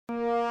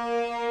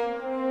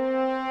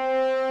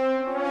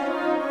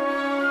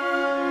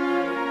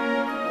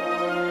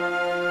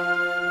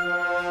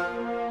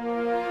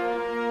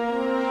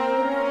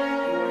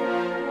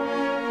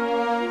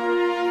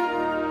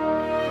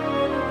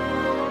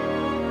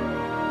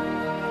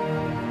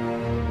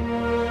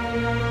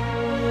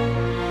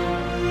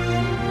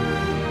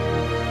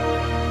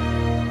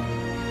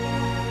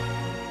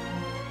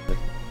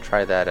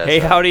try that as Hey,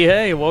 howdy,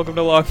 hey. Welcome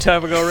to Long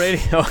Time Ago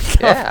Radio, a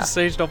Yeah.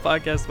 conversational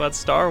podcast about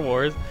Star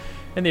Wars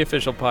and the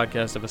official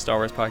podcast of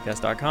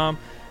StarWarsPodcast.com.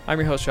 I'm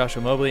your host,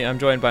 Joshua Mobley. I'm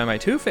joined by my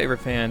two favorite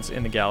fans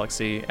in the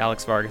galaxy,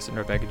 Alex Vargas and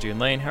Rebecca June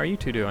Lane. How are you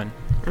two doing?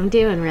 I'm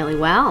doing really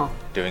well.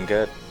 Doing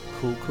good.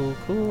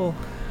 Cool.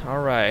 All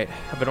right.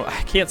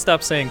 I can't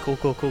stop saying cool,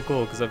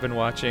 because I've been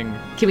watching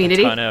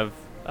Community? a ton of...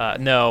 a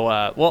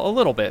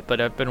little bit, but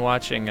I've been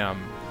watching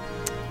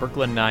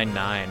Brooklyn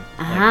Nine-Nine.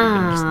 We've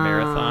been just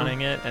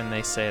marathoning it, and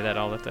they say that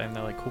all the time.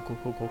 They're like,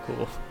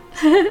 cool.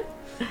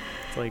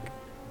 It's like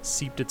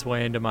seeped its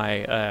way into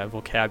my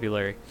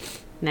vocabulary.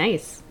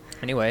 Nice.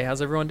 Anyway,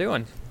 how's everyone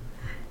doing?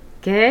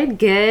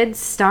 Good.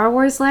 Star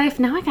Wars life.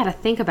 Now I gotta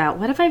think about,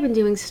 what have I been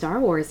doing Star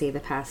Warsy the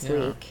past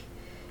week?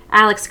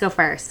 Alex, go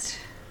first.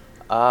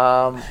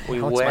 Alex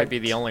might be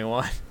the only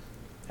one.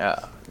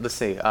 Let's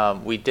see.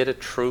 We did a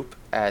troupe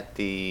at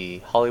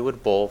the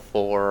Hollywood Bowl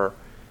for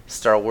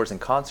Star Wars in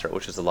concert,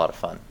 which was a lot of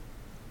fun.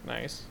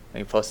 Nice.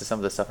 And we posted some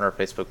of the stuff on our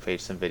Facebook page,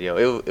 some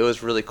video. It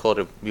was really cool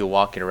to be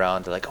walking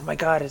around, like, oh my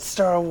god, it's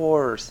Star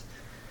Wars.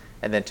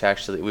 And then to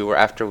actually,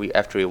 after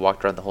we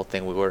walked around the whole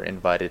thing, we were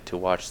invited to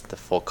watch the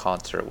full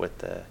concert with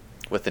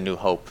the New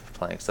Hope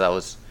playing. So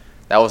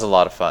that was a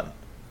lot of fun.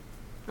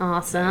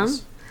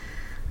 Awesome.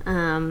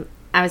 Nice.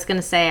 I was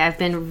gonna say, I've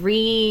been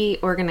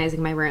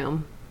reorganizing my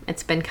room.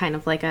 It's been kind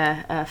of like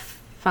a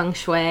feng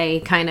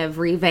shui kind of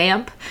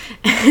revamp.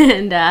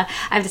 And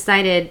I've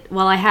decided,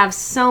 well, I have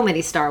so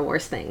many Star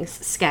Wars things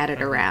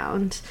scattered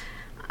around.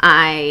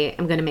 I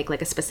am going to make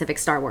like a specific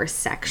Star Wars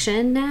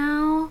section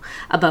now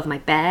above my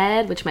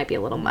bed, which might be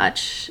a little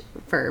much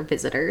for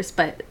visitors,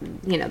 but,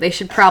 you know, they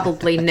should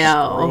probably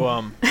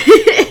know.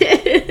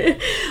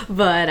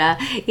 But,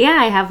 yeah,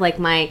 I have like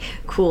my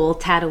cool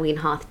Tatooine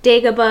Hoth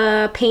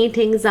Dagobah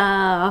paintings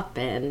up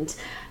and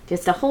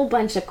just a whole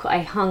bunch of... I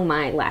hung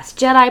my Last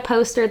Jedi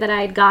poster that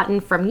I had gotten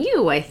from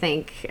you, I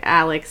think.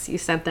 Alex, you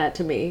sent that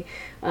to me.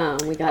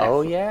 We got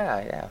Oh,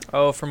 yeah.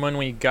 Oh, from when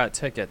we got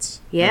tickets.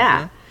 Yeah.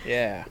 Mm-hmm.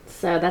 Yeah.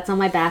 So that's on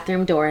my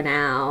bathroom door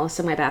now.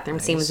 So my bathroom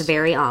seems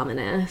very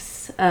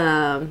ominous.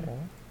 But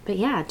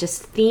yeah,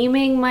 just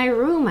theming my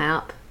room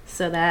up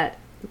so that,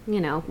 you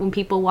know, when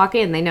people walk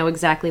in, they know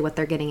exactly what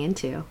they're getting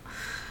into.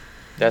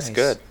 That's Nice.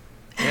 good.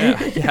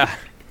 Yeah,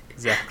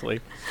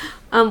 exactly.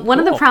 One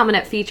of the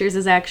prominent features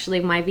is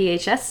actually my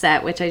VHS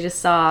set, which I just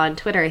saw on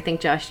Twitter. I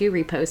think, Josh, you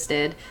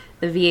reposted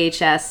the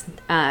VHS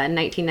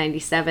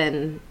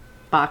 1997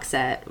 box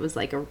set. It was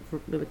like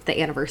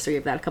the anniversary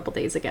of that a couple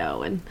days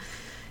ago. And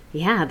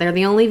yeah, they're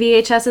the only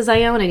VHSs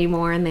I own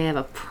anymore, and they have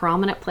a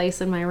prominent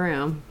place in my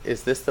room.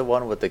 Is this the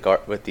one with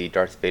the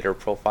Darth Vader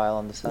profile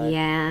on the side?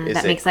 Yeah, Is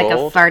that it makes like a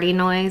gold? farty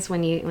noise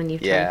when you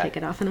try Yeah. to take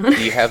it off and on.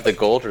 Do you have the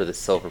gold or the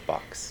silver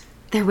box?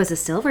 There was a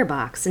silver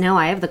box. No,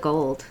 I have the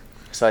gold.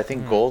 So I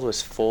think gold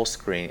was full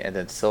screen, and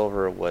then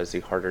silver was the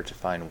harder to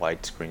find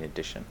widescreen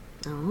edition.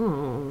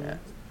 Oh. Yeah.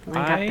 Well,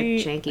 I got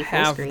the janky full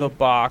have screen. the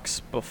box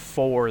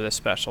before the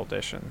special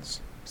editions.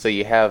 So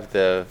you have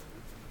the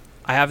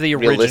I have the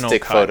original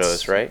realistic cuts.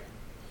 photos, right?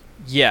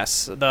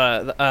 Yes,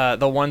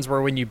 the ones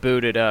where when you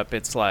boot it up,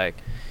 it's like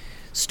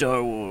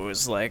Star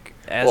Wars, like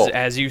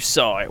as you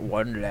saw it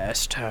one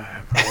last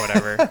time or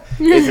whatever.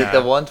 Is it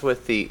the ones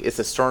with it's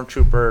a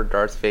Stormtrooper,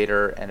 Darth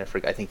Vader, and I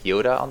think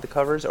Yoda on the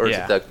covers, or is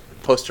Yeah. it the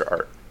poster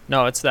art?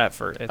 No, it's that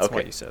first. It's Okay.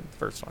 what you said, the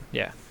first one.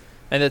 Yeah,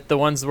 and the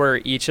ones where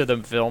each of the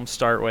films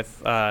start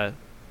with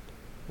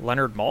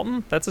Leonard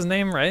Maltin. That's his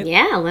name, right?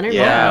 Yeah, Leonard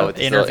Yeah, Maltin. with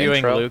his little Interviewing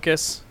intro.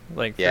 Lucas,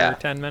 like Yeah.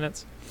 for 10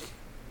 minutes.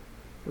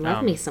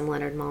 Love me some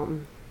Leonard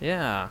Maltin.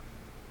 Yeah.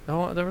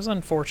 Oh, there was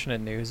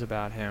unfortunate news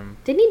about him.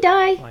 Didn't he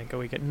die? Like a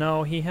weekend.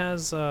 No, he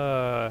has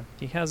a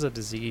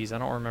disease. I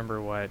don't remember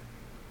what.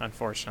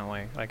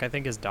 Unfortunately, like I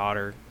think his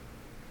daughter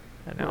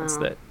announced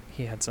Wow. that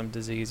he had some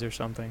disease or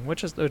something,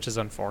 which is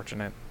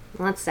unfortunate.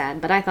 Well, that's sad,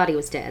 but I thought he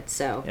was dead,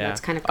 so Yeah. that's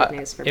kind of good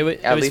news for me.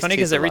 It At was least funny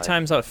because he's every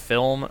alive. time a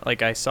film,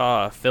 like I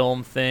saw a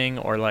film thing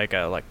or like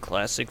a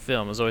classic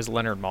film, it was always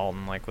Leonard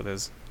Maltin, like with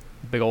his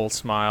big old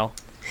smile.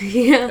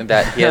 Yeah. And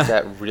that he has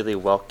that really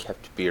well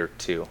kept beard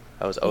too.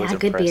 I was always Yeah,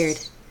 good impressed. beard.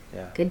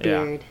 Yeah. Good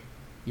Yeah. beard.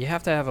 You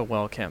have to have a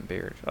well-kept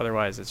beard,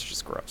 otherwise it's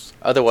just gross.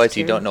 Otherwise,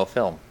 you True. don't know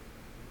film.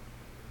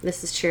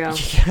 This is true.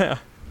 Yeah.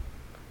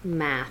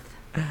 Math.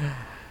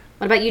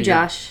 What about you,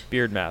 Josh?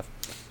 Beard math.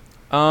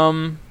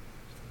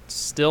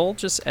 Still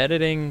just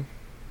editing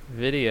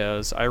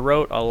videos. I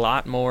wrote a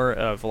lot more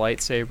of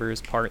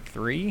Lightsabers Part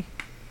 3,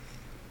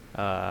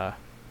 but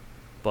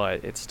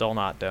it's still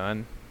not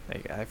done.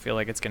 I feel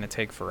like it's going to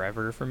take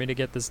forever for me to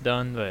get this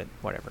done, but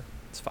whatever.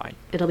 It's fine.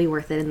 It'll be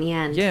worth it in the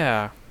end.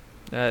 Yeah.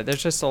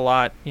 There's just a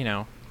lot,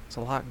 there's a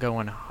lot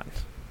going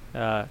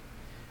on.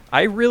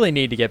 I really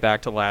need to get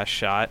back to Last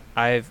Shot.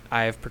 I've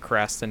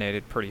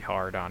procrastinated pretty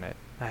hard on it.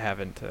 I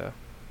haven't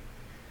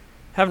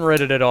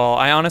read it at all.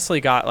 I honestly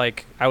got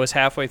I was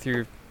halfway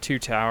through Two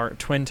Towers.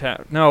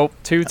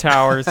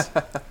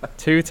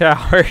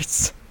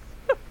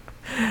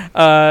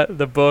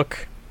 The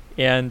book,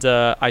 and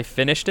I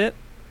finished it.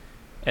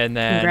 And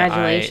then I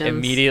Congratulations.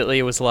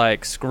 immediately was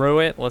like, screw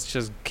it, let's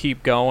just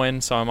keep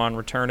going. So I'm on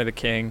Return of the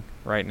King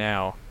right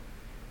now.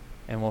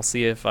 and we'll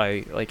see if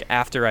I like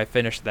after I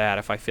finish that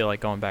if I feel like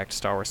going back to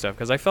Star Wars stuff,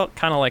 because I felt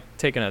kind of like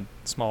taking a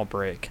small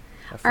break.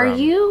 Are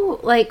you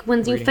like when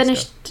you reading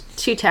finished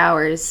Two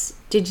Towers?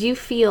 Did you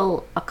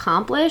feel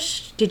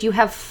accomplished? Did you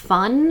have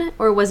fun,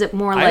 or was it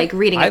more like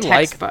reading a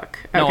textbook?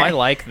 No, I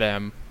like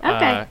them.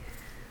 Okay.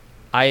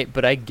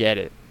 But I get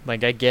it.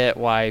 Like I get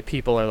why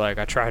people are like,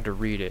 I tried to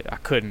read it, I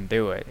couldn't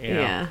do it. You know?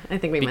 Yeah, I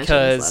think we mentioned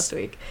Because, this last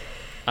week.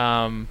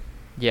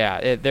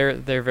 Yeah, they're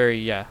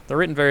very they're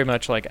written very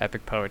much like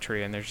epic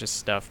poetry, and there's just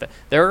stuff that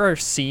there are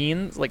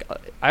scenes like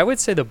I would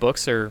say the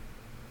books are,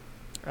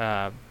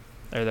 or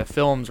the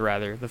films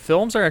rather. The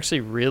films are actually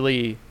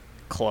really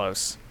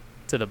close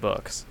to the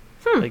books.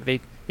 Like they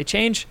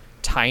change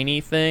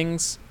tiny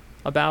things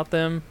about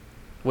them,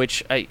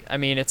 which I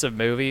mean it's a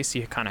movie, so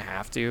you kind of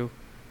have to.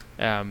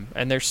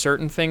 And there's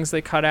certain things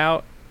they cut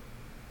out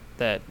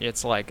that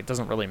it's like it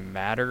doesn't really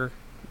matter,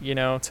 you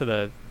know, to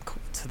the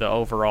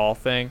overall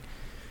thing.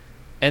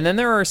 And then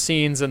there are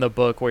scenes in the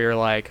book where you're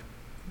like,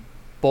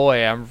 boy,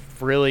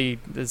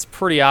 it's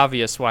pretty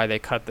obvious why they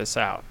cut this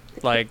out.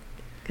 Like,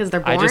 because they're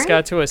boring? I just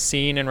got to a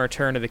scene in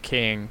Return of the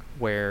King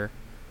where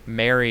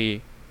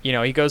Merry, you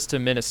know, he goes to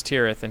Minas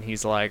Tirith and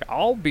he's like,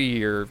 I'll be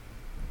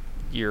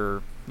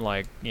your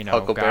like, you know,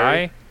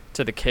 Huckleberry. guy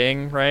to the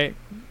king, right?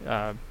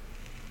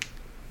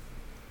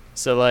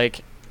 So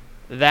like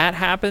that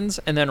happens,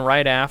 and then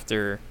right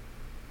after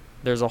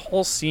there's a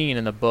whole scene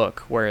in the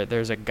book where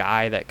there's a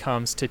guy that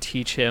comes to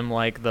teach him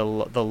like the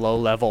low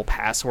level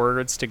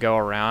passwords to go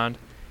around,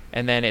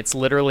 and then it's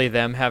literally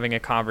them having a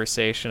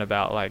conversation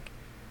about like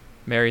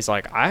Mary's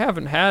like, I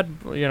haven't had,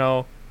 you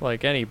know,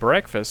 like any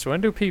breakfast. When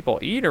do people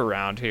eat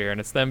around here? And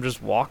it's them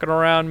just walking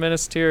around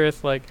Minas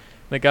Tirith. Like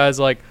the guy's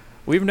like,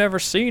 we've never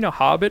seen a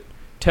hobbit.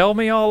 Tell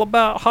me all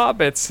about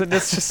hobbits. And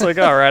it's just like,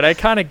 all right, I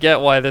kind of get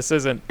why this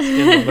isn't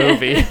in the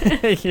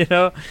movie, you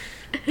know?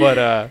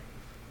 But,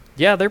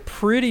 yeah, they're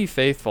pretty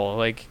faithful.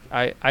 Like,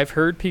 I've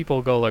heard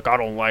people go, like, I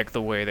don't like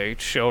the way they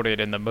showed it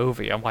in the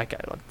movie. I'm like,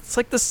 it's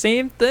like the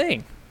same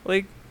thing.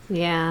 Like,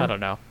 Yeah. I don't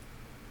know.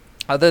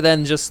 Other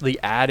than just the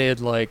added,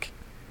 like,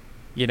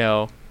 you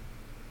know,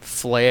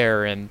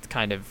 flair and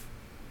kind of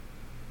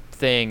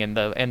thing.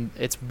 And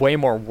it's way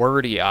more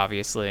wordy,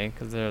 obviously,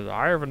 because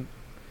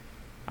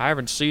I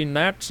haven't seen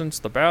that since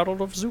the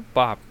Battle of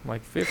Zubop,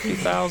 like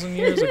 50,000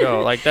 years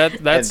ago. Like that's.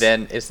 And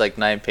then it's like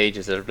 9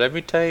 pages of, let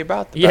me tell you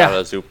about the Battle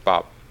of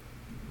Zubop.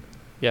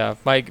 Yeah,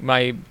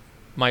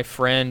 my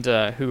friend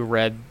who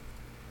read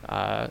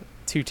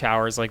Two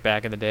Towers like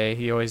back in the day,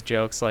 he always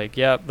jokes like,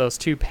 "Yep, those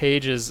 2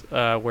 pages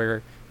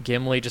where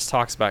Gimli just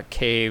talks about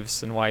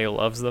caves and why he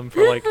loves them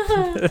for like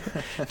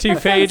 2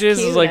 pages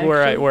cute, is like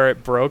actually. where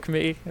it broke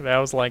me." And I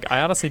was like,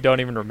 I honestly don't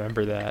even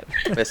remember that.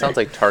 It sounds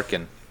like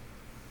Tarkin.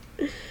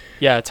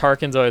 Yeah,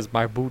 Tarkin's always,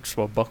 my boots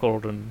were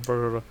buckled and blah,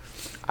 blah, blah.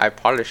 I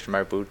polished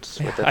my boots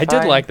with a I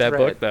did fine like that thread.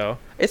 book though.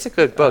 It's a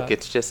good book.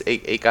 It's just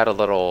it got a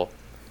little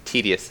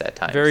tedious at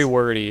times. Very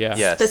wordy, yeah.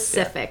 Yes.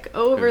 Specific.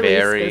 Overly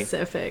Very.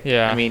 specific.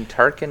 Yeah. I mean,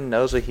 Tarkin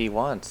knows what he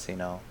wants, you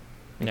know.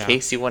 In Yeah.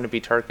 case you want to be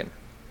Tarkin.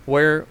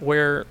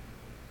 Where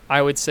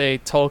I would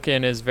say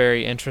Tolkien is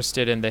very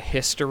interested in the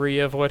history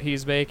of what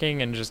he's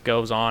making and just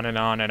goes on and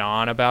on and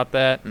on about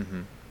that.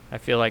 Hmm. I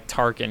feel like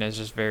Tarkin is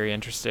just very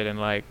interested in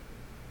like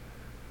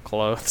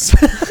clothes.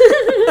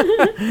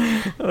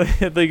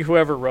 Like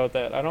whoever wrote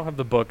that. I don't have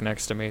the book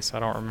next to me, so I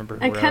don't remember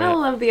who I wrote kind of it.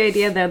 love the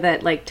idea though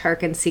that like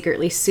Tarkin's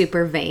secretly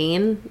super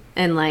vain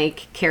and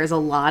like cares a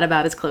lot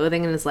about his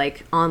clothing and is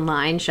like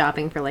online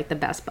shopping for like the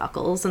best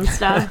buckles and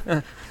stuff.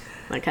 That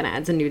kind of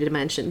adds a new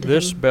dimension to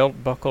This him.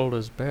 belt buckle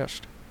is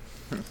best.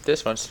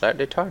 This one's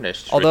slightly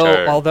tarnished. Although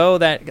Return. although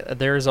that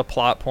there's a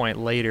plot point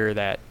later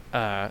that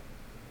kind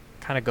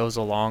of goes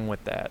along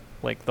with that,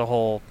 like the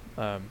whole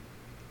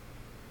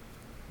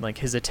like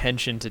his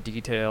attention to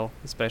detail,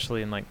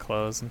 especially in like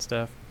clothes and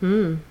stuff.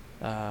 Which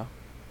I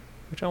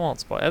won't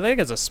spoil. I think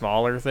it's a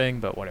smaller thing,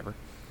 but whatever.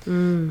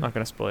 I'm not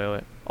gonna spoil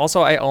it.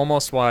 Also, I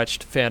almost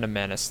watched Phantom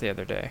Menace the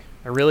other day.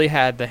 I really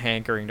had the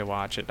hankering to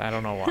watch it. I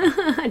don't know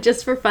why.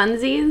 Just for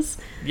funsies.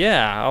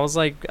 Yeah, I was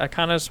like, I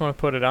kind of just want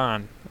to put it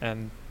on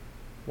and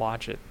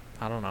watch it.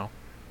 I don't know.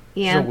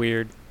 Yeah. It's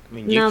weird. I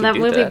mean, you No, could that do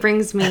movie that.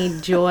 brings me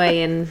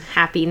joy and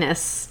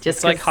happiness. Just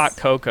It's like 'cause- hot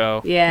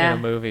cocoa Yeah. in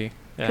a movie.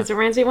 Yeah, Because it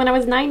reminds me when I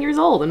was 9 years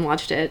old and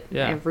watched it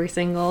Yeah. every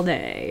single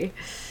day.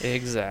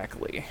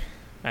 exactly.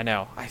 I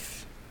know.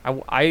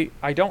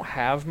 I don't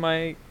have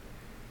my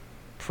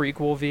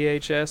prequel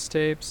VHS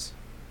tapes,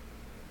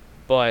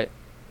 but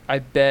I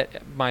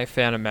bet my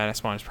Phantom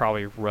Menace one's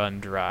probably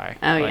run dry.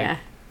 Oh, Like, yeah.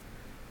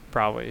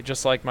 Probably.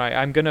 Just like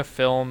I'm gonna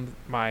film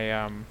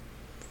my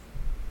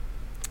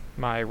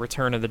my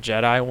Return of the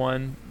Jedi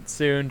one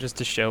soon just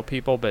to show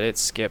people, but it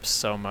skips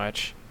so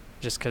much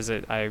just because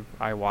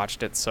I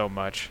watched it so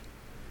much.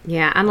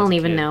 Yeah, I as don't a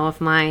even kid. know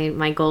if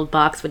my gold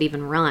box would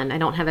even run. I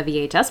don't have a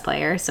VHS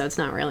player, so it's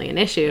not really an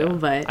issue, Yeah.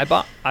 but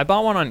I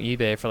bought one on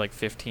eBay for like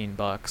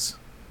 $15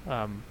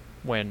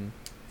 when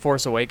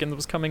Force Awakens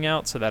was coming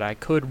out, so that I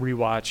could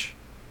rewatch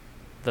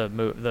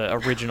the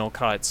original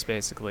cuts,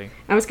 basically.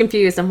 I was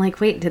confused. I'm like,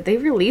 wait, did they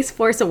release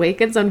Force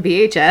Awakens on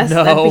VHS?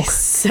 No. That'd be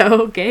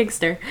so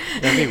gangster.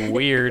 That'd be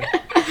weird.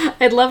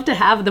 I'd love to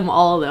have them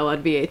all, though,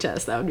 on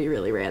VHS. That would be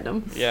really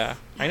random. Yeah.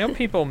 I know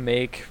people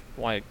make,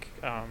 like,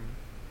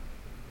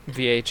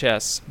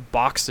 VHS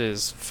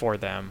boxes for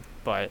them,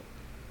 but,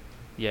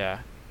 yeah.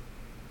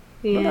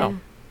 Yeah. know.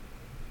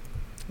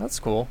 That's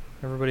cool.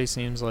 Everybody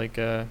seems like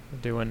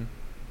doing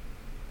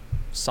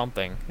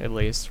something, at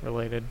least,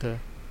 related to...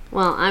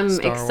 Well, I'm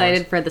Star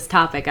excited Wars. for this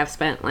topic. I've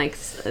spent, like,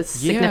 a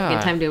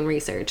significant time doing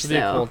research, It's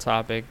a cool so...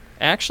 topic.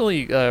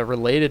 Actually,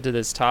 related to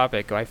this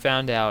topic, I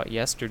found out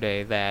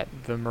yesterday that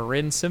the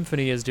Marin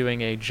Symphony is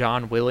doing a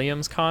John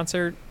Williams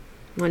concert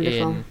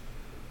Wonderful. in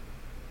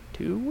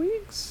 2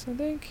 weeks, I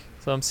think.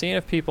 So I'm seeing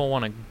if people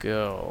want to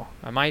go.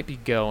 I might be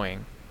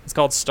going. It's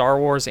called Star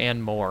Wars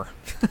and More.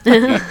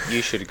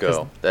 You should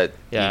go.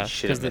 yeah, You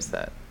shouldn't 'cause miss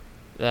that.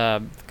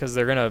 Because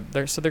they're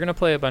gonna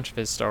play a bunch of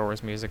his Star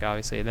Wars music,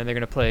 obviously, and then they're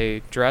gonna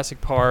play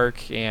Jurassic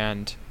Park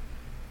and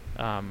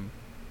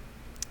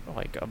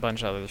like a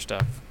bunch of other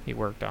stuff he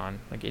worked on,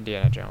 like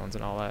Indiana Jones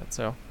and all that.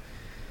 So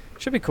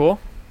should be cool.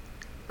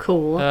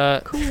 Cool.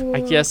 Cool.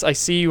 I guess I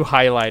see you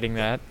highlighting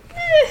that.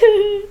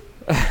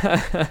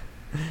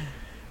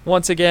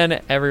 Once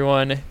again,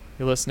 everyone,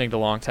 you're listening to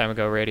Long Time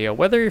Ago Radio.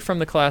 Whether you're from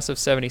the class of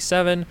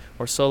 77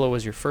 or Solo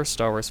was your first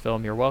Star Wars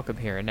film, you're welcome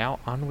here. And now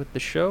on with the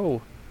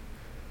show.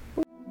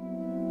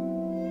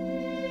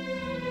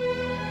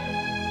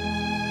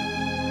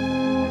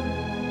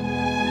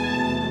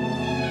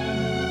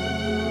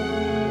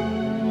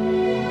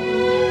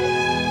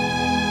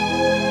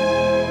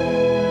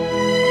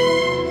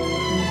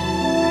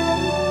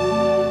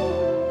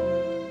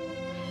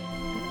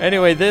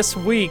 Anyway, this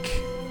week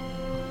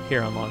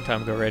here on Long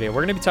Time Ago Radio,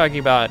 we're going to be talking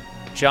about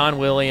John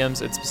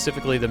Williams and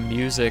specifically the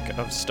music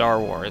of Star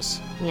Wars.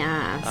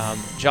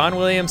 Yes. John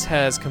Williams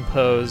has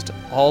composed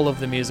all of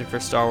the music for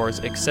Star Wars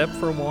except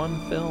for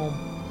one film,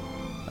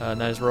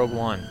 and that is Rogue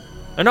One.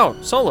 Oh, no,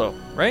 Solo,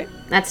 right?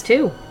 That's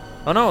 2.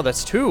 Oh, no,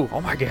 that's 2.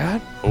 Oh, my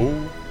God.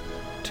 Oh,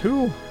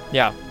 2.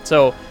 Yeah,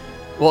 so,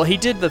 well, he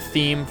did the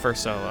theme for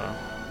Solo.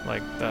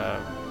 Like, I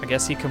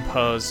guess he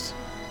composed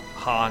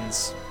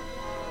Han's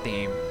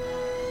theme.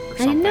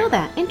 I didn't know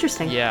that.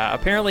 Interesting. Yeah,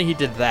 apparently he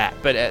did that,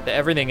 but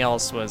everything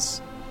else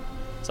was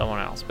someone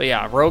else. But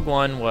yeah, Rogue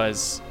One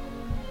was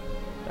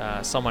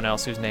someone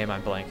else whose name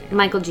I'm blanking on.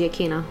 Michael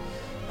Giacchino.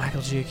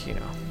 Michael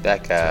Giacchino.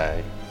 That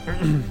guy.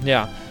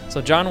 Yeah.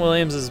 So John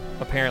Williams is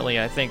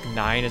apparently, I think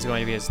 9 is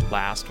going to be his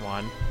last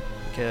one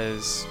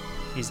because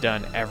he's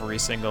done every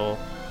single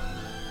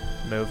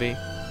movie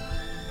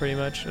pretty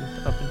much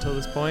up until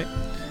this point.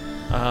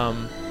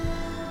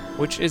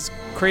 Which is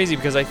crazy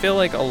because I feel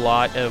like a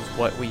lot of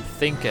what we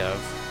think of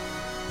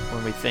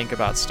when we think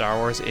about Star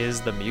Wars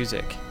is the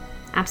music.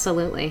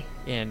 Absolutely.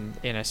 In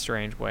a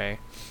strange way.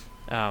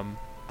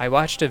 I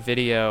watched a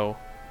video.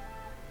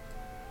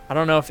 I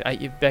don't know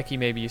if Becky,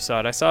 maybe you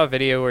saw it. I saw a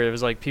video where it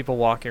was like people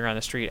walking around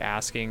the street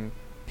asking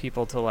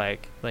people to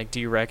like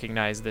do you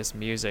recognize this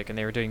music? And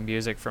they were doing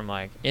music from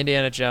like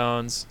Indiana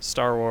Jones,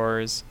 Star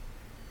Wars,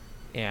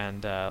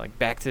 and like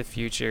Back to the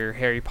Future,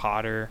 Harry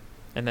Potter.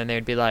 And then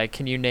they'd be like,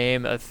 can you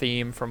name a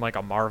theme from like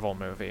a Marvel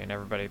movie? And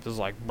everybody was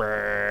like,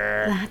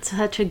 brrr. That's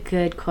such a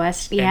good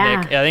question.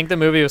 And Yeah. I think the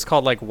movie was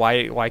called like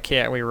Why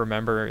Can't We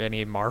Remember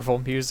Any Marvel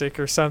Music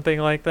or something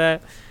like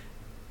that.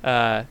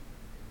 I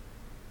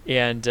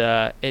don't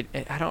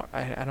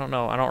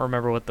know. I don't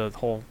remember what the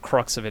whole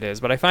crux of it is,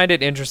 but I find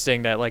it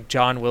interesting that like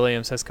John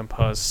Williams has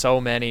composed so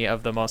many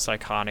of the most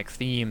iconic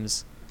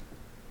themes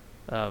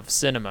of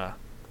cinema.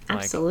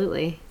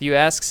 Absolutely. If you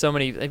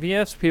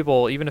ask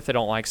people, even if they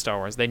don't like Star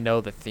Wars, they know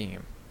the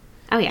theme.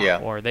 Oh, yeah. Yeah.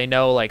 Or they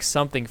know like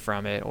something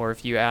from it. Or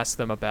if you ask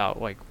them about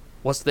like,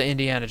 what's the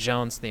Indiana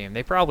Jones theme?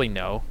 They probably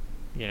know,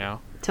 you know.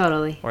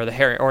 Totally. Or the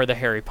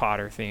Harry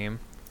Potter theme.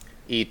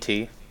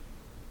 E.T.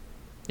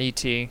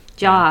 E.T.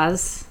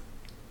 Jaws. Yeah.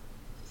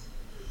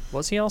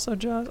 Was he also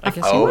Jaws? Of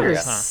he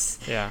course. was.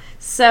 Huh. Yeah.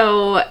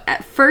 So,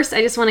 at first,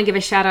 I just want to give a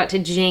shout out to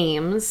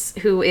James,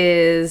 who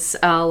is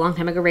a Long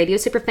Time Ago Radio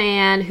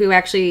superfan, who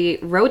actually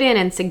wrote in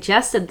and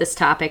suggested this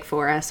topic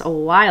for us a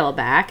while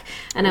back.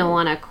 And I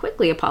want to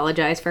quickly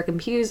apologize for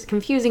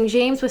confusing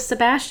James with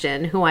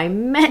Sebastian, who I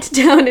met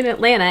down in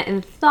Atlanta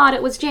and thought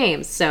it was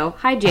James. So,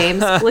 hi,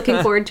 James.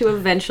 Looking forward to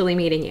eventually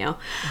meeting you.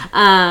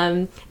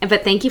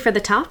 But thank you for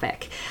the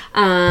topic.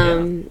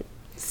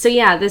 So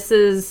yeah, this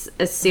is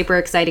a super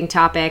exciting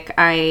topic.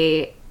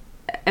 I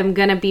am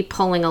going to be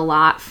pulling a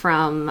lot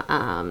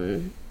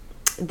from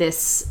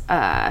this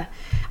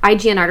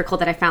IGN article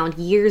that I found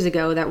years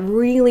ago that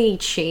really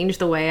changed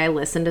the way I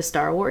listen to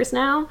Star Wars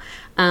now.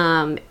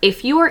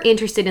 If you are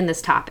interested in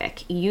this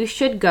topic, you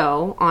should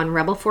go on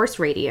Rebel Force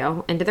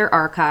Radio into their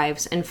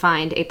archives and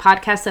find a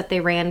podcast that they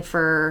ran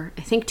for,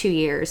 I think, 2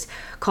 years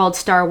called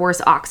Star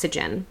Wars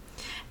Oxygen.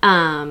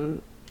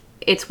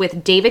 It's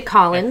with David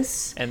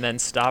Collins. And then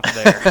stop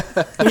there.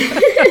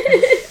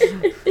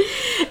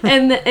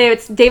 And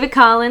it's David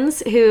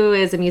Collins, who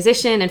is a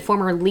musician and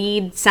former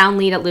sound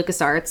lead at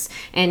LucasArts,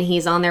 and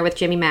he's on there with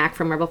Jimmy Mack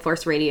from Rebel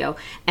Force Radio.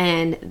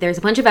 And there's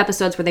a bunch of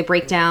episodes where they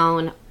break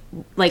down,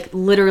 like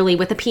literally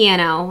with the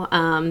piano.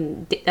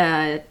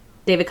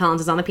 David Collins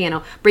is on the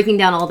piano, breaking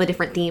down all the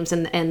different themes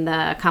and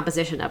the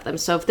composition of them.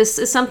 So if this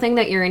is something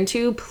that you're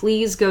into,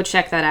 please go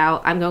check that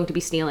out. I'm going to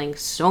be stealing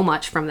so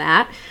much from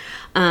that.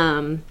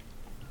 Yeah,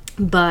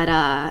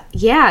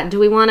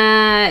 do you want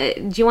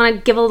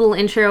to give a little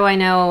intro? I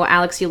know,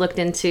 Alex, you looked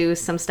into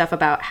some stuff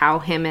about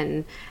how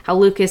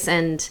Lucas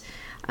and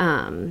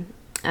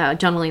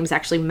John Williams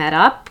actually met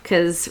up,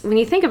 because when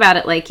you think about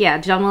it, like, yeah,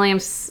 John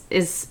Williams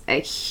is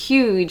a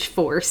huge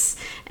force,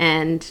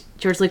 and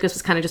George Lucas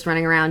was kind of just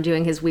running around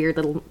doing his weird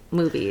little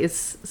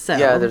movies. So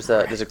yeah, there's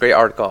a great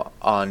article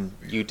on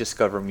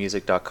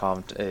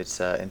youdiscovermusic.com.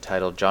 It's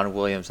entitled "John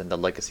Williams and the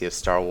Legacy of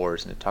Star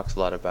Wars," and it talks a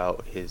lot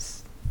about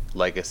his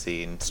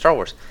legacy in Star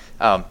Wars.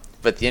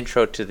 But the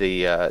intro to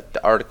the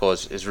article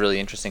is really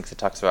interesting, because it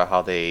talks about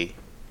how they,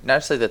 not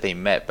necessarily that they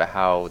met, but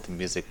how the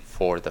music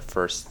for the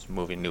first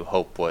movie, New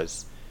Hope,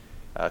 was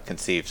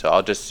conceived. So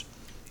I'll just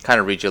kind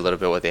of read you a little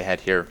bit what they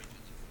had here.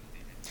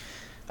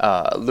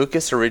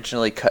 Lucas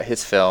originally cut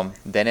his film,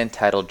 then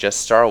entitled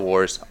just Star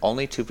Wars,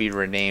 only to be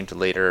renamed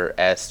later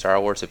as Star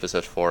Wars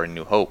Episode 4 and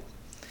New Hope,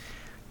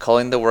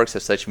 calling the works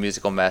of such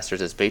musical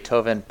masters as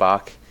Beethoven,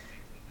 Bach,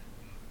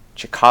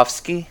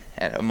 Tchaikovsky,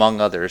 and among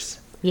others.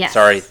 Yes.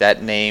 Sorry,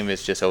 that name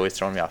is just always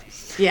throwing me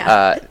off.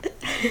 Yeah.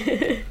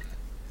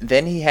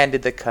 Then he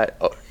handed the cut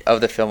of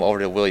the film over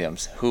to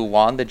Williams, who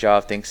won the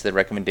job thanks to the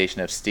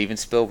recommendation of Steven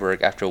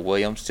Spielberg after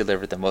Williams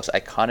delivered the most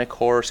iconic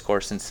horror score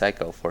since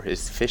Psycho for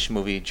his fish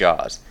movie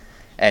Jaws.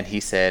 And he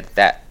said,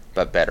 that,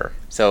 but better.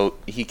 So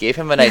he gave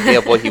him an idea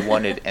of what he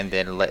wanted and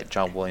then let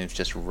John Williams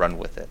just run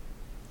with it.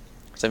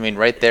 So, I mean,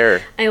 right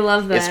there, I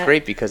love that. It's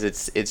great because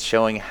it's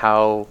showing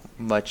how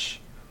much,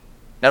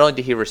 not only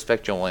did he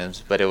respect John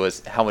Williams, but it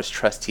was how much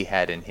trust he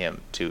had in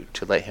him to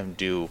let him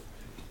do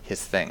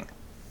his thing.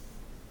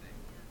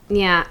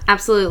 Yeah,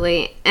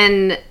 absolutely.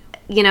 And,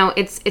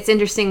 it's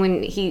interesting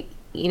when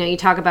you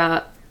talk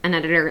about an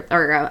editor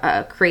or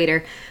a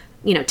creator,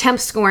 temp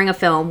scoring a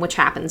film, which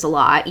happens a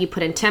lot. You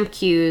put in temp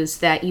cues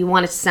that you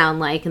want it to sound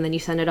like, and then you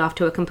send it off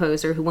to a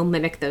composer who will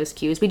mimic those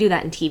cues. We do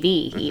that in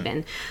TV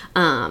even.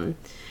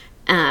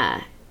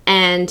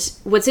 And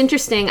what's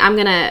interesting, I'm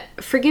going to,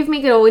 forgive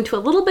me, go into a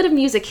little bit of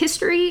music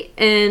history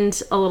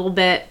and a little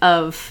bit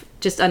of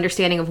just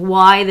understanding of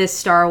why this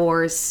Star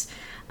Wars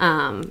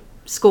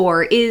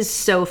score is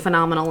so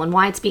phenomenal and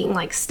why it's being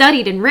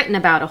studied and written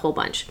about a whole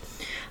bunch.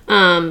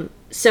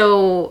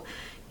 So,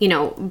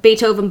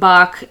 Beethoven,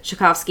 Bach,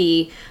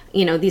 Tchaikovsky,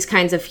 these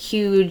kinds of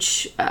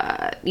huge,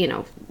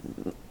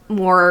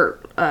 more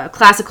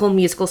classical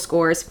musical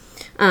scores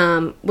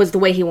was the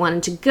way he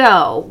wanted to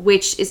go,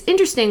 which is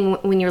interesting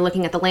when you're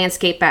looking at the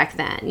landscape back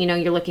then.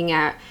 You're looking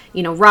at,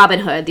 Robin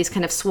Hood, these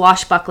kind of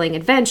swashbuckling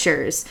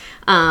adventures.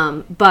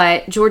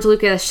 But George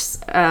Lucas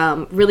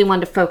really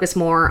wanted to focus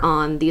more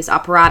on these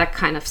operatic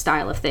kind of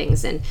style of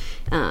things. And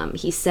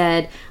he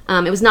said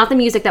it was not the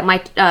music that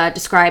might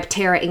describe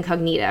terra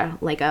incognita,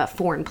 like a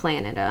foreign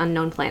planet, an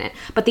unknown planet,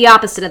 but the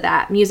opposite of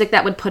that, music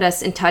that would put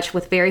us in touch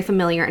with very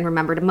familiar and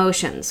remembered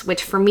emotions,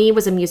 which for me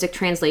was a music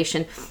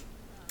translation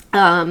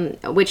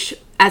which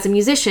as a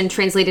musician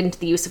translated into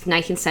the use of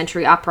 19th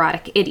century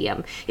operatic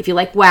idiom, if you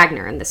like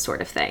Wagner and this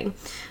sort of thing.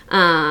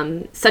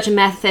 Such a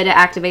method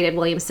activated,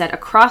 Williams said, a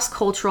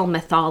cross-cultural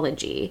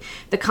mythology,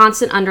 the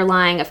constant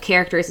underlying of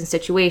characters and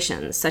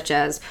situations, such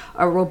as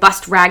a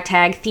robust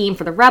ragtag theme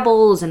for the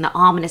rebels and the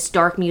ominous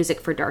dark music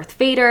for Darth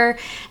Vader.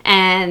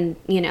 And,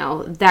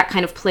 that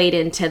kind of played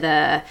into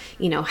the,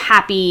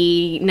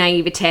 happy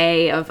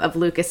naivete of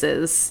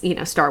Lucas's,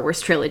 Star Wars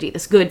trilogy,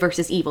 this good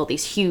versus evil,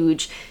 these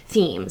huge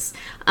themes.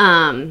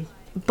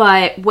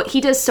 But what he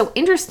does so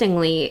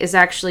interestingly is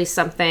actually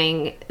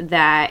something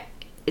that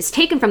is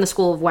taken from the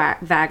school of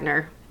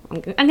Wagner. I'm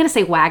going to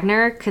say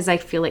Wagner because I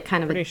feel like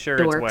kind of pretty a sure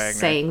dork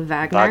saying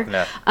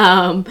Wagner.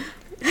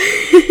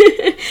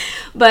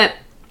 But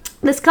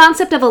this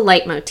concept of a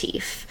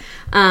leitmotif,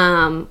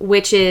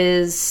 which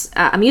is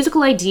a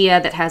musical idea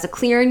that has a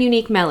clear and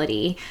unique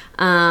melody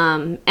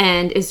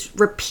and is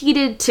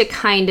repeated to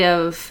kind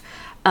of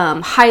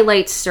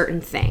highlights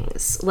certain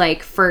things.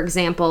 Like, for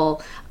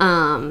example,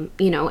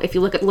 if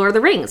you look at Lord of the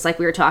Rings, like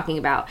we were talking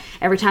about,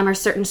 every time a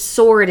certain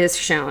sword is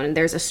shown,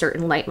 there's a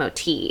certain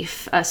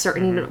leitmotif. A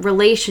certain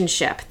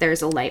relationship,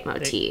 there's a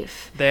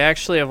leitmotif. They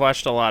actually have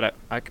watched a lot of,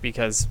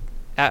 because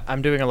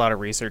I'm doing a lot of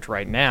research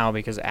right now,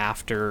 because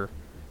after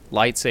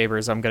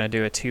lightsabers, I'm going to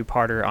do a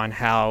two-parter on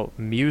how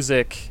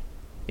music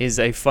is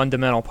a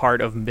fundamental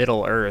part of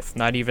Middle Earth,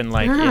 not even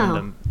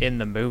in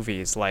the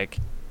movies. Like,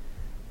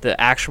 the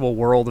actual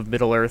world of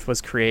Middle Earth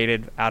was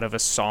created out of a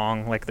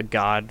song, like the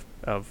god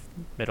of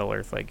Middle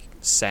Earth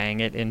sang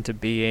it into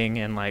being,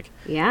 and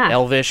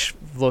Elvish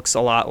looks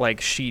a lot like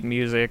sheet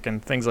music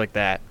and things like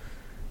that.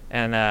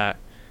 And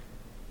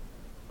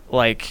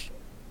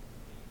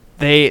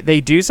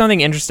they do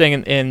something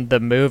interesting in the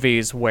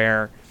movies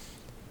where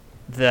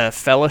the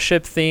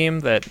Fellowship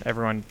theme that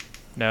everyone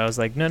knows,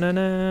 like na na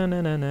na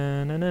na na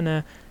na na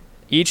na.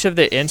 Each of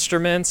the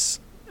instruments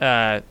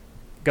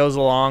goes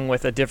along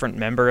with a different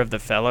member of the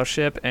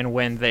Fellowship, and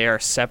when they are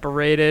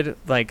separated,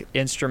 like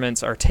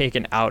instruments are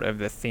taken out of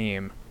the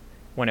theme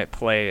when it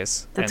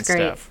plays. That's and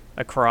great. Stuff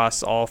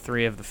across all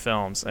 3 of the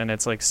films, and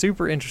it's like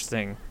super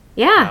interesting.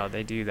 Yeah. How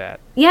they do that.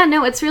 Yeah,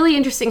 no, it's really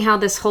interesting how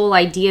this whole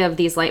idea of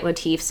these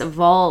leitmotifs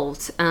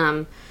evolved.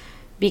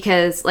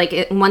 Because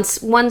like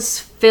once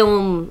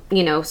film,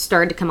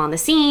 started to come on the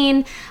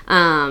scene,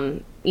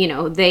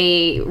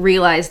 they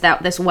realized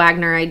that this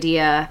Wagner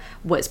idea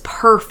was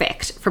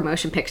perfect for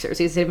motion pictures.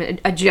 It was even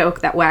a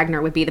joke that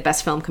Wagner would be the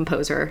best film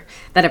composer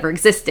that ever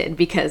existed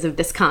because of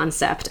this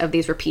concept of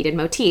these repeated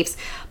motifs.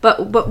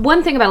 But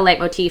one thing about a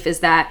leitmotif is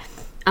that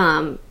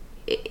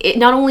it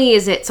not only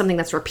is it something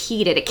that's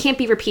repeated, it can't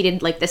be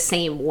repeated like the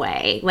same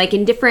way. Like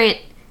in different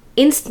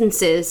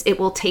instances, it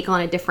will take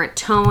on a different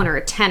tone or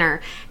a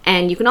tenor,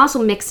 and you can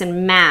also mix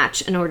and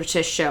match in order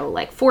to show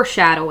like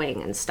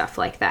foreshadowing and stuff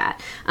like that.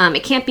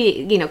 It can't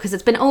be, because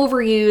it's been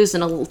overused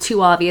and a little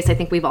too obvious. I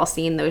think we've all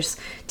seen those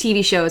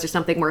TV shows or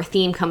something where a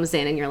theme comes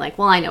in and you're like,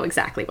 well, I know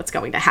exactly what's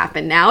going to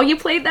happen now. You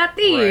played that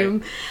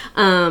theme.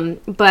 Right.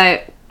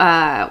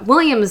 But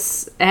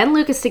Williams and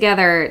Lucas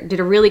together did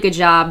a really good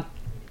job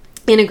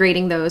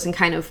integrating those and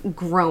kind of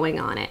growing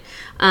on it.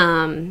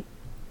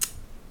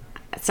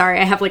 Sorry,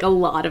 I have like a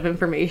lot of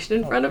information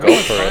in front of me.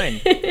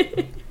 Fine.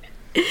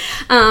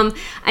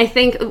 I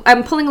think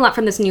I'm pulling a lot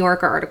from this New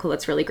Yorker article.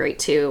 That's really great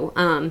too.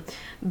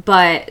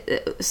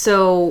 But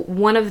so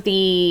one of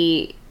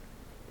the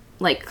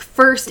like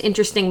first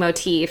interesting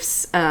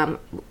motifs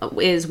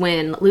is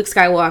when Luke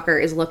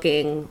Skywalker is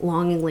looking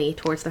longingly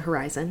towards the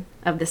horizon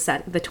of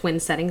the twin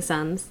setting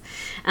suns,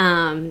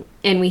 and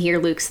we hear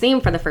Luke's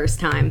theme for the first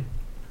time.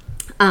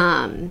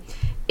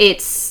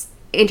 It's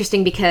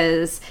interesting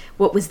because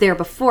what was there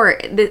before,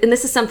 and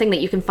this is something that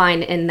you can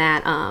find in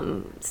that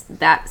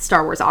that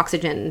Star Wars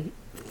Oxygen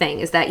thing,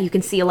 is that you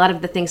can see a lot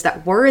of the things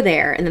that were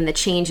there and then the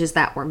changes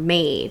that were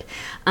made.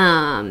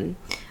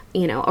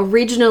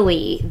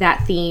 Originally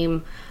that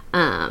theme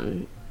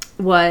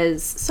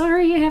was,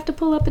 sorry, I have to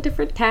pull up a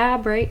different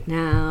tab right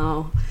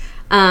now.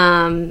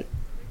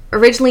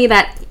 Originally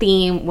that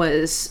theme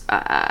was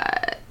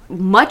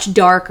much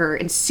darker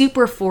and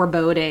super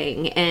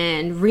foreboding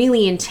and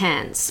really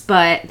intense,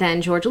 but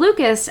then George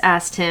Lucas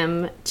asked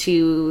him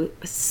to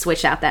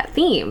switch out that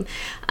theme.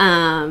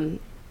 And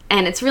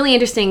it's really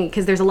interesting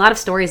because there's a lot of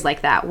stories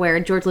like that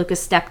where George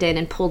Lucas stepped in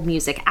and pulled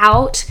music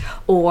out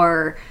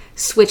or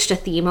switched a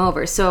theme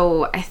over.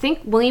 So I think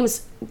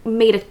Williams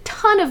made a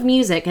ton of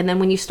music, and then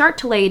when you start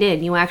to lay it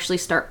in, you actually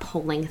start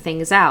pulling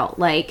things out.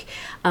 Like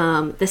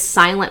the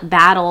silent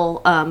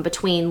battle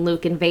between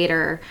Luke and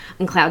Vader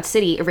in Cloud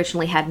City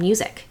originally had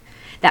music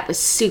that was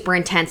super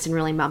intense and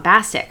really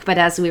bombastic. But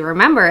as we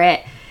remember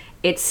it,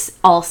 it's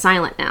all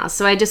silent now.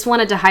 So I just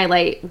wanted to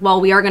highlight,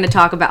 while we are going to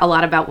talk about a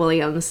lot about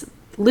Williams,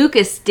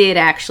 Lucas did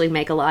actually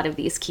make a lot of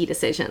these key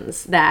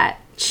decisions that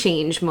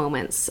change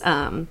moments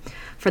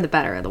for the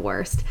better or the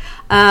worst.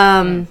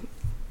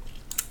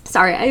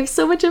 Sorry, I have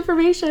so much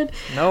information.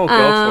 No,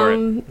 go for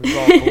it. This is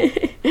all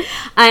cool.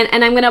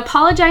 And I'm going to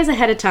apologize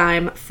ahead of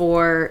time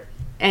for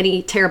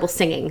any terrible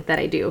singing that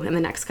I do in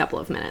the next couple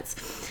of minutes.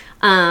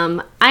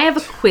 I have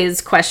a quiz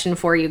question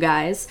for you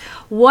guys.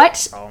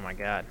 What Oh my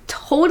god.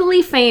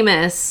 totally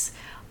famous,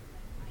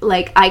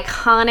 like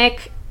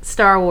iconic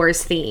Star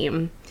Wars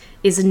theme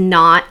is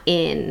not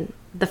in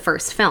the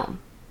first film?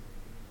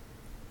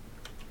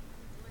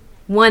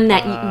 One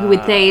that you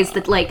would say is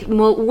that like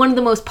one of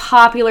the most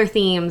popular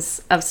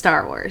themes of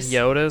Star Wars.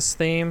 Yoda's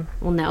theme?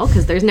 Well, no,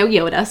 because there's no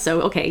Yoda.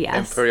 So okay,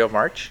 yes. Imperial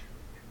March.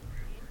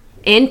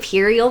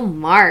 Imperial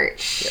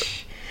March. Yep.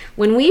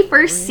 When we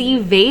first see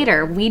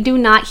Vader, we do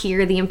not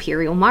hear the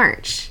Imperial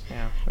March.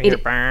 Yeah. We hear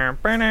bah,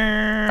 bah,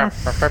 nah.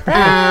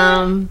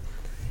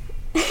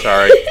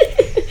 Sorry.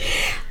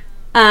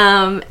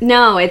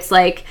 No,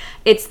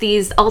 it's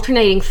these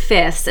alternating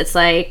fifths. It's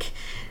like,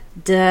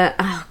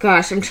 oh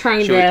gosh, I'm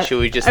trying to. Should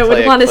we just I play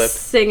would a want to clip?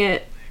 sing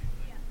it.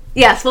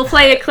 Yes, we'll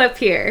play a clip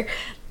here.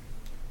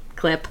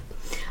 Clip.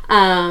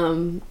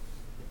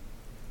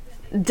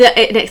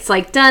 It's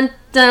like dun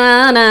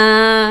dun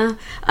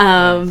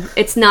dun.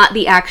 It's not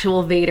the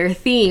actual Vader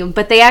theme,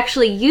 but they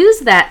actually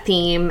use that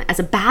theme as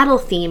a battle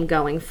theme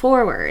going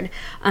forward.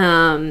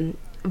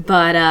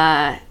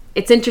 But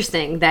it's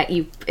interesting that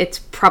it's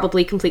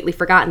probably completely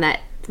forgotten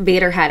that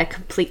Vader had a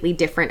completely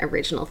different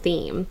original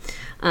theme.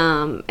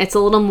 It's a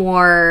little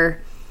more,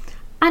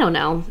 I don't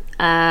know,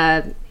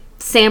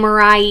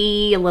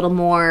 samurai-y, a little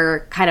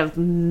more kind of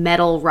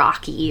metal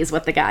rocky is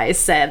what the guys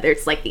said.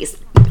 There's like these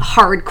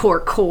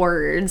hardcore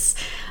chords.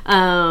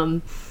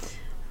 But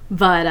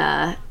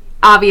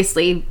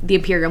obviously the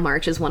Imperial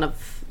March is one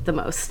of the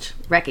most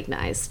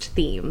recognized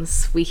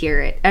themes. We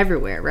hear it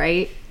everywhere,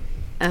 right?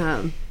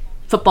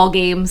 Football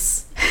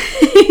games,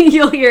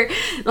 you'll hear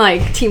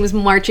like teams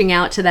marching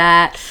out to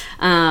that.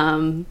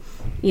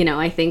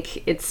 I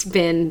think it's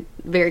been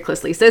very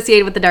closely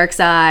associated with the dark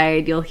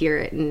side. You'll hear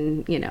it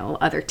in,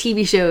 other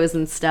TV shows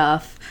and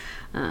stuff.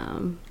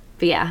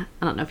 But yeah,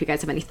 I don't know if you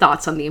guys have any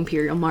thoughts on the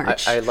Imperial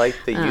March. I like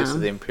the use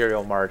of the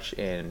Imperial March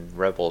in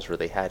Rebels, where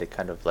they had it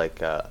kind of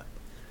like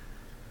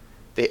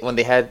when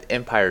they had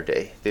Empire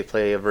Day, they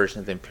play a version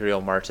of the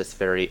Imperial March that's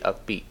very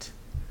upbeat.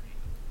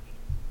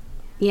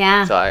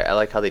 Yeah. So I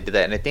like how they did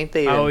that, and I think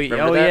they even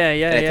remember yeah, that.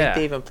 yeah, and I yeah. think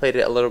they even played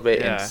it a little bit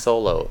Yeah. in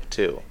Solo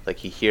too.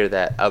 Like you hear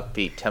that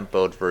upbeat,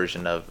 tempoed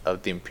version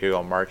of the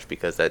Imperial March,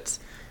 because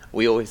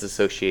we always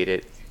associate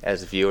it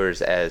as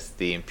viewers as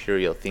the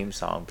Imperial theme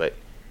song, but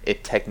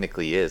it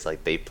technically is.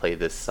 Like they play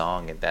this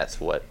song, and that's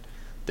what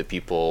the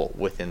people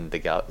within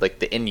like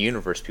the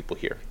in-universe people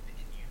hear.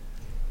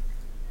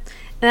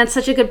 And that's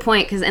such a good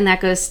point, and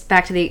that goes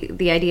back to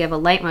the idea of a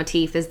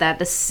leitmotif, is that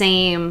the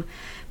same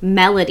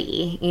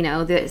melody,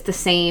 the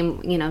same,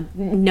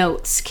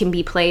 notes can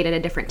be played at a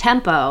different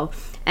tempo,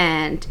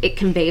 and it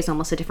conveys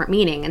almost a different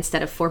meaning.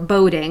 Instead of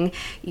foreboding,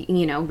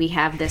 we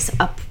have this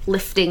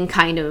uplifting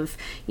kind of,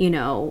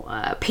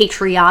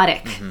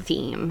 patriotic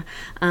theme,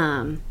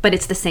 but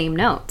it's the same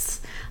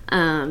notes.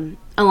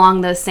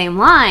 Along those same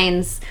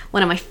lines,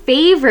 one of my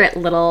favorite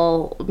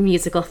little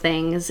musical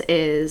things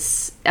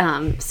is,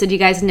 so do you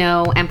guys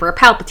know Emperor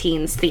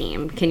Palpatine's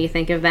theme? Can you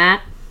think of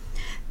that?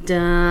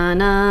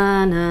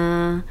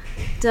 Da-na-na,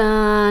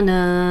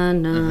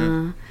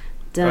 da-na-na,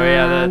 da-na-na. Oh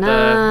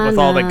yeah, with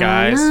all the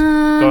guys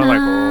going like,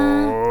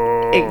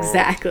 oh.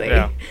 Exactly.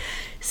 Yeah.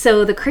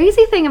 So the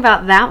crazy thing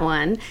about that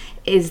one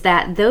is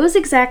that those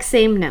exact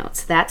same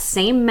notes, that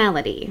same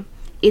melody,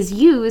 is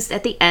used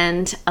at the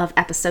end of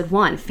episode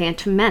 1,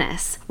 Phantom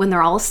Menace, when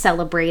they're all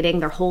celebrating,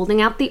 they're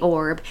holding out the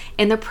orb,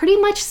 and they're pretty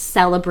much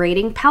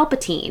celebrating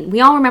Palpatine.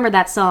 We all remember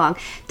that song.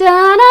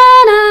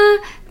 Da-na-na,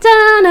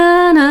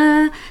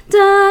 da-na-na,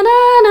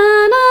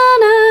 da-na-na-na-na.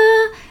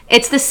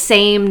 It's the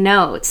same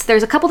notes.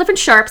 There's a couple different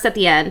sharps at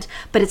the end,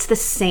 but it's the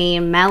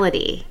same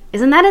melody.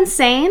 Isn't that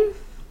insane?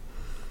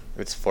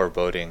 It's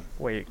foreboding.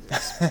 Wait,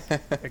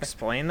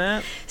 explain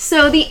that?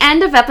 So the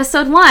end of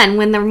episode 1,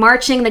 when they're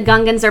marching, the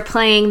Gungans are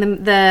playing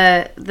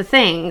the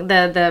thing,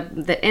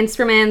 the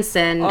instruments,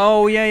 and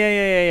Oh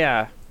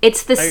yeah.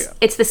 it's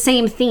the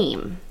same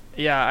theme.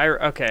 Yeah,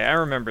 I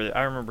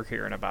remember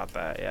hearing about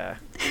that. Yeah.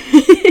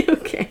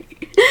 Okay.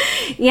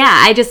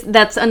 Yeah,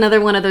 that's another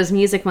one of those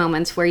music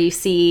moments where you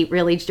see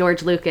really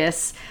George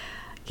Lucas,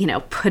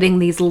 putting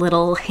these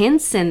little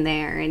hints in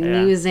there and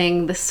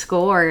using the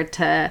score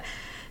to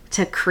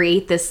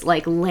create this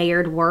like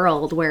layered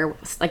world where,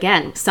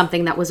 again,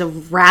 something that was a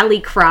rally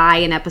cry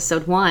in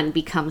episode 1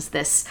 becomes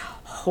this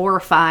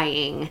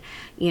horrifying,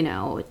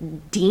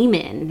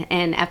 demon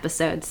in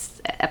episode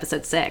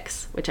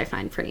 6, which I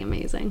find pretty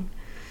amazing.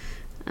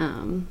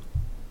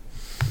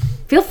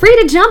 Feel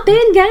free to jump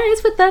in,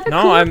 guys, with other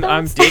cool I'm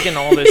thoughts. digging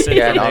all this information.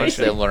 Yeah, and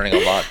honestly, I'm learning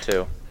a lot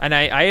too. And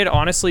I had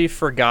honestly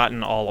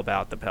forgotten all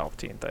about the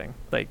Palpatine thing,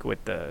 like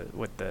with the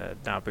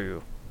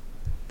Naboo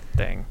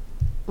thing.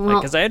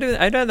 Because I had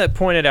that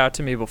pointed out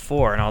to me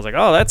before, and I was like,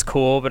 "Oh, that's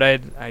cool," but I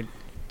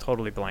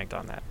totally blanked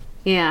on that.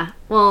 Yeah.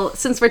 Well,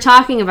 since we're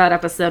talking about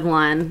episode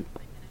 1,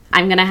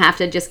 I'm gonna have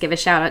to just give a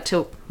shout out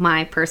to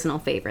my personal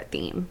favorite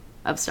theme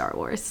of Star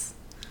Wars,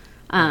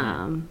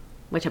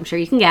 which I'm sure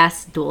you can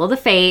guess: Duel of the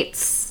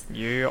Fates.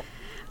 Yeah.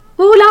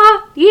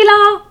 Oola,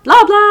 yila,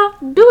 blah blah,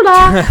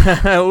 doola.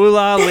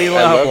 Oola,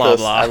 leela, blah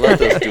blah. I love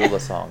those Dula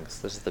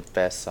songs. Those are the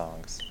best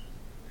songs.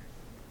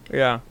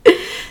 Yeah.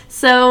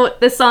 So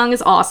this song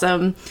is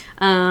awesome.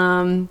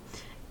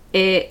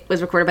 It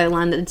was recorded by the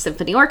London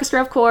Symphony Orchestra,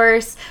 of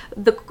course.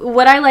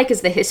 What I like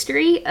is the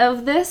history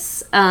of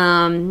this.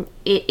 The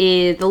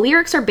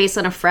lyrics are based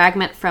on a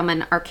fragment from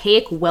an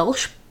archaic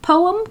Welsh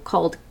poem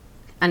called,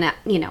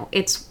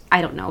 it's,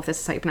 I don't know if this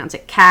is how you pronounce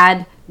it,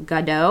 Cad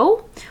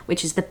Gadot,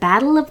 which is the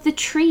Battle of the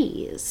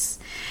Trees.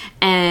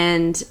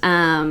 And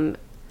John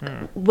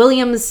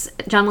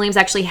Williams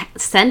actually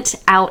sent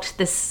out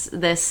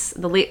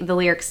the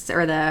lyrics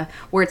or the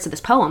words to this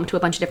poem to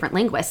a bunch of different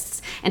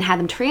linguists and had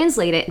them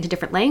translate it into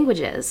different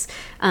languages.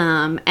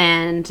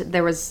 And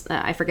there was,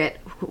 I forget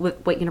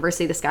what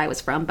university this guy was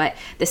from, but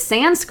the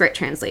Sanskrit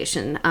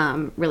translation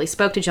really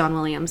spoke to John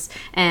Williams.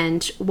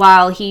 And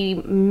while he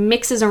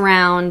mixes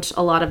around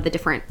a lot of the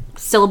different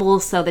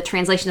syllables, so the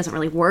translation doesn't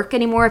really work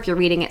anymore if you're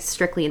reading it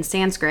strictly in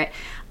Sanskrit,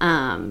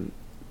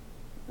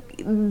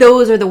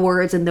 those are the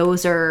words and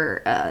those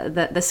are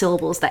the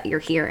syllables that you're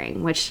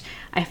hearing, which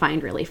I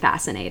find really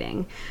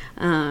fascinating.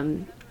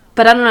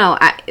 But I don't know,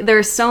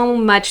 there's so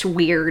much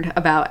weird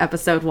about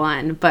episode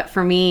 1, but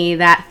for me,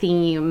 that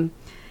theme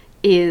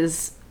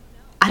is,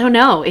 I don't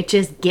know, it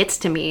just gets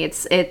to me.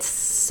 It's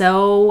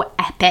so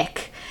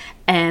epic,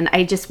 and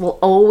I just will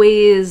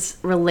always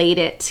relate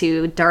it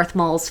to Darth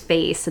Maul's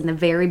face in the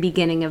very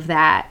beginning of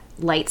that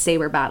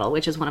lightsaber battle,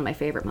 which is one of my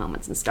favorite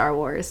moments in Star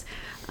Wars.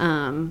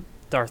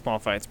 Darth Maul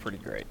fight's pretty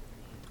great.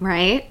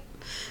 Right?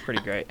 Pretty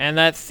great. And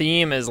that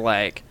theme is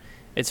like,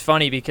 it's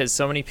funny because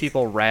so many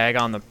people rag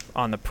on the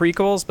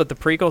prequels, but the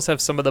prequels have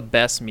some of the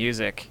best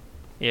music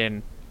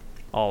in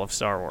all of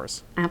Star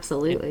Wars.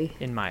 Absolutely.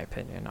 In my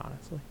opinion,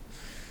 honestly.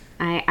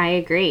 I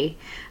agree.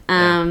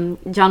 John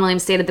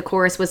Williams stated the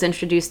chorus was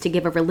introduced to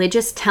give a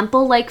religious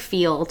temple-like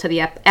feel to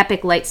the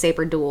epic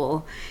lightsaber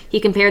duel. He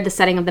compared the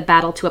setting of the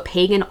battle to a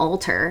pagan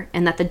altar,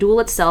 and that the duel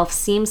itself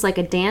seems like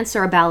a dance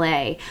or a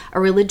ballet, a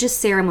religious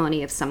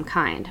ceremony of some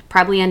kind,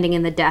 probably ending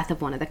in the death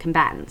of one of the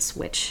combatants,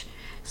 which,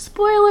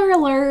 spoiler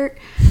alert,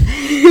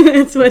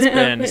 that's what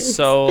happened. Been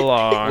so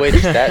long.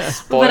 Which that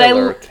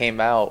spoiler came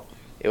out.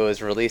 It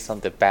was released on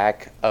the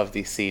back of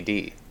the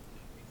CD.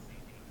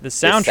 The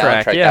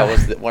soundtrack, yeah.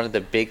 That was one of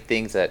the big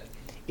things that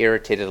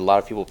irritated a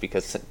lot of people,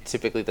 because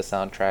typically the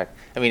soundtrack,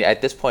 I mean,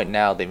 at this point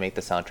now they make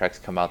the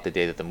soundtracks come out the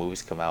day that the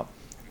movies come out,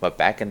 but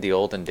back in the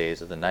olden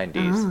days of the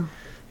 90s,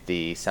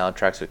 the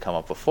soundtracks would come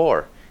out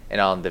before,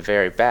 and on the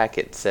very back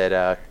it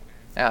said,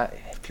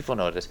 people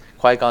know this,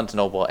 Qui-Gon's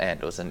Noble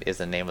End is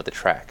the name of the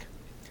track.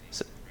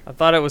 So, I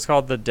thought it was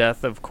called The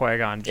Death of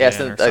Qui-Gon Jinn, yeah, or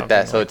something something like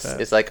that. So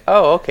it's like,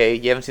 oh, okay,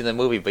 you haven't seen the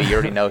movie, but you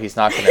already know he's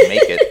not going to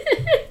make it.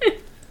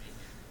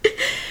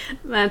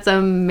 That's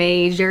a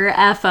major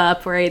F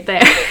up right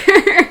there.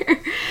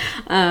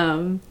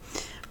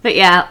 But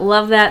yeah,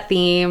 love that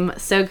theme.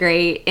 So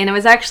great. And it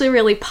was actually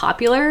really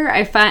popular.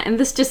 I found, and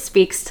this just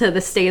speaks to the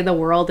state of the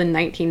world in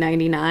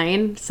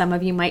 1999. Some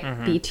of you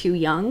might be too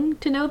young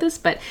to know this,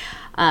 but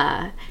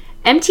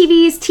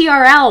MTV's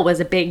TRL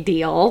was a big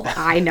deal.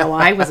 I know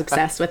I was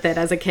obsessed with it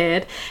as a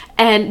kid.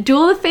 And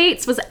Duel of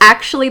Fates was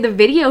actually, the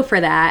video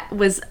for that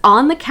was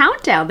on the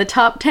countdown, the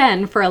top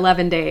 10 for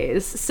 11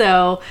 days.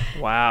 So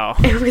wow,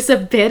 it was a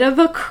bit of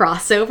a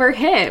crossover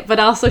hit, but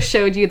also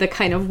showed you the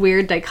kind of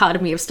weird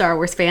dichotomy of Star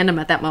Wars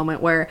fandom at that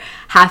moment, where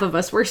half of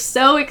us were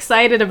so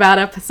excited about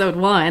episode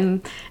 1,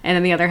 and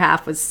then the other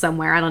half was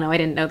somewhere, I don't know, I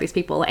didn't know these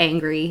people,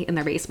 angry in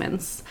their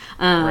basements.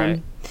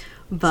 Right.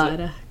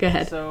 But go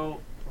ahead. So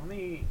let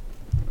me...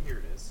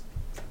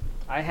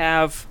 I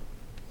have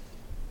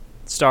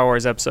Star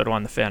Wars Episode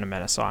 1, The Phantom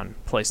Menace on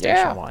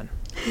PlayStation 1.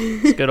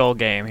 It's a good old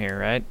game here,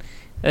 right?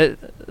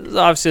 It's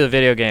obviously a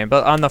video game,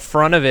 but on the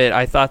front of it,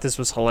 I thought this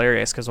was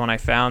hilarious, because when I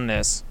found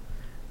this,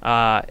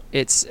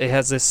 it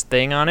has this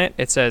thing on it.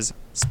 It says,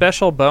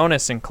 special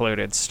bonus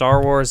included,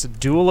 Star Wars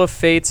Duel of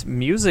Fates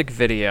music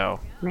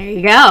video. There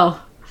you go.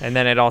 And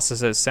then it also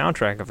says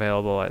soundtrack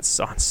available on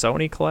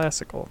Sony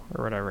Classical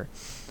or whatever.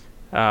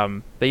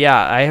 But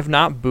yeah, I have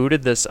not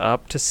booted this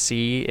up to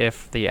see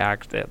if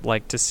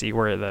to see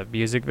where the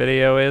music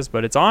video is,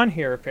 but it's on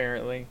here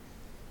apparently.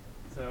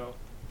 So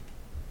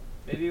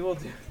maybe we'll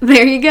do.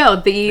 There you go.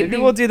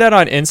 We'll do that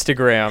on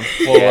Instagram.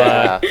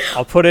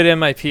 I'll put it in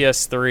my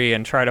PS3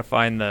 and try to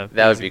find the.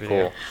 That would be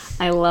video. cool.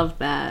 I love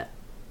that.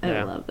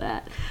 I love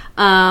that.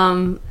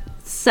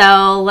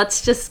 So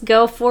let's just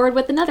go forward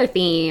with another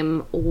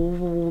theme.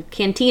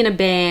 Cantina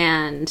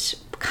Band.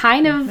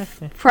 Kind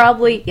of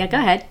probably, yeah, go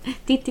ahead.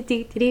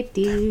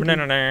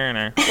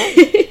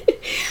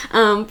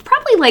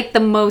 Probably like the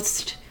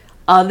most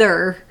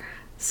other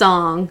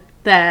song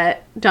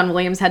that John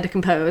Williams had to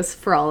compose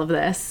for all of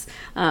this.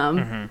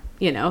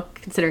 You know,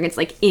 considering it's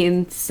like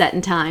set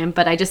in time.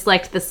 But I just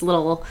liked this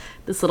little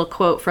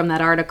quote from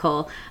that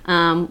article.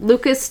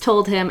 Lucas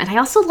told him, and I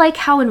also like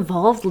how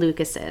involved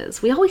Lucas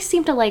is. We always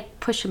seem to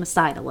like push him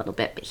aside a little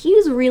bit, but he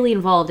was really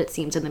involved, it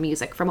seems, in the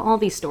music from all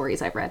these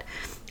stories I've read.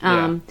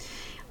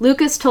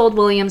 Lucas told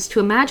Williams to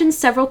imagine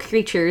several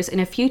creatures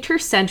in a future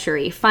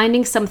century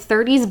finding some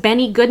 30s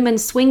Benny Goodman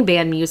swing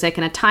band music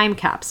in a time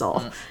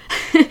capsule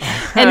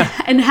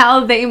and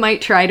how they might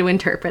try to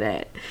interpret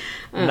it.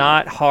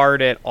 Not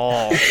hard at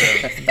all.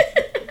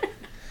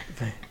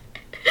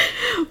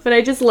 But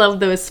I just love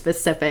those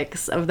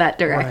specifics of that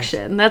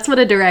direction. Right. That's what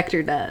a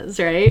director does,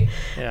 right?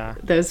 Yeah.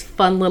 Those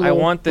fun little I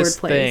want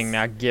this word thing, plays.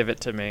 now give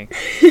it to me.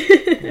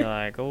 You're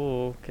like,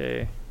 oh,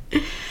 okay.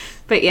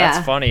 But yeah.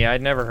 That's funny.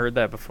 I'd never heard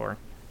that before.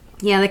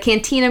 Yeah, the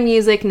cantina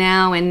music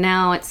now, and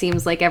now it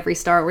seems like every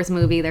Star Wars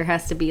movie there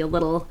has to be a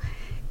little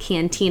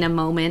cantina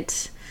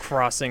moment.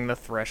 Crossing the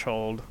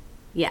threshold.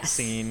 Yes.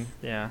 Scene,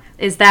 yeah.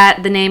 Is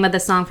that the name of the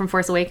song from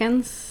Force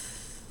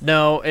Awakens?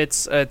 No,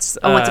 it's what's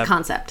a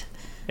concept?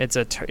 It's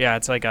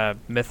it's like a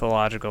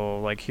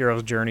mythological, like,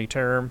 hero's journey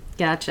term.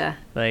 Gotcha.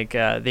 Like,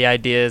 the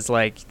idea is,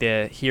 like,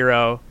 the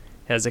hero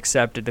has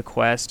accepted the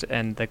quest,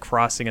 and the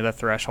crossing of the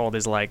threshold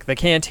is like the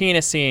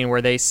cantina scene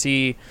where they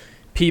see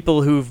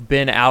people who've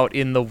been out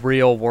in the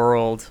real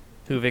world,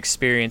 who've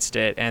experienced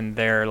it, and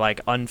they're like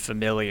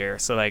unfamiliar.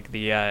 So like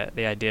the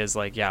idea is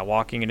like,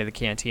 walking into the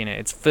cantina,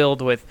 it's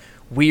filled with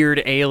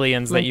weird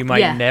aliens that you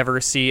might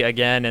never see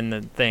again. And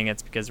the thing,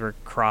 it's because we're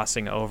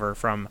crossing over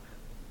from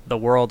the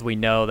world we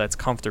know that's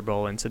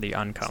comfortable into the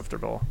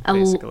uncomfortable,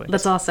 basically.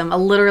 That's awesome. A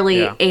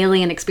literally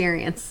alien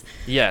experience.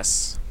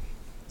 Yes,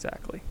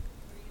 exactly.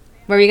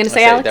 What were you going to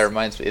say, Alex? That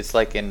reminds me, it's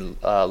like in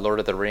Lord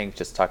of the Rings,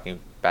 just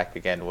talking back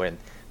again, when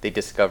they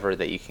discover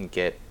that you can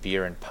get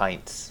beer in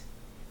pints.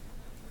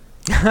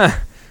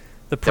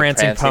 the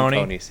prancing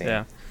pony scene.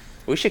 Yeah.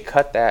 We should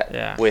cut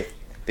that with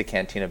the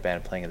Cantina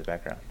Band playing in the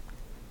background.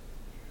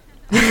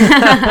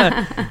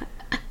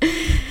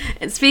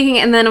 Speaking,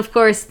 and then of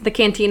course the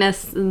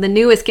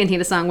newest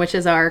Cantina song, which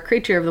is our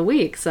Creature of the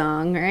Week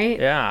song, right?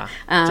 Yeah.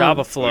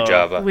 Jabba Flow.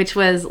 Jabba. Which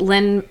was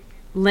Lin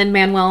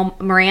Lin-Manuel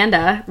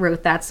Miranda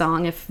wrote that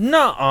song. If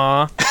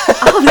Nuh-uh.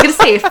 I was gonna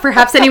say if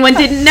perhaps anyone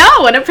didn't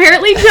know, and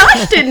apparently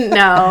Josh didn't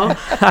know.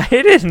 I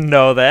didn't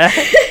know that.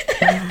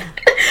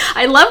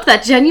 I loved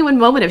that genuine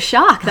moment of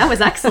shock. That was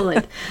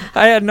excellent.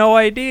 I had no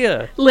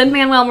idea.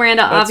 Lin-Manuel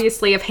Miranda,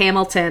 obviously of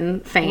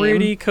Hamilton fame.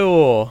 Pretty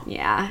cool.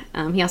 Yeah.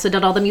 He also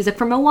did all the music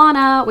for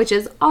Moana, which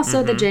is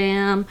also the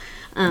jam.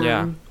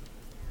 Yeah.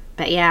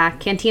 But yeah,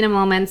 Cantina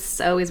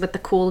moments, always with the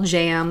cool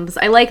jams.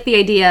 I like the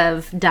idea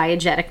of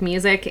diegetic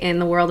music in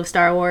the world of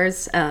Star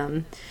Wars.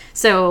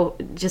 So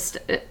just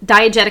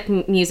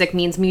diegetic music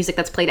means music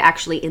that's played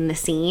actually in the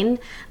scene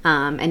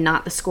and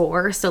not the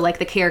score. So like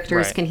the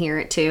characters Right. can hear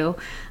it too.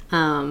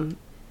 And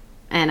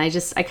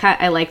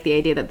I like the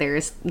idea that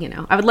there's,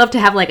 I would love to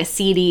have like a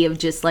CD of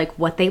just like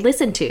what they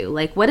listen to.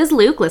 Like what does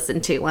Luke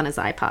listen to on his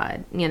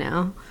iPod,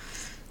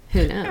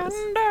 Who knows?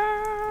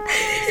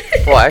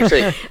 Well,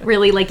 actually,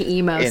 Really like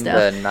emo in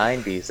stuff. the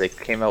 90s, they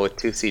came out with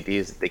 2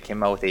 CDs. They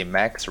came out with a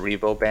Max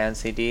Rebo Band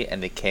CD,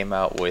 and they came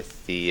out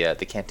with the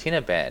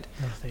Cantina Band.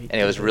 And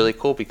it was really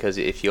cool because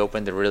if you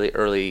opened the really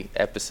early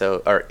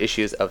episode or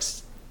issues of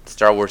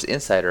Star Wars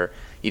Insider,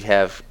 you'd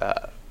have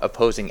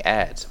opposing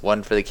ads,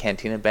 one for the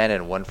Cantina Band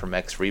and one for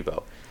Max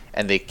Rebo.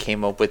 And they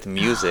came up with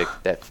music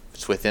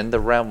that's within the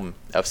realm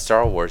of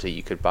Star Wars that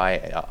you could buy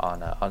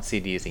on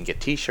CDs and get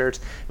T-shirts.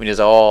 I mean, it's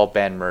all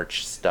band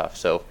merch stuff.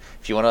 So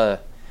if you want to,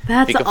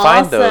 That's if you can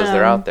find those, awesome.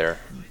 they're out there.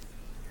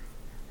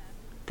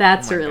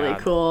 That's Oh my really God.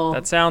 cool.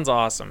 That sounds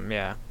awesome.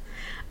 Yeah.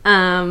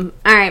 All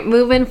right,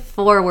 moving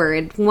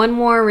forward. One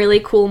more really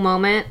cool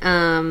moment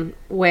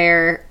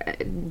where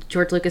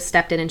George Lucas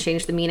stepped in and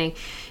changed the meaning.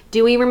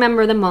 Do we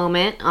remember the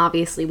moment?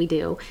 Obviously we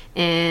do.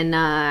 In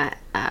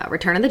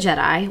Return of the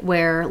Jedi,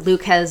 where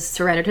Luke has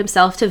surrendered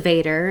himself to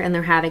Vader, and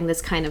they're having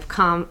this kind of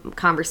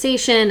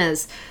conversation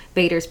as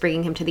Vader's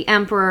bringing him to the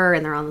Emperor,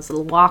 and they're on this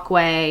little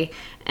walkway,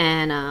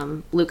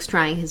 and Luke's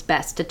trying his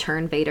best to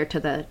turn Vader to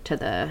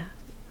the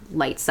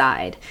light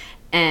side.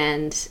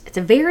 And it's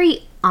a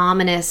very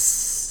ominous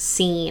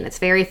scene. It's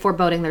very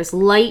foreboding. There's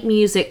light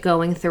music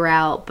going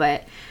throughout,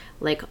 but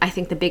like I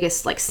think the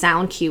biggest like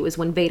sound cue is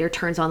when Vader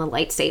turns on the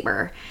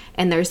lightsaber,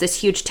 and there's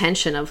this huge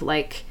tension of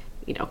like,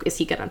 is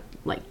he gonna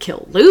like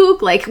kill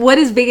Luke? Like, what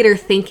is Vader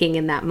thinking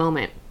in that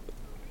moment?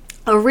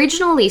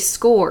 Originally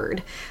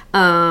scored,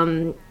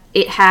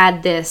 it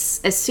had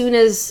this, as soon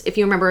as, if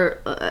you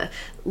remember,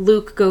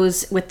 Luke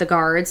goes with the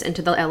guards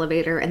into the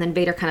elevator, and then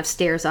Vader kind of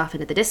stares off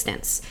into the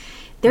distance.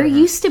 There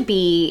used to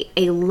be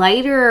a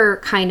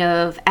lighter kind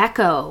of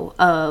echo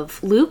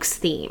of Luke's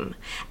theme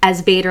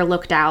as Vader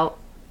looked out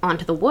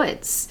onto the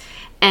woods.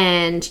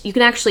 And you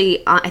can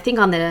actually, I think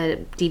on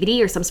the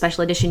DVD or some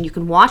special edition, you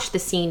can watch the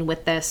scene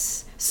with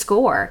this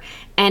score,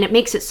 and it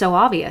makes it so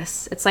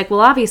obvious. It's like,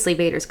 well, obviously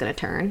Vader's going to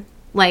turn.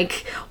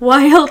 Like,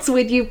 why else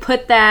would you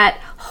put that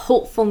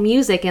hopeful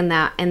music in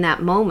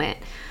that moment?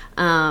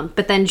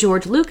 But then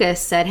George Lucas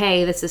said,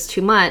 hey, this is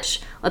too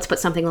much. Let's put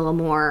something a little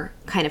more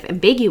kind of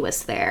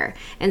ambiguous there.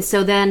 And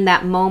so then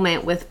that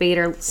moment with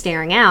Vader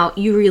staring out,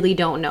 you really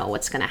don't know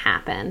what's going to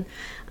happen.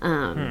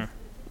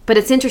 But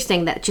it's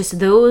interesting that just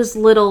those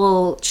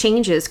little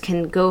changes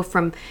can go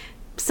from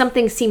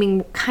something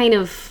seeming kind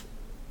of,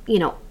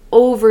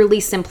 overly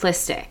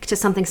simplistic to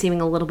something seeming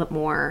a little bit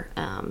more,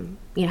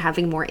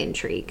 having more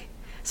intrigue.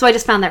 So I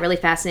just found that really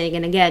fascinating.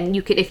 And again,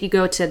 you could, if you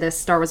go to the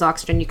Star Wars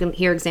Oxygen, you can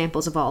hear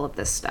examples of all of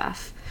this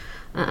stuff.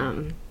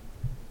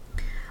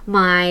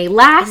 My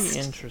last, Pretty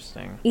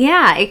interesting.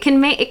 yeah, it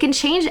can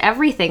change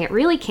everything. It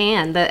really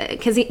can.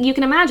 Because you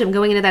can imagine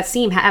going into that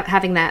scene,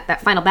 having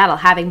that final battle,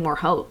 having more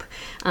hope.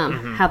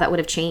 How that would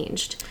have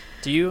changed.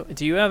 Do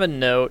you have a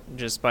note,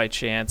 just by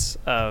chance,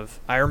 of...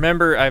 I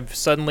remember I've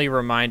suddenly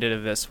reminded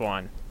of this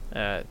one,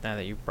 now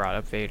that you brought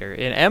up Vader.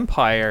 In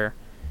Empire,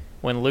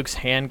 when Luke's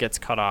hand gets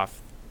cut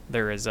off,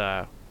 there is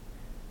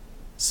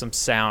some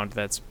sound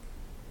that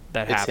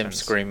It's happens. him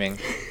screaming.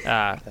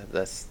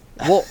 That's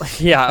Well,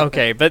 yeah,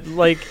 okay, but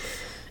like,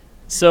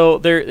 so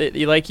there,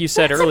 like you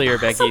said That's earlier,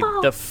 Becky,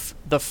 impossible.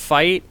 the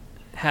fight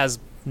has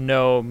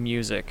no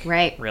music,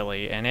 Right.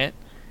 really, in it,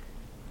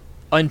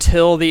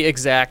 until the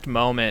exact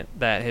moment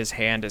that his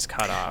hand is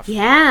cut off.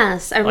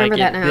 Yes, I remember Like,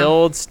 that it now.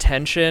 builds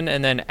tension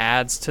and then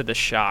adds to the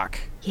shock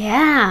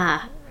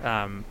Yeah.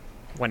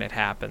 when it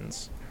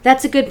happens.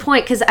 That's a good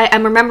point, because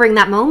I'm remembering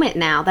that moment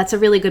now. That's a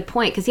really good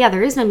point, because, yeah,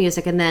 there is no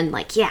music, and then,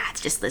 like, yeah, it's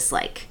just this,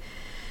 like,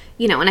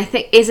 and I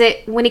think, is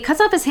it when he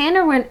cuts off his hand,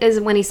 or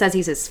when he says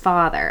he's his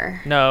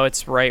father? No,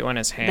 it's right when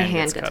his hand The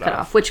hand gets cut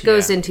off, which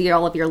goes Yeah. into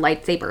all of your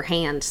lightsaber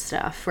hand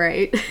stuff,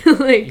 right?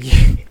 Like,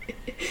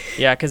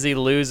 Yeah, because he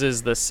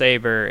loses the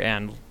saber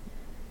and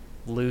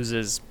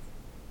loses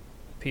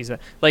piece of...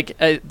 Like,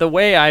 the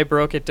way I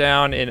broke it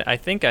down, I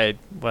think I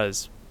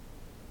was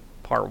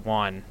part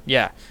 1,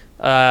 yeah,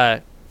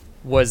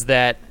 was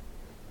that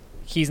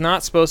he's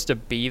not supposed to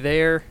be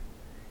there,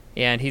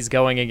 and he's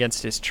going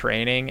against his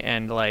training,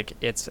 and, like,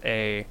 it's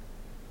a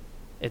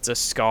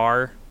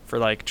scar for,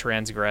 like,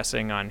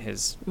 transgressing on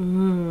his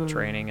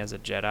training as a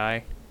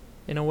Jedi,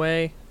 in a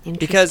way.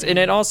 Because, and Interesting.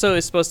 it also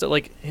is supposed to,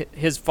 like,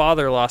 his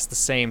father lost the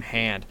same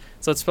hand.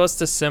 So it's supposed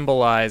to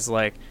symbolize,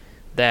 like,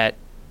 that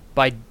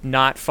by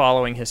not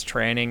following his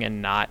training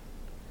and not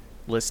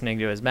listening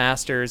to his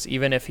masters,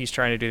 even if he's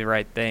trying to do the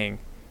right thing,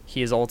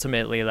 he is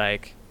ultimately,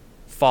 like,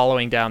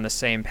 following down the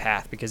same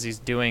path because he's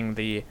doing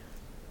the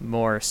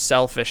more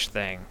selfish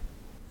thing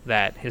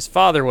that his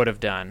father would have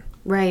done,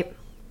 Right.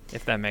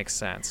 if that makes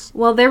sense.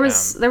 Well, there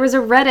was a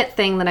Reddit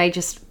thing that I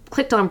just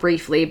clicked on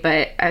briefly,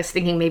 but I was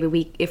thinking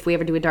maybe if we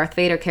ever do a Darth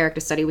Vader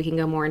character study, we can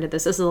go more into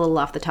this. This is a little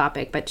off the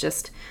topic, but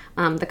just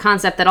the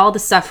concept that all the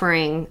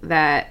suffering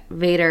that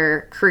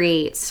Vader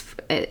creates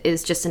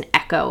is just an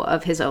echo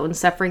of his own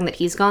suffering that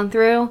he's gone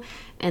through,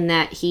 and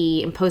that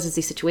he imposes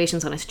these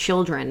situations on his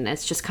children.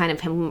 It's just kind of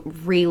him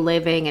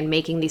reliving and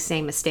making these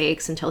same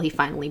mistakes until he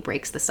finally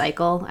breaks the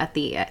cycle at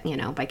the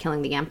by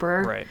killing the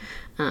Emperor. Right.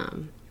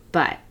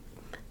 But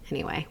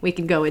anyway, we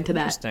can go into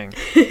that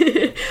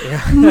Interesting.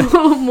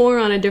 more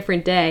on a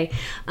different day.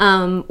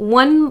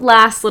 One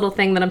last little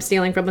thing that I'm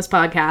stealing from this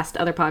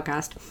other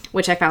podcast,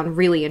 which I found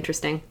really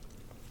interesting.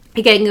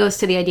 Again, goes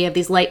to the idea of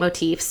these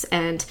leitmotifs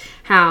and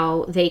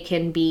how they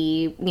can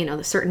be,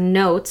 the certain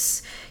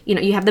notes.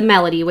 You have the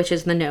melody, which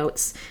is the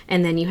notes,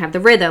 and then you have the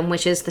rhythm,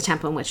 which is the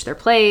tempo in which they're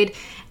played.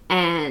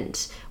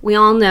 And we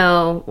all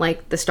know,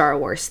 like, the Star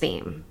Wars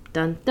theme.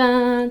 Dun,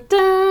 dun,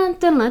 dun,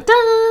 dun, dun,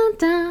 dun,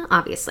 dun,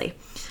 obviously.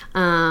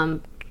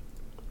 But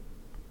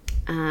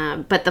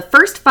the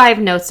first 5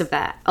 notes of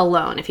that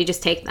alone, if you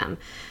just take them,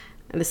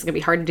 and this is going to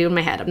be hard to do in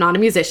my head. I'm not a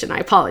musician. I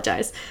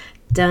apologize.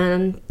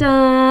 Dun,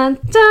 dun,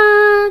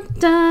 dun,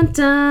 dun,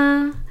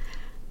 dun.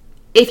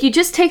 If you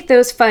just take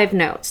those 5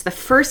 notes, the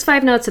first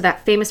 5 notes of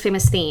that famous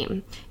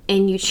theme,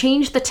 and you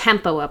change the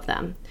tempo of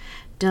them.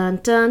 Dun,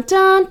 dun,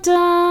 dun,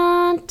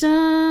 dun,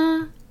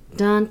 dun,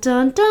 dun,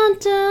 dun, dun,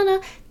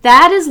 dun.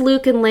 That is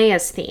Luke and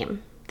Leia's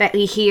theme that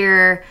we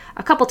hear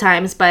a couple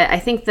times, but I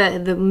think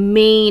the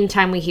main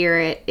time we hear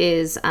it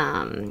is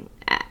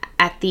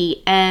at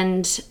the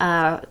end,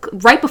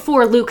 right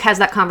before Luke has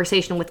that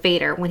conversation with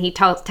Vader, when he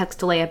texts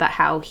to Leia about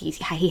how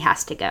he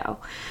has to go.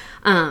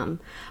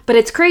 But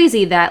it's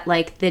crazy that,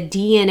 like, the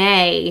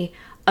DNA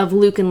of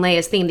Luke and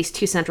Leia's theme, these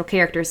 2 central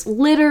characters,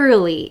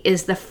 literally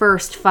is the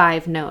first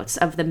 5 notes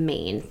of the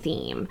main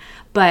theme.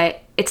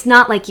 But it's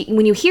not like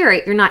when you hear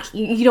it,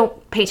 you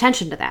don't pay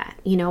attention to that.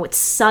 It's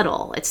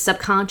subtle, it's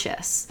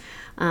subconscious.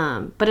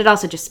 But it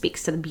also just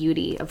speaks to the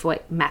beauty of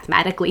what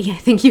mathematically I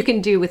think you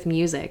can do with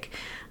music.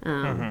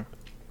 But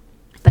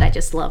I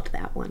just loved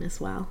that one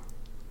as well.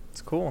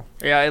 It's cool.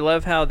 Yeah, I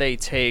love how they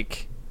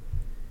take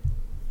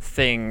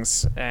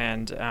things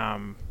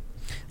and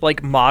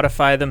like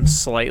modify them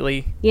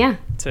slightly. Yeah.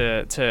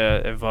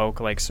 To evoke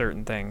like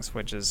certain things,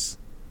 which is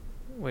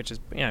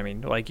I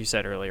mean, like you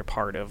said earlier,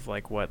 part of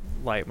like what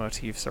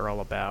leitmotifs are all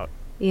about.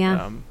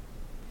 Yeah.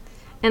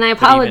 And I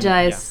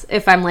apologize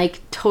if I'm like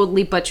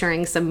totally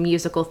butchering some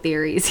musical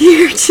theories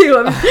here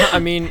too. I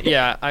mean,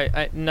 yeah,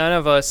 I none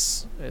of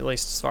us, at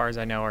least as far as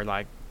I know, are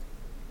like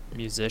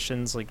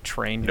musicians, like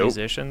trained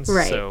musicians.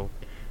 Right. So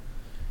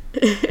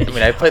I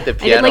mean, I played the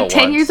piano. I did like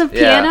 10 once. years of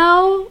Yeah.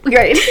 piano.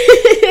 Right.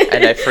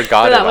 And I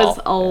forgot that it all. was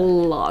a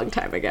long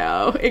time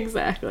ago.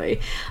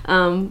 Exactly.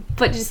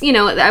 But just,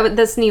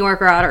 this New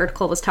Yorker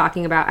article was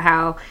talking about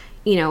how,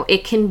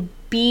 it can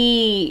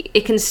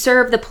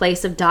serve the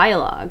place of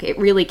dialogue. It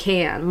really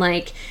can.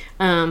 Like,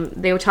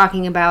 they were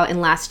talking about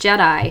in Last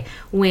Jedi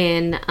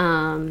when,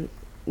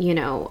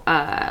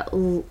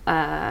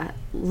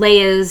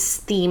 Leia's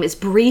theme is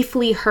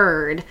briefly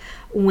heard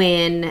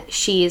when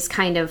she's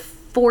kind of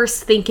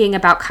force thinking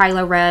about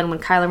Kylo Ren, when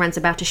Kylo Ren's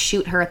about to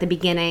shoot her at the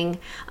beginning,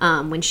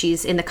 when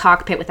she's in the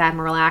cockpit with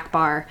Admiral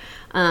Akbar,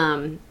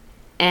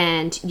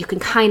 and you can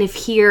kind of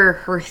hear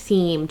her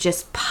theme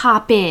just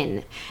pop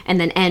in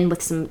and then end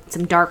with some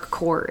dark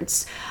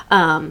chords.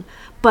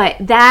 But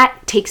that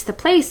takes the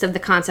place of the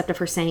concept of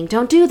her saying,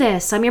 "Don't do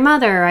this, I'm your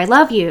mother, I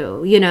love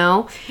you,"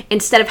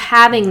 Instead of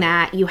having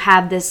that, you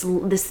have this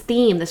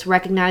theme, this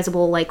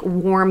recognizable, like,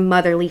 warm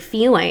motherly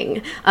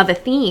feeling of a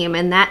theme,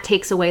 and that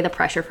takes away the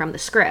pressure from the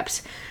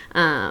script,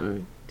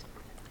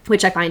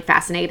 which I find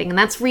fascinating. And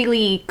that's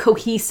really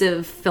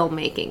cohesive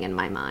filmmaking in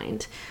my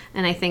mind.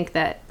 And I think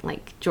that,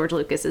 like, George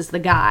Lucas is the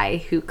guy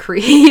who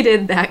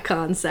created that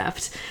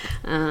concept.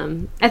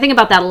 I think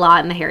about that a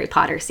lot in the Harry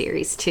Potter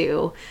series,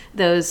 too.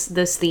 Those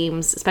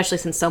themes, especially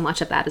since so much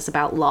of that is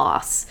about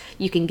loss.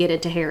 You can get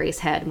into Harry's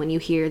head when you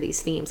hear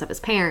these themes of his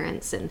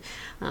parents and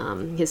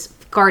his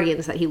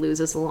guardians that he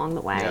loses along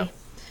the way.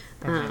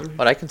 Yeah.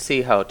 But I can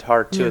see how it's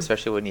hard, too,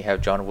 especially when you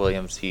have John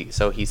Williams. He's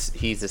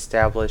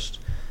established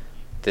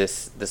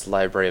this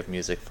library of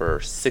music for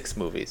 6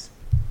 movies.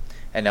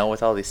 And now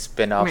with all these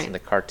spin-offs in the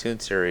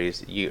cartoon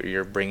series,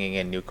 you're bringing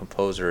in new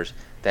composers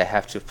that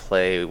have to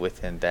play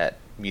within that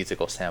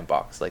musical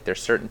sandbox. Like,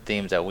 there's certain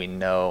themes that we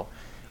know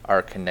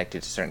are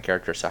connected to certain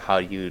characters, so how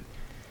do you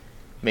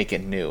make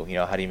it new?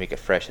 How do you make it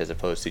fresh as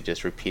opposed to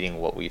just repeating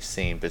what we've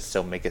seen, but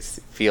still make it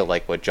feel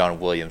like what John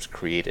Williams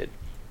created?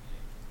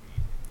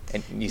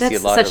 And you see a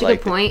lot That's such of, a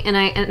like, good point. And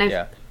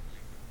I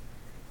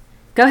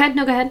Go ahead.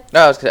 No, go ahead.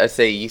 No, I was gonna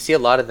say you see a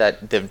lot of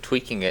that them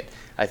tweaking it.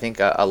 I think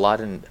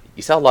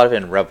you saw a lot of it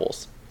in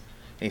Rebels,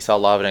 and you saw a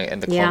lot of it in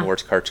the Clone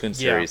Wars cartoon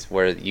series,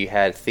 where you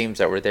had themes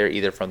that were there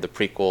either from the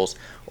prequels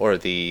or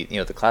the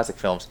the classic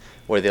films,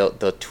 where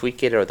they'll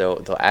tweak it or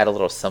they'll add a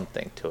little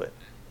something to it.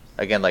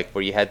 Again, like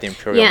where you had the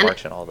Imperial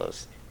March and all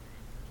those.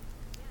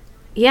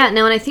 Yeah,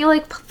 no, and I feel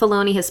like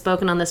Filoni has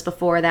spoken on this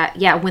before that,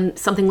 when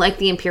something like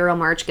the Imperial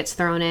March gets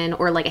thrown in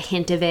or like a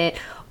hint of it,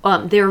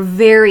 they're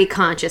very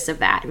conscious of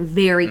that,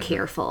 very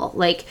careful.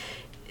 Like,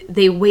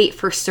 they wait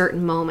for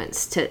certain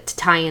moments to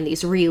tie in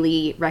these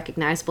really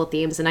recognizable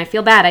themes. And I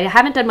feel bad. I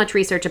haven't done much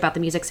research about the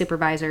music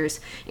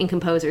supervisors and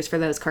composers for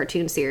those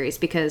cartoon series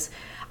because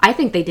I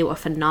think they do a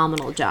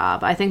phenomenal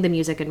job. I think the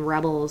music in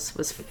Rebels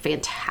was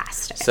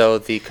fantastic. So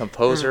the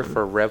composer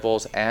for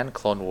Rebels and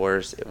Clone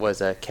Wars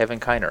was Kevin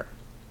Kiner.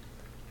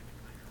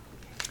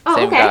 Oh,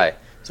 Same okay. guy.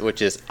 So,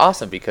 which is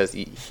awesome because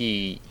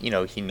he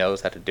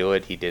knows how to do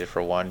it. He did it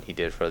for one, he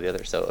did it for the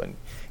other. So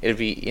it'd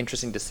be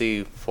interesting to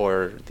see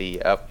for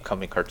the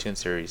upcoming cartoon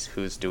series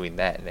who's doing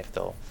that and if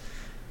they'll,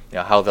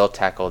 how they'll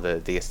tackle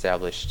the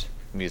established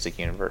music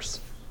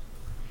universe.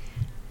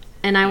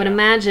 And I would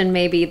imagine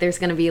maybe there's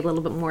going to be a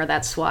little bit more of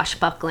that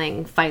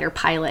swashbuckling fighter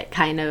pilot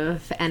kind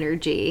of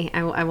energy.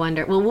 I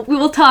wonder. Well, we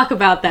will talk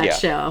about that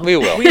show. We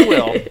will. We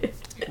will.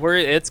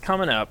 It's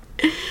coming up,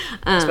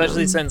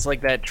 especially since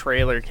like that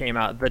trailer came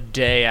out the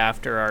day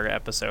after our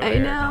episode. I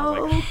aired, know,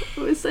 and I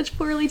was like, it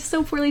was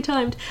so poorly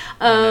timed.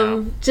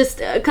 Just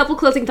a couple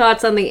closing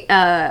thoughts on the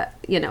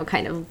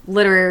kind of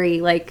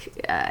literary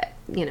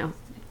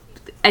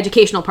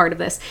educational part of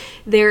this.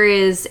 There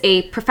is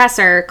a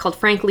professor called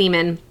Frank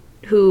Lehman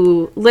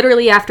who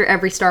literally after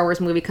every Star Wars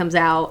movie comes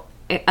out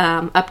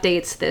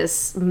updates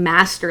this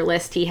master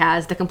list he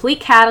has, the complete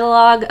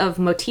catalog of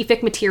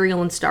motific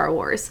material in Star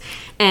Wars.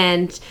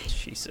 And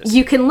Jesus.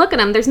 You can look at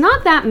them. There's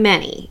not that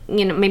many,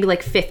 maybe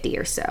like 50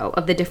 or so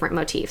of the different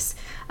motifs.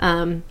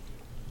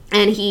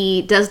 And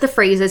he does the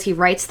phrases, he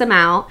writes them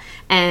out,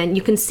 and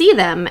you can see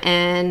them,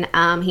 and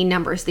he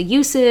numbers the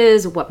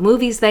uses, what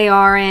movies they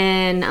are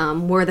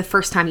in, where the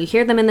first time you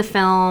hear them in the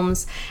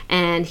films,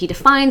 and he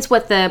defines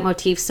what the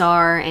motifs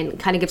are, and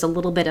kind of gives a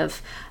little bit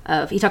of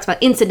he talks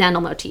about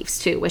incidental motifs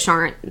too, which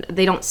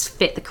they don't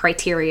fit the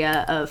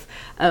criteria of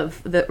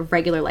the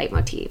regular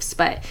leitmotifs.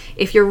 But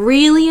if you're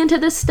really into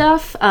this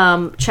stuff,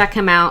 check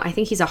him out. I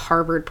think he's a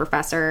Harvard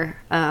professor,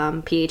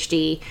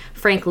 PhD,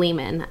 Frank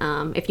Lehman.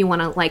 If you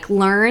want to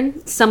learn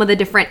some of the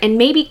different, and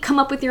maybe come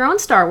up with your own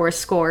Star Wars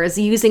scores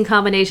using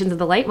combinations of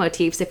the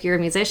leitmotifs if you're a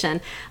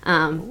musician,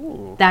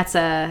 that's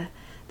a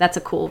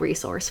cool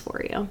resource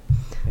for you.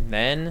 And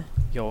then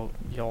you'll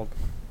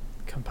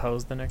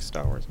compose the next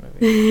Star Wars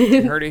movie.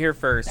 You heard it here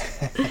first.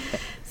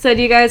 So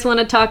do you guys want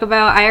to talk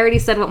about, I already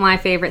said what my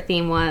favorite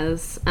theme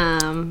was.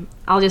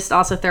 I'll just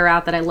also throw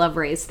out that I love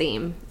Rey's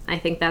theme. I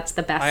think that's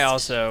the best. I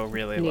also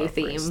really new love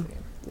theme. Rey's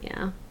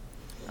theme.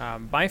 Yeah.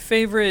 My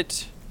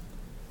favorite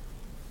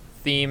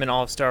theme in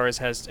all of Star Wars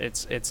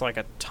it's like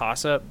a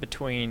toss-up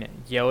between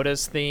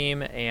Yoda's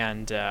theme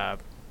and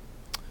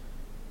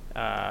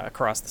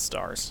Across the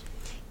Stars.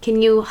 Can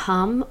you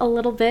hum a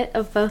little bit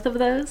of both of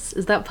those?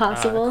 Is that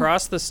possible?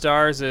 Across the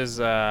Stars is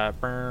Oh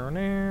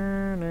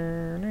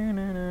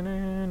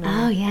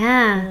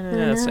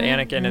yeah. It's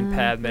Anakin and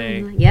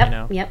Padme.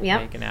 Yep.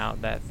 Making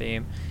out that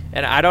theme.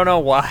 And I don't know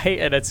why,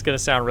 and it's gonna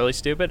sound really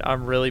stupid.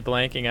 I'm really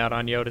blanking out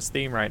on Yoda's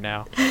theme right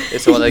now.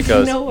 It's the one that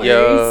goes, No worries.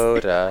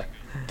 Yoda,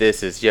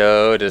 this is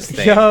Yoda's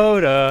thing.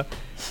 Yoda.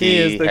 He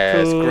is the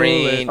has coolest.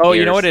 green Oh,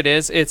 you know ears. what it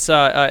is? It's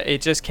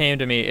it just came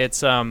to me.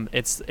 It's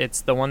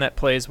the one that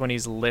plays when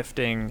he's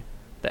lifting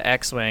the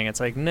X-wing.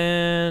 It's like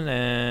na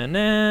na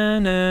na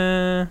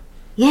na.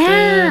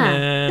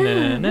 Yeah.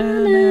 Na, na,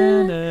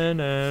 na, na,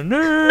 na,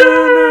 na,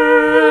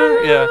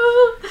 yeah,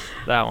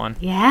 that one.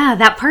 Yeah,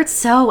 that part's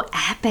so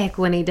epic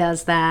when he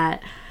does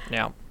that.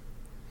 Yeah.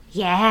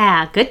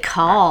 Yeah, good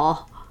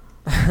call.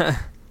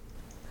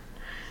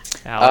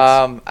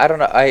 Alex. I don't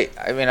know. I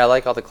mean, I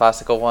like all the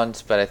classical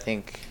ones, but I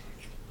think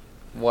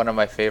one of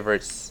my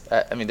favorites.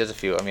 I mean, there's a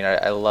few. I mean,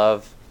 I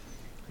love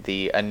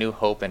the A New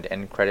Hope and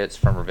end credits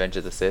from Revenge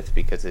of the Sith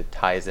because it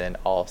ties in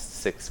all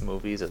 6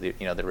 movies of the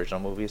the original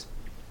movies.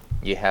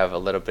 You have a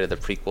little bit of the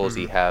prequels.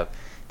 You have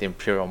the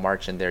Imperial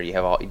March in there. You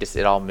have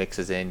it all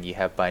mixes in. You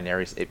have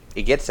binaries.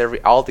 It gets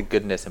all the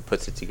goodness and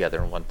puts it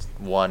together in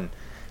one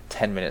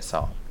 10-minute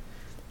song.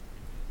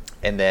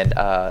 And then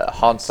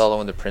Han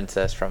Solo and the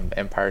Princess from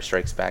Empire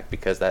Strikes Back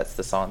because that's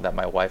the song that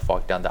my wife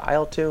walked down the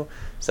aisle to.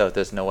 So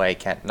there's no way I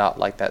can't not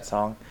like that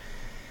song.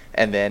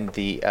 And then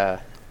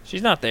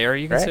She's not there.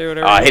 You can right? say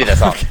whatever. Oh, I you hated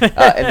that want. song.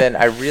 And then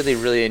I really,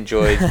 really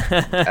enjoyed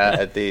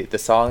the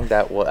song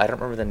that was, I don't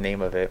remember the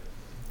name of it,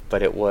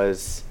 but it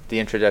was the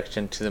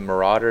introduction to the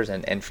Marauders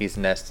and Enfys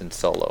Nest in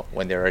Solo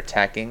when they were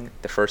attacking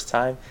the first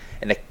time.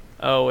 And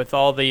Oh, with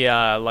all the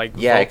yeah,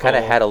 it kind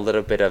of had a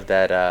little bit of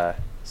that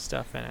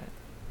stuff in it.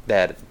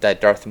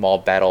 that Darth Maul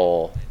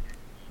battle,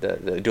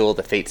 the Duel of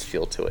the Fates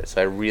feel to it.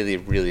 So I really,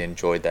 really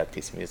enjoyed that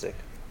piece of music.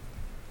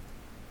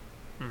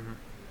 Mm-hmm.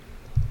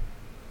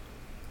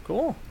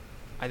 Cool.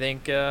 I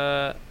think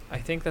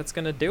that's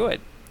gonna do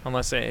it.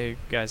 Unless you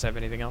guys have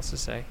anything else to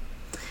say.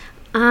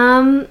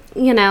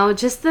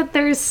 Just that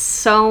there's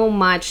so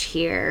much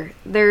here.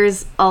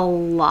 There's a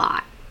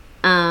lot.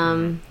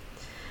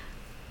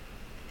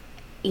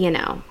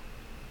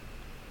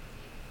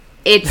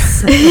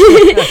 It's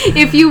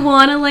if you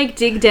want to like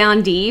dig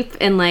down deep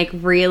and like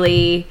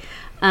really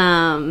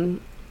get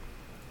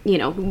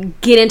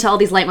into all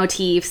these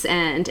leitmotifs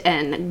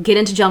and get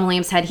into John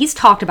Williams' head. He's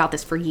talked about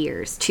this for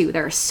years too.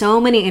 There are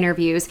so many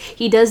interviews.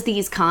 He does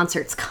these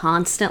concerts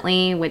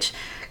constantly, which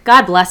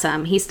God bless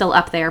him, he's still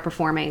up there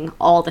performing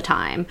all the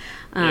time.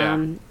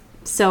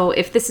 So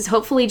if this is,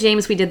 hopefully,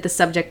 James, we did the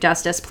subject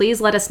justice.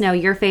 Please let us know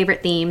your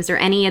favorite themes or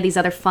any of these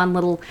other fun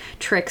little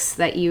tricks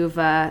that you've,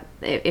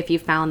 if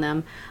you've found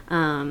them.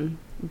 I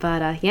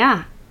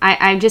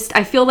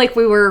feel like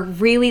we were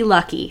really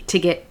lucky to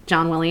get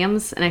John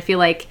Williams, and I feel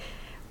like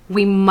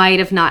we might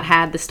have not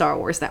had the Star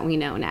Wars that we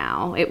know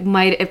now. It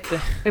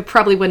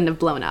probably wouldn't have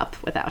blown up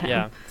without him.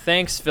 Yeah.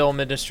 Thanks, film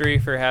industry,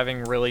 for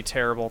having really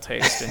terrible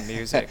taste in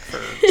music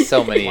for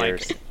so many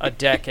years, a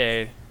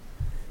decade.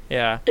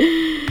 Yeah.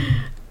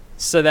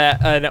 So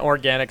that an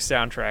organic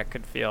soundtrack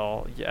could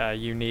feel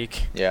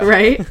unique. Yeah.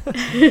 Right?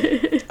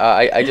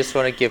 I just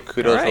want to give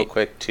kudos All real right.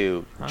 quick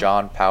to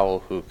John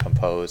Powell, who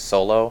composed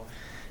Solo,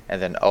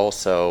 and then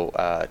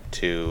also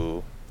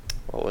to,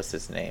 what was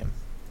his name?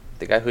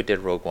 The guy who did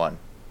Rogue One.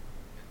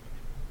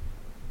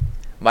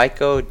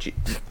 The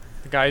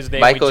guy's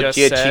name Michael we just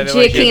said.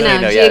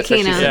 Giacchino. Yeah,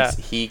 especially Yeah.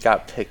 since he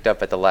got picked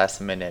up at the last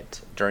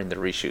minute during the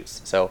reshoots.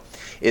 So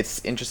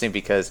it's interesting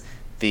because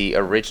the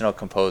original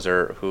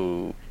composer,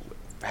 who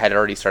had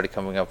already started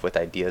coming up with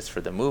ideas for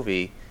the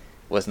movie,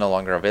 was no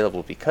longer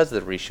available because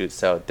of the reshoot.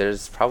 So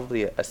there's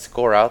probably a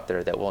score out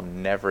there that we'll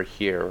never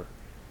hear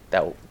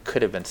that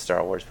could have been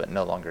Star Wars but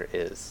no longer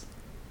is.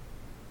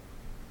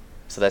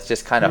 So that's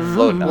just kind of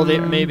floating out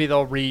there. Maybe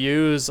they'll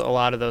reuse a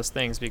lot of those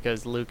things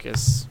because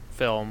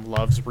Lucasfilm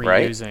loves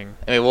reusing.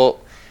 I mean,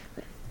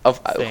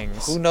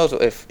 things. who knows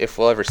if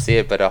we'll ever see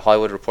it, but a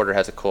Hollywood Reporter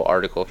has a cool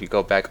article. If you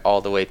go back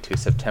all the way to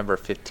September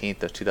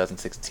 15th of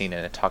 2016,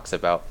 and it talks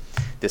about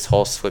this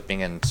whole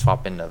swapping and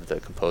swapping of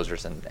the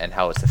composers and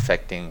how it's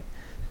affecting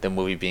the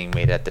movie being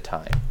made at the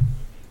time.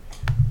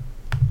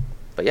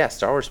 But yeah,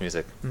 Star Wars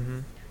music. Mm-hmm.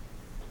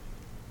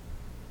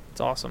 It's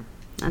awesome.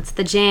 That's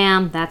the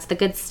jam. That's the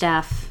good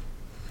stuff.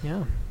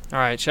 Yeah. All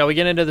right, shall we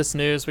get into this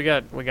news? We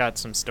got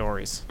some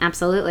stories.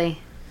 Absolutely.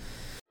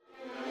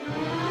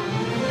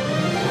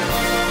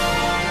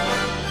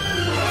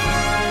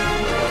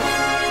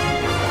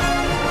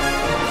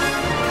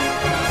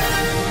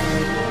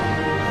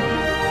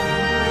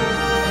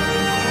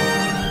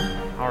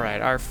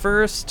 Our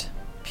first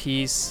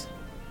piece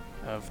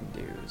of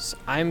news.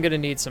 I'm going to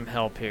need some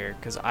help here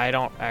because I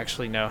don't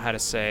actually know how to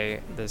say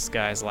this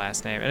guy's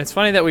last name. And it's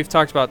funny that we've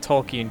talked about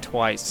Tolkien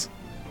twice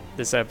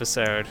this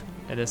episode,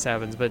 and this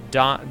happens. But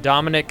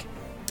Dominic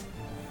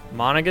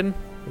Monaghan?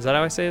 Is that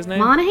how I say his name?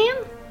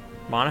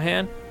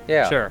 Monaghan?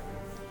 Yeah. Sure.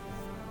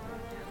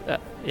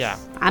 Yeah.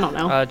 I don't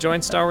know.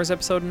 Joined Star Wars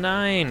Episode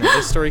 9.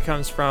 This story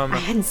comes from... I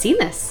hadn't seen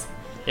this.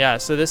 Yeah,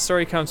 so this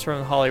story comes from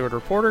The Hollywood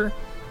Reporter.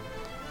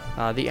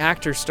 The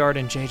actor starred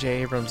in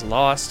J.J. Abrams'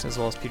 Lost, as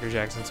well as Peter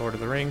Jackson's Lord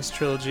of the Rings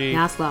trilogy.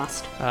 That's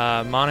Lost.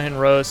 Monaghan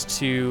rose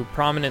to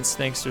prominence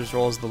thanks to his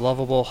role as the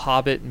lovable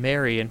Hobbit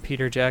Merry in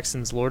Peter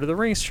Jackson's Lord of the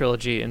Rings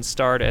trilogy, and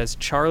starred as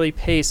Charlie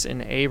Pace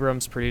in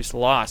Abrams-produced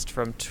Lost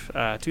from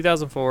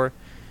 2004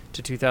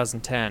 to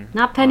 2010.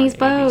 Not Penny's on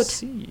Boat.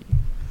 ABC.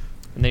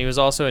 And then he was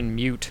also in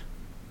Mute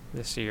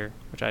this year,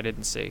 which I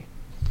didn't see.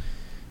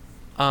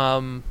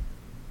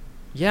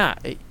 Yeah,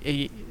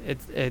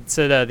 it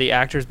said the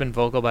actor's been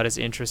vocal about his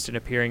interest in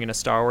appearing in a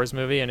Star Wars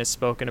movie and has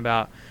spoken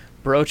about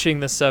broaching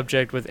the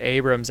subject with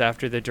Abrams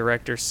after the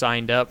director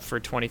signed up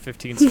for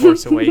 2015's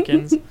Force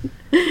Awakens.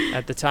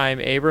 At the time,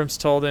 Abrams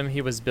told him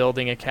he was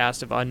building a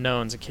cast of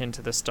unknowns akin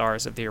to the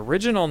stars of the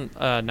original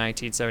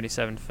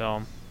 1977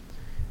 film,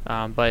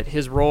 but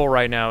his role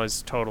right now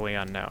is totally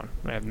unknown.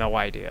 I have no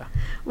idea.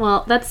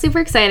 Well, that's super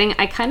exciting.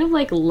 I kind of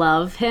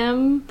love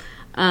him.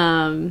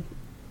 Yeah,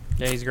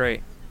 he's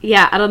great.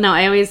 Yeah, I don't know.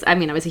 I was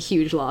a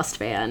huge Lost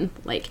fan.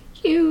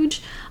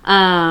 Huge.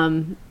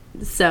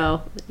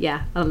 So,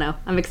 yeah, I don't know.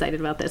 I'm excited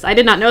about this. I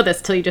did not know this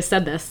till you just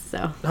said this,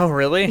 so. Oh,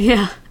 really?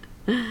 Yeah.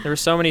 There were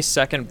so many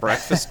second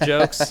breakfast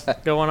jokes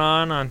going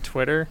on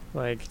Twitter.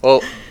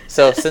 Well,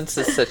 so since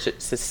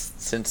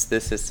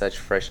this is such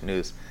fresh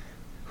news,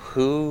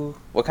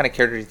 what kind of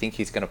character do you think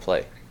he's going to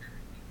play?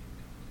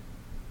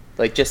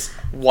 Just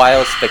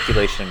wild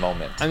speculation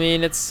moment. I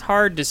mean, it's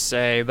hard to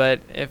say, but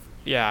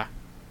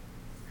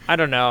I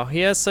don't know.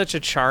 He has such a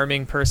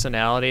charming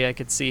personality. I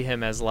could see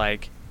him as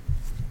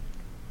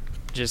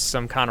just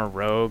some kind of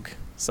rogue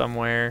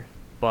somewhere.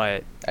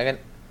 But I'm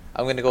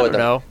gonna go I with don't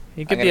know.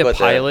 He could be a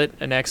pilot,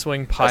 an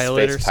X-wing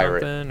pilot or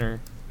something,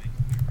 or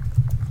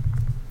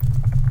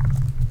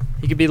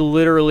he could be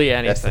literally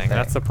anything.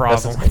 That's the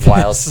problem. That's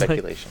wild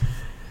speculation.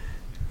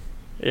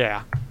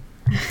 Yeah.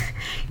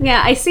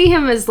 Yeah, I see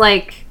him as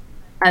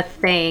a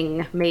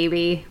thing.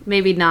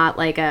 Maybe not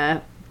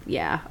a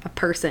a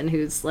person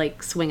who's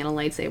like swinging a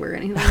lightsaber or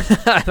anything. I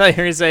thought you were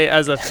going to say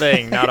as a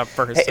thing, not a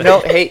person.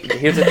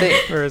 Here's the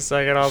thing. For a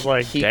second, I was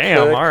like, He damn,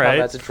 could all right.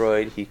 come as a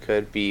droid. He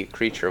could be a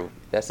creature.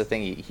 That's the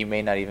thing. He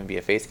may not even be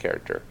a face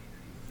character.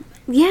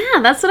 Yeah,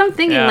 that's what I'm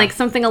thinking. Yeah. Like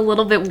something a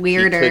little bit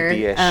weirder. He could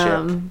be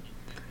a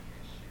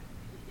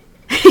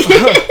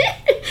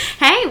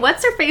Hey,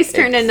 what's her face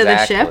turned into the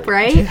ship, Exactly.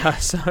 right? Yeah,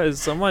 so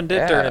someone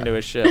did turn Yeah. into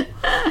a ship.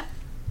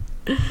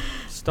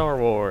 Star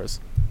Wars.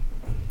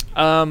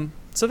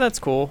 So that's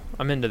cool.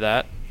 I'm into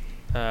that.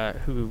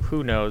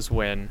 Who knows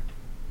when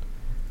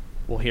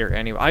we'll hear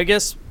any. I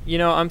guess,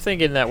 I'm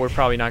thinking that we're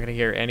probably not going to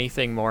hear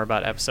anything more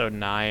about Episode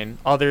 9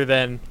 other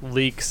than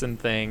leaks and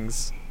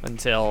things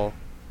until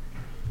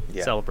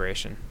Yeah.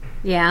 Celebration.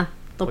 Yeah,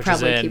 they'll Which is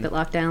probably in- keep it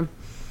locked down.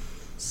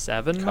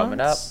 7 Coming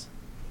months?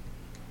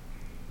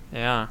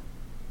 Yeah.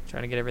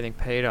 Trying to get everything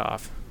paid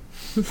off.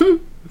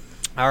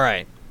 All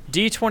right.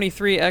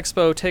 D23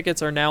 Expo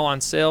tickets are now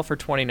on sale for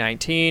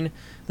 2019.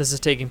 This is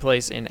taking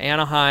place in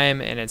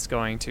Anaheim, and it's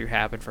going to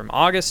happen from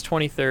August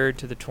 23rd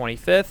to the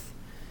 25th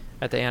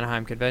at the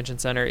Anaheim Convention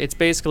Center. It's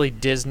basically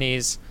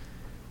Disney's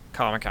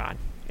Comic-Con.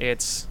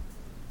 It's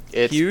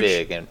It's huge.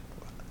 big, and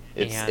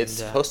it's And,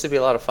 supposed to be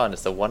a lot of fun.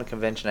 It's the one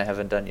convention I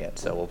haven't done yet,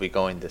 so we'll be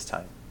going this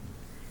time.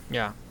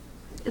 yeah.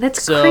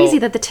 That's So- crazy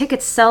that the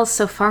tickets sell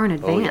so far in Oh,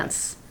 yeah.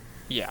 advance.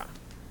 Yeah.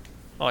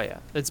 Oh yeah.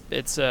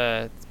 It's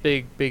a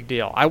big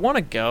deal. I want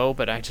to go,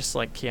 but I just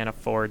can't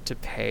afford to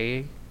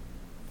pay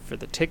for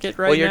the ticket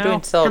right well, you're now. doing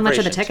much are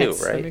celebration the tickets? too, Does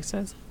that right? make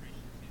sense?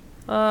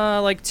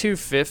 Like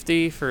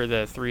 $250 for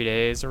the 3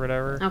 days or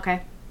whatever.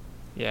 Okay.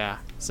 Yeah,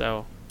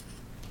 so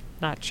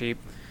not cheap.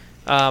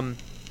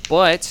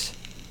 But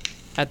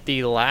at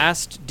the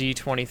last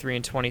D23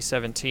 in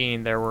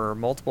 2017, there were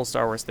multiple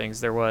Star Wars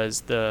things. There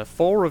was the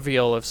full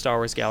reveal of Star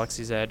Wars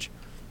Galaxy's Edge.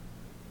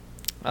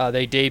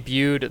 They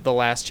debuted The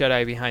Last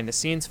Jedi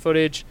behind-the-scenes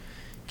footage.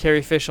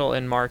 Carrie Fisher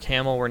and Mark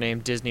Hamill were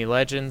named Disney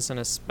Legends in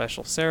a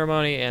special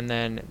ceremony, and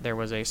then there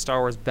was a Star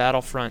Wars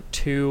Battlefront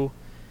 2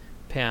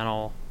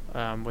 panel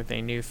with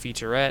a new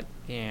featurette,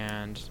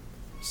 and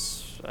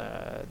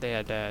they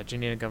had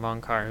Janina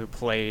Gavankar, who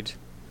played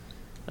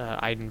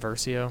Iden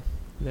Versio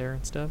there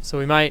and stuff. So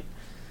we might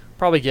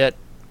probably get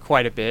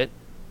quite a bit.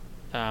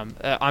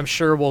 I'm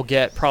sure we'll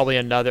get probably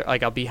another,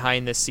 like a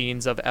behind the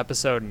scenes of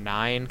Episode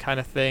 9 kind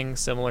of thing,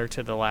 similar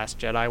to the Last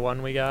Jedi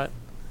one we got.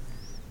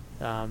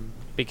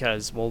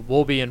 Because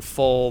we'll be in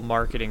full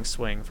marketing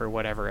swing for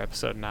whatever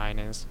Episode 9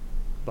 is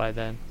by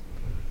then.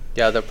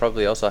 Yeah, they'll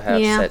probably also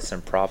have Yeah. sets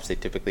and props. They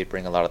typically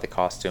bring a lot of the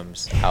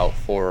costumes out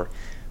for,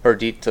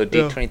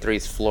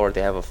 D23's floor.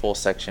 They have a full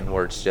section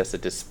where it's just a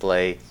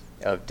display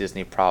of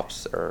Disney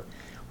props or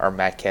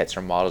maquettes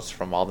or models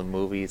from all the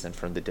movies and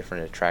from the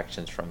different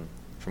attractions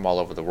from all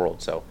over the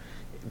world. So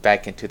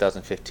back in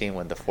 2015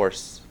 when The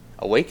Force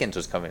Awakens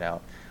was coming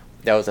out,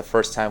 that was the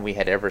first time we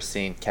had ever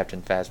seen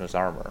Captain Phasma's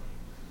armor.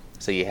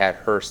 So you had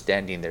her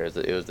standing there. It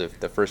was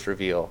the first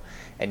reveal.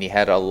 And you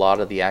had a lot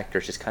of the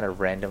actors just kind of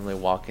randomly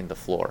walking the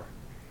floor.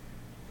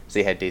 So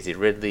you had Daisy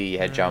Ridley, you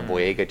had John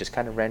Boyega just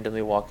kind of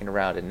randomly walking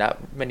around. And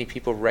not many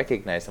people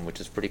recognized them, which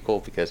is pretty cool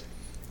because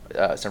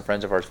some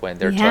friends of ours went.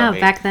 They're Yeah, telling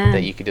me back then.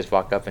 that you could just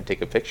walk up and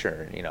take a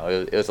picture.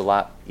 It was a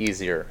lot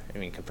easier,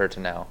 compared to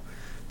now.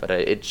 But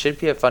it should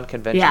be a fun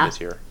convention Yeah. this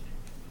year.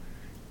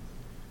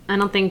 I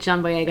don't think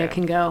John Boyega Yeah.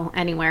 can go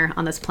anywhere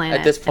on this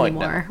planet this point,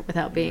 anymore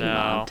without being No.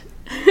 involved.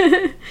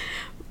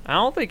 I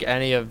don't think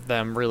any of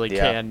them really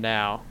Yeah. can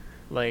now.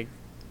 Like,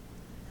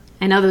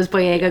 I know those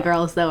Boyega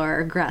girls though are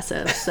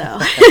aggressive, so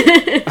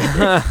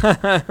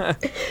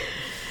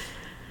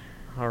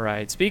all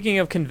right. Speaking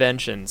of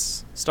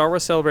conventions, Star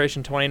Wars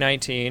Celebration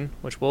 2019,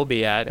 which we'll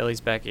be at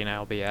least Becky and I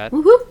will be at.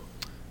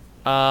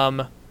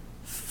 woohoo!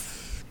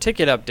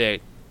 Ticket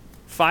update.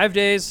 5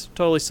 days,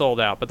 totally sold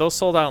out, but those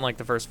sold out in like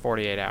the first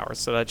 48 hours,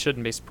 so that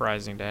shouldn't be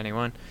surprising to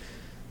anyone.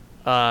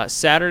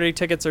 Saturday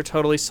tickets are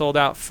totally sold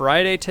out.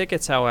 Friday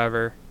tickets,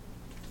 however,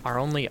 are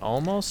only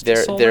almost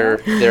sold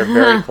out. They're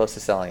very close to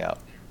selling out.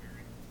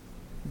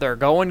 They're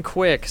going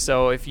quick,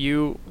 so if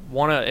you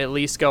want to at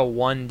least go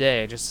one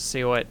day just to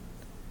see what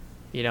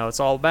it's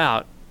all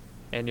about,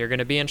 and you're going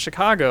to be in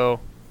Chicago,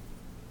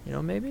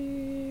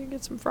 maybe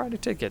get some Friday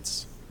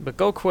tickets. But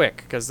go quick,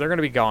 because they're going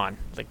to be gone,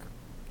 like,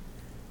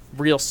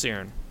 real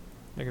soon.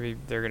 They're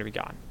going to be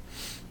gone.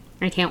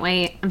 I can't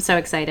wait. I'm so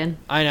excited.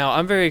 I know.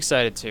 I'm very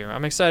excited, too.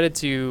 I'm excited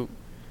to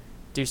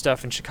do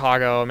stuff in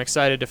Chicago. I'm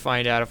excited to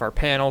find out if our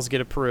panels get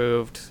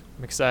approved.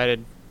 I'm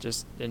excited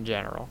just in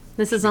general.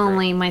 This is Should be great.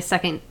 only my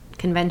second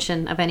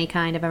convention of any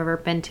kind I've ever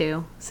been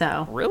to.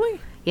 So, Really?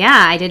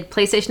 yeah, I did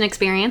PlayStation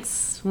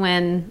Experience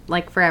when,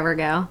 forever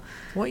ago.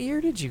 What year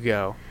did you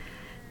go?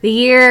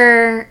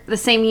 The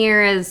same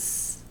year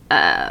as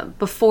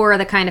before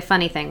the Kind of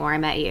Funny thing where I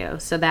met you.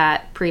 So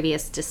that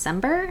previous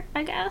December,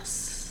 I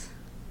guess.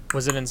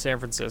 Was it in San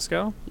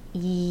Francisco?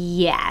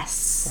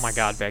 Yes. Oh my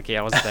God, Becky,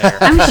 I was there.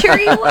 I'm sure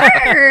you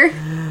were.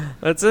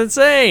 That's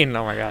insane.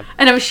 Oh my god.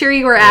 And I'm sure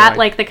you were Yeah, at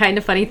like the kind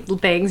of funny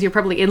things. You're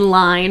probably in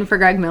line for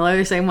Greg Miller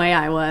the same way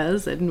I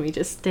was, and we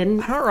just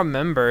didn't. I don't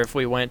remember if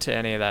we went to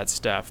any of that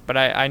stuff, but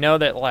I know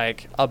that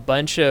like a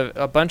bunch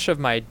of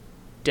my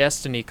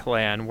Destiny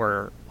clan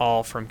were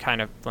all from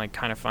kind of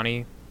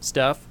funny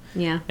stuff.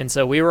 Yeah. And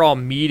so we were all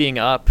meeting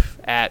up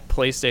at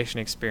PlayStation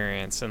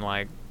Experience and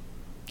like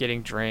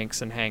getting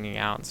drinks and hanging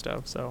out and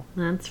stuff. So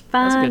That's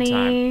That's a good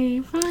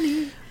funny.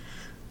 Funny.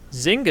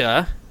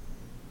 Zynga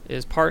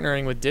is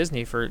partnering with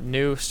Disney for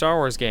new Star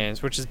Wars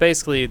games, which is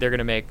basically they're going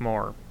to make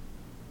more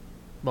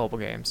mobile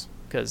games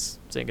because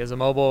Zynga is a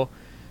mobile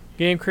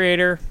game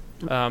creator.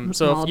 So all if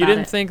you about didn't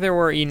it. think there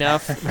were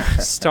enough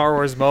Star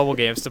Wars mobile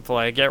games to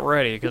play, get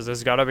ready because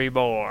there's got to be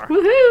more.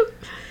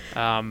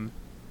 Woohoo!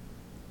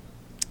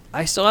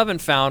 I still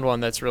haven't found one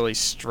that's really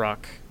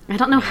struck. I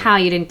don't know how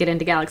you didn't get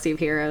into Galaxy of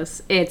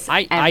Heroes. It's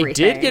I everything.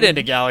 did get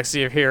into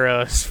Galaxy of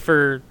Heroes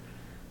for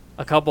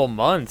a couple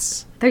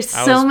months. There's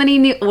I so was- many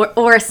new.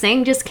 Aura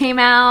Singh just came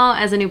out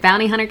as a new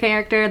bounty hunter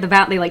character.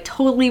 They like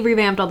totally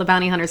revamped all the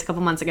bounty hunters a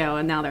couple months ago,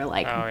 and now they're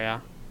like Oh yeah.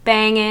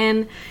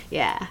 banging.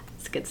 Yeah,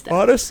 it's good stuff.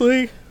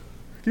 Honestly,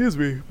 excuse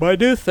me. My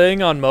new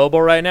thing on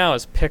mobile right now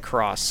is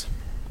Picross.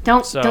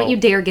 Don't so- you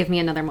dare give me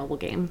another mobile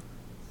game.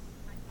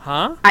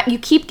 Huh? You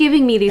keep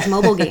giving me these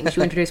mobile games.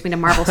 You introduced me to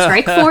Marvel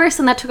Strike Force,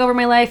 and that took over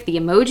my life. The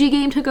Emoji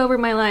game took over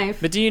my life.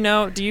 But do you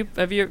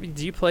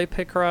play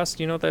Picross?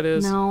 Do you know what that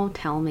is? No,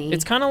 tell me.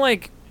 It's kind of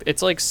like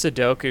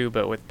Sudoku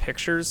but with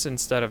pictures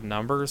instead of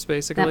numbers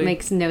basically. That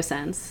makes no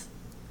sense.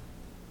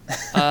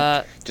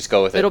 Just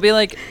go with it. It'll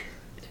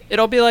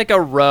be like a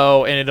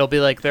row, and it'll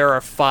be like there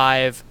are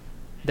 5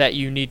 that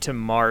you need to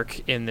mark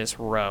in this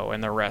row,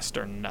 and the rest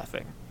are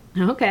nothing.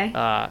 Okay.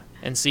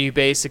 And so you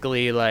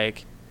basically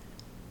like,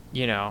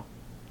 you know,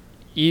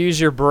 use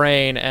your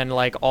brain and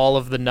like all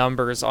of the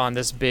numbers on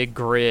this big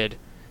grid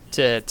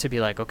to be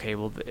like, okay,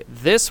 well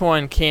this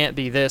one can't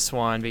be this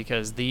one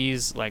because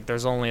these like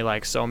there's only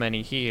like so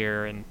many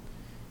here, and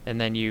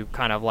then you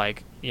kind of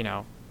like, you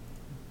know,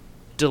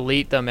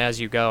 delete them as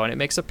you go, and it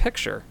makes a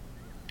picture.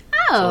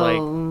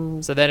 Oh.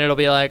 So then it'll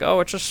be like, oh,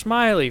 it's a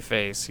smiley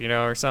face, you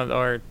know, or something,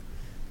 or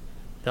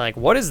they're like,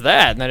 what is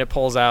that? And then it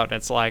pulls out, and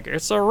it's like,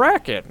 it's a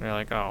racket. And you're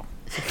like, oh.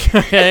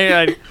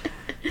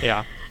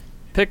 Yeah.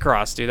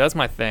 Picross, dude, that's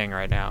my thing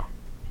right now.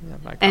 Yeah,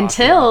 my coffee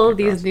Until and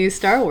my these Picross. new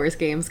Star Wars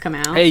games come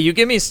out. Hey, you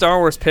give me Star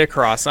Wars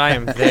Picross, I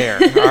am there,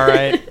 all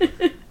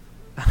right?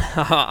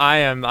 I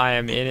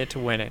am in it to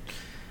win it.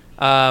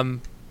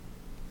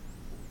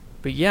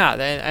 But yeah,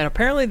 and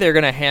apparently they're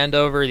going to hand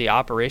over the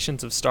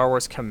operations of Star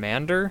Wars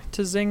Commander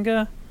to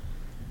Zynga,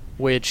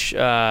 which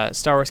Star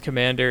Wars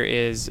Commander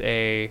is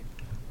I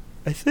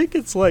think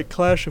it's like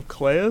Clash of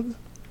Clans.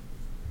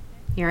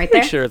 You're right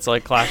Pretty there. sure it's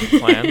like Clash of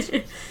Clans,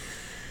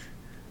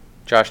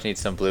 Josh needs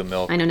some blue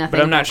milk. I know nothing.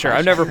 but I'm not about sure. Clash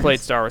I've never Clans. played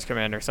Star Wars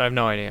Commander, so I have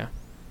no idea.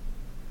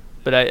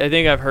 But I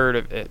think I've heard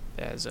of it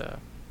as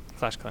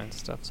Clash of Clans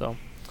stuff. So,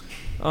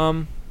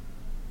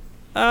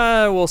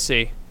 we'll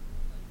see.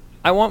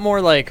 I want more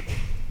like.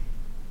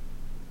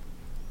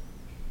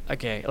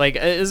 Okay, like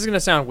this is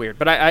gonna sound weird,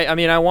 but I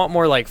mean I want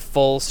more like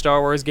full Star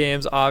Wars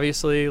games,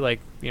 obviously,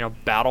 like, you know,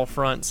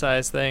 Battlefront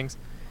size things.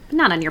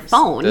 Not on your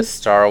phone. The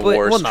Star But-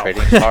 Wars well, no.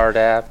 trading card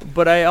app.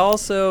 But I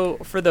also,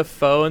 for the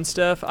phone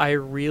stuff, I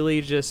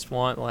really just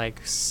want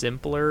like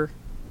simpler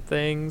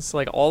things.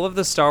 Like all of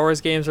the Star Wars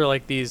games are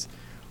like these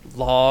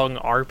long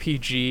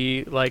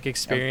RPG like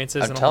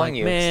experiences. I'm and telling I'm like,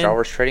 you, man. Star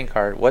Wars trading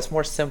card. What's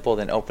more simple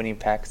than opening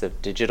packs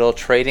of digital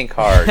trading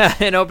cards?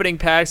 and opening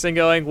packs and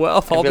going,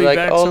 well, I'll be be like,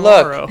 back "Oh,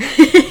 tomorrow.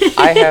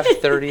 I have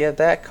 30 of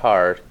that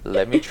card.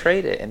 Let me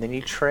trade it. And then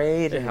you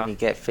trade, and Yeah. then you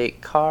get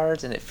fake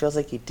cards, and it feels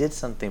like you did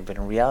something, but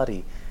in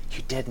reality,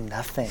 you did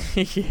nothing.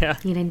 Yeah,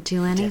 You didn't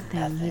do anything. You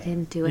nothing.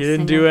 didn't do a you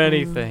didn't single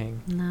do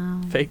thing.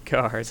 anything. No. Fake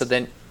cards. So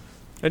then,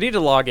 I need to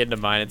log into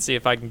mine and see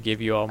if I can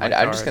give you all my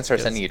I'm just going to start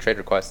cards, sending 'cause you trade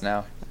requests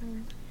now.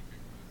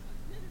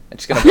 I'm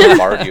just going to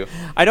bombard you.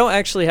 I don't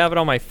actually have it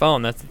on my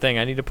phone. That's the thing.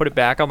 I need to put it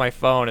back on my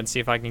phone and see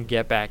if I can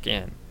get back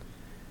in.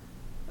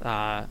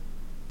 To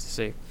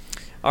see.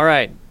 All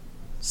right.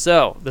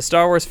 So, the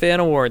Star Wars Fan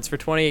Awards for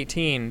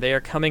 2018, they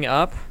are coming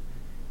up.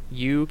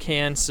 You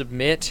can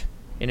submit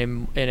in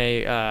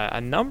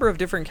a number of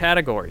different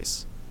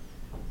categories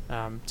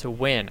to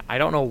win. I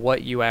don't know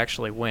what you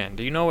actually win.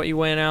 Do you know what you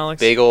win, Alex?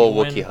 Big You ol'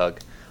 win Wookiee hug.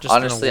 just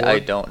an Honestly, I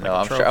award, don't know.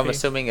 like a I'm trophy?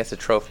 assuming it's a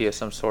trophy of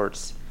some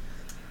sorts.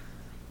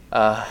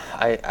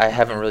 I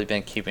haven't really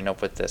been keeping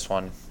up with this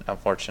one,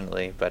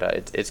 unfortunately, but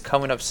it's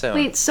coming up soon.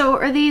 Wait, so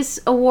are these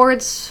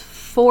awards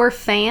for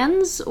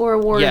fans or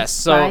awards Yes,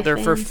 so by they're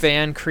for fans?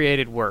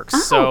 fan-created works. Oh,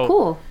 so,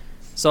 cool.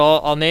 So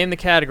I'll name the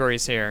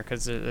categories here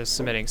because they're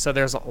submitting. So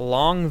there's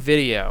long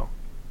video.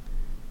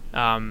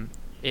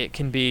 It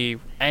can be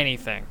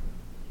anything,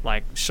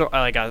 like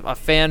like a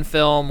fan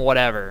film,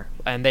 whatever.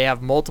 And they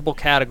have multiple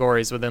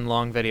categories within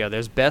long video.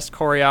 There's best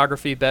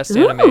choreography, best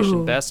animation,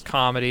 Ooh. best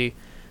comedy,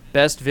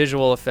 Best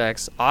Visual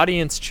Effects,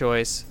 Audience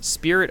Choice,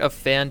 Spirit of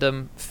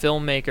Fandom,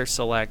 Filmmaker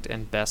Select,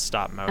 and Best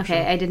Stop Motion.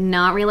 Okay, I did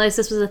not realize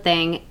this was a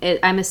thing.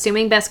 I'm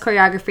assuming best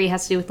choreography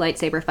has to do with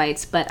lightsaber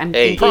fights, but I'm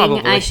thinking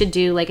Probably. I should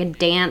do like a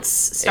dance,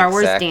 Star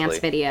Wars Exactly. dance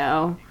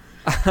video.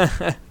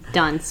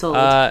 Done, sold.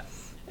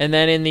 And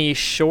then in the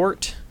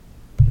short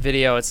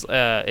video,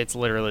 it's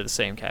literally the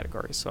same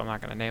categories, so I'm not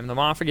going to name them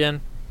off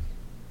again.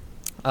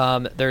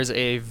 There's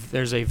a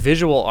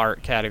visual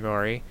art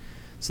category.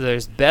 So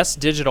there's best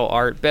digital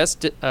art,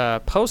 best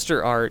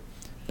poster art,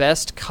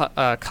 best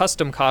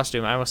custom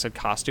costume. I almost said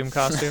costume.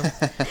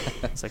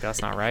 It's like,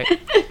 that's not right.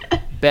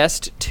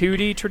 Best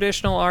 2D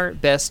traditional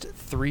art, best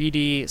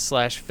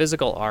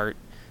 3D/physical art,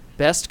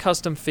 best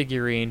custom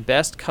figurine,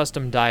 best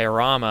custom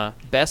diorama,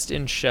 best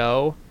in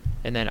show,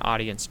 and then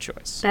audience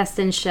choice. Best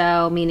in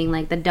show, meaning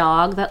like the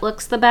dog that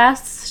looks the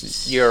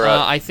best. You're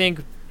I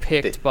think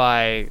picked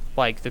by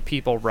like the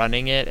people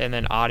running it, and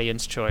then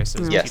audience choice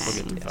is Yes.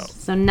 people get to vote.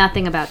 So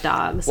nothing about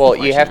dogs. well,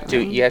 you have to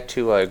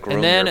unfortunately. groom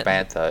And then- your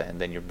bantha, and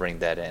then you bring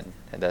that in,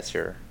 and that's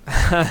your.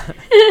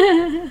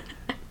 That'd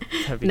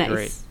be Nice.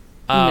 great.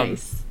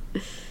 Nice.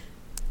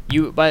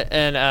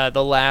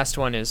 The last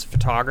one is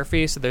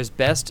photography. So there's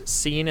best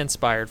scene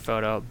inspired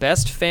photo,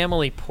 best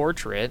family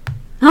portrait,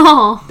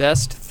 Oh,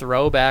 best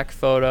throwback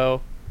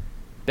photo,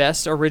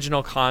 best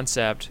original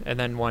concept, and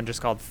then one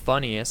just called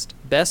funniest,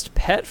 best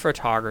pet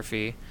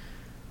photography,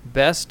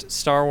 best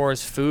Star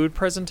Wars food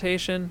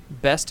presentation,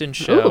 best in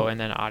show, Ooh. and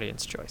then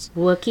audience choice.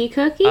 Wookiee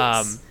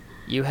cookies.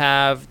 You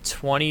have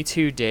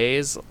 22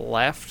 days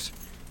left.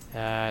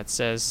 It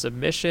says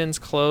submissions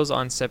close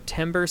on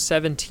September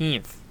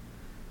 17th.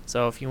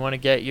 So if you want to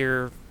get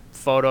your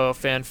photo,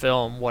 fan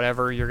film,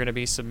 whatever you're going to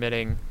be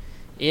submitting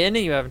in,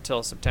 you have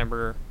until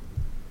September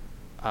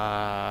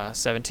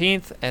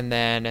 17th. And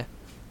then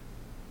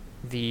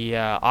the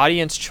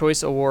Audience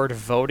Choice Award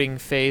voting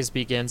phase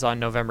begins on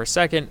November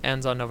 2nd,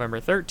 ends on November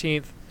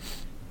 13th.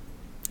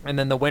 And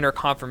then the winner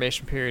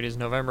confirmation period is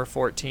November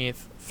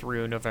 14th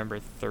through November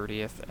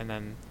 30th. And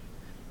then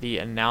the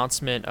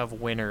announcement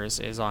of winners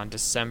is on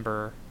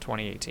December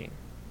 2018.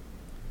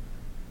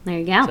 There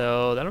you go.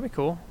 So that'll be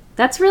cool.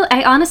 That's really.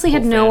 I honestly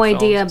had Cool no fan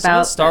idea films. Some of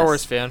about the Star this.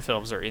 Wars fan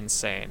films are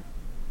insane.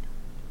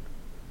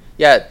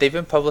 Yeah, they've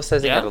been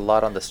publicizing Yeah? it a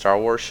lot on the Star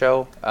Wars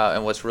show,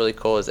 and what's really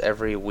cool is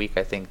every week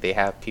I think they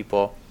have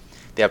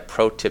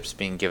pro tips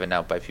being given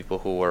out by people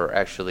who were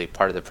actually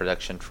part of the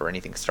production for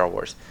anything Star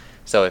Wars.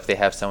 So if they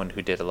have someone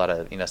who did a lot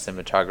of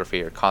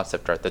cinematography or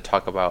concept art, they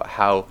talk about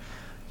how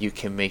you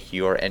can make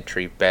your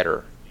entry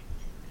better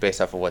based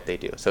off of what they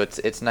do. So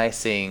it's nice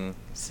seeing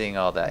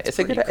all that. That's It's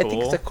a good. pretty I think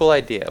it's cool. a cool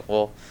idea.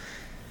 Well,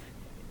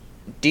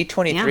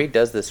 D23 Yeah.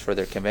 does this for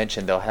their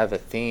convention. They'll have a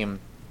theme,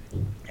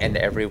 and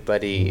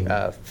everybody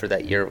for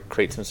that year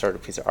creates some sort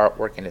of piece of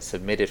artwork and is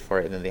submitted for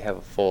it, and then they have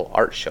a full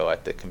art show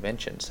at the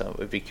convention. So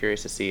I'd be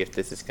curious to see if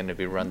this is going to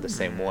be run the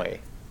same way.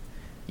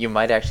 You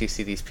might actually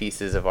see these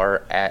pieces of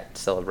art at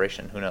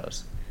Celebration. Who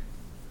knows?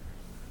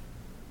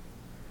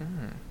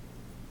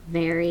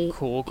 Very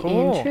Cool.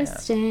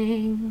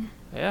 interesting.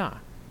 Yeah.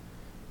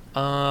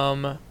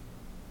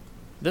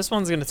 This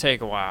one's gonna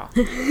take a while.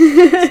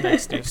 This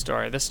next news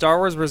story. The Star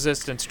Wars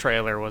Resistance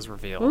trailer was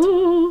revealed.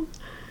 Ooh.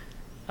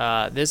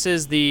 This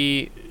is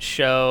the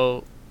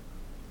show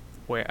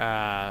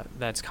where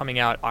that's coming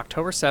out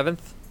October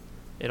 7th.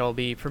 It'll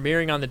be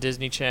premiering on the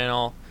Disney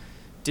Channel,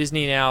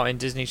 Disney Now, and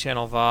Disney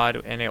Channel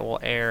VOD, and it will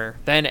air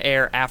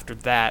after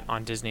that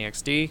on Disney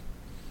XD.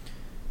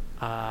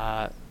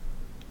 The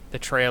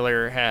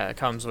trailer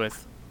comes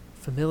with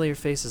familiar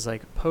faces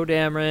like Poe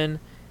Dameron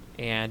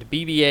and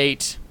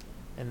BB-8,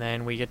 and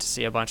then we get to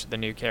see a bunch of the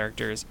new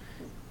characters.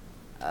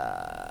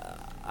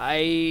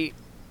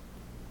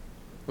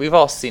 We've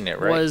all seen it,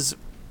 right? Was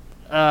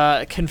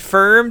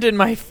confirmed in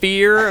my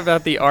fear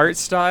about the art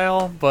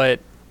style, but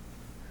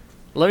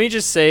let me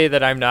just say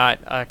that I'm not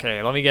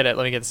okay. Let me get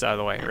this out of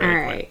the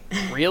way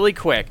really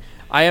quick.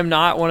 I am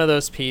not one of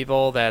those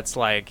people that's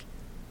like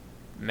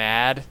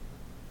mad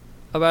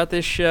about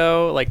this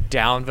show, like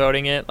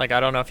downvoting it. Like, I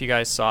don't know if you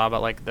guys saw, but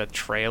like the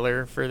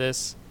trailer for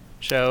this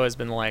show has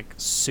been like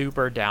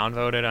super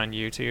downvoted on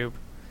YouTube,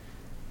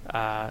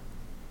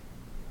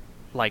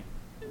 like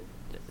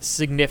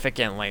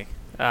significantly,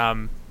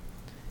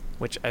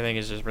 which I think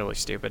is just really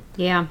stupid.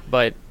 Yeah.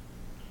 But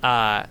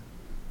I'm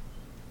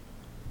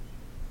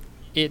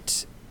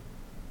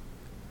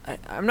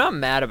not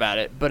mad about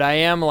it, but I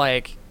am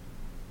like,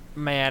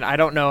 man, I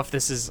don't know if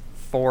this is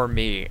for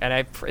me, and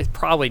it's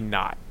probably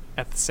not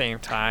at the same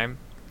time,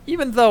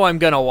 even though I'm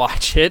gonna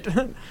watch it.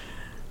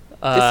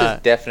 This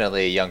is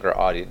definitely a younger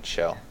audience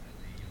show.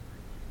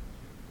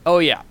 Oh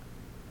yeah.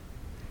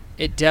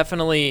 It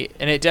definitely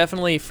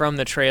from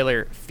the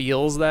trailer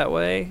feels that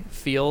way.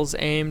 Feels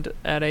aimed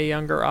at a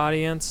younger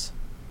audience.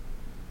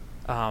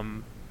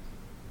 But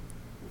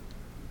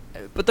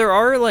there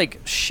are like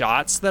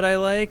shots that I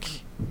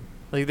like.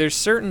 Like there's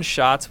certain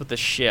shots with the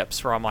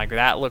ships where I'm like,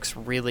 that looks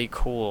really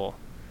cool.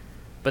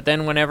 But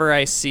then whenever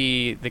I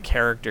see the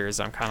characters,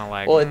 I'm kind of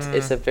like, Well,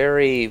 it's a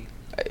very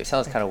it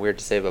sounds kind of weird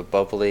to say, but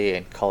bubbly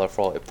and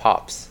colorful. It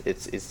pops.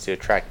 It's to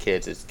attract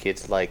kids. It's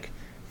kids like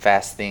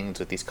fast things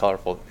with these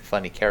colorful,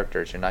 funny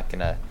characters. You're not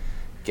gonna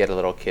get a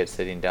little kid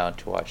sitting down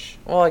to watch.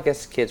 Well, I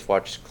guess kids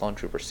watch Clone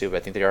Troopers too, but I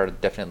think they are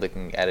definitely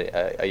looking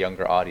at a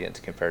younger audience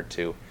compared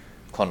to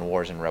Clone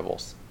Wars and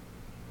Rebels.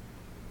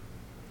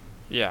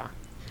 Yeah.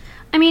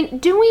 I mean,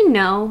 do we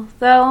know,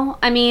 though?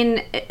 I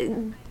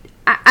mean,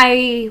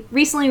 I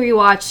recently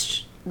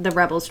rewatched the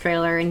Rebels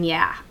trailer, and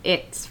yeah,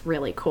 it's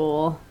really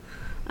cool.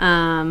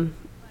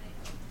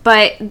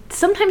 But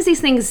sometimes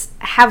these things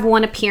have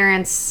one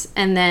appearance,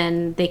 and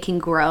then they can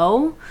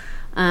grow.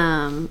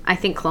 I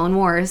think Clone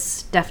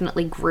Wars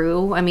definitely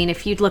grew. I mean,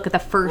 if you'd look at the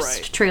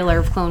first trailer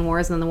of Clone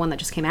Wars and then the one that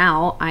just came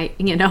out,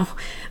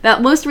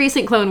 that most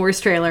recent Clone Wars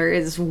trailer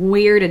is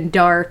weird and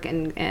dark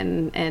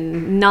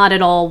and not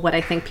at all what I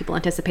think people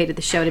anticipated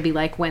the show to be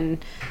like when,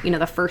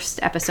 the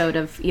first episode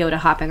of Yoda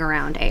hopping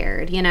around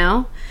aired,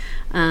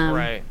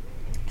 Right.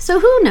 So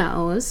who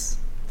knows?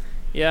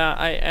 Yeah,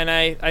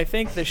 I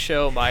think the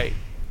show might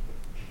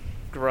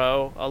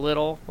grow a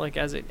little, like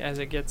as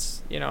it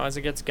gets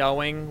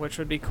going, which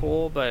would be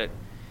cool. But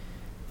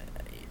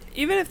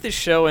even if the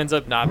show ends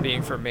up not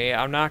being for me,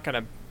 I'm not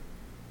gonna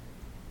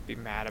be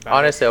mad about it.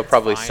 Honestly, I'll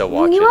probably still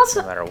watch it no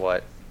matter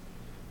what.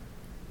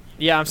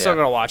 Yeah, I'm still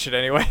gonna watch it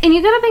anyway. And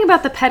you got to think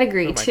about the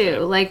pedigree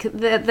too. Like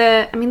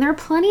I mean, there are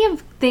plenty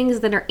of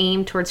things that are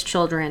aimed towards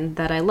children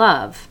that I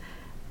love.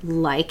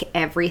 Like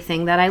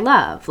everything that I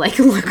love, like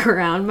look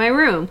around my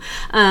room.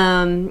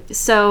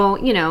 So,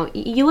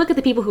 you look at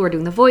the people who are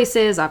doing the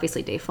voices,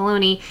 obviously Dave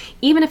Filoni,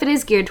 even if it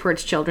is geared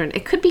towards children,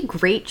 it could be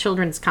great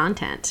children's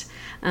content,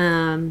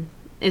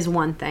 is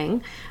one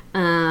thing.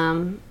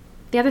 The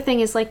other thing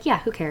is like, yeah,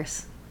 who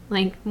cares?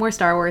 Like more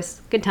Star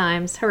Wars, good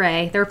times,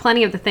 hooray. There are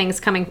plenty of the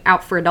things coming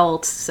out for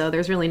adults, so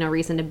there's really no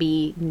reason to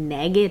be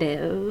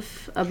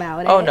negative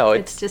about it. Oh no,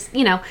 it's just,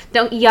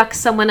 don't yuck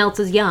someone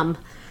else's yum.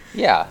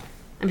 Yeah.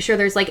 I'm sure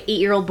there's like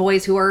 8-year-old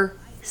boys who are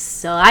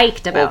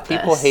psyched about this. Well,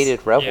 people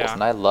hated Rebels,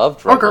 and I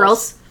loved Rebels. Or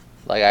girls.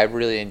 Like, I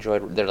really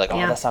enjoyed. They're like,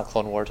 that's not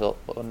Clone Wars. Well,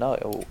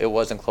 no, it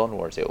wasn't Clone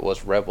Wars. It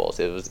was Rebels.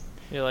 It was.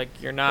 You're like,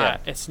 you're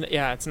not.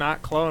 Yeah. It's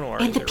not Clone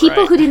Wars. And the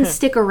people who didn't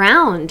stick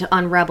around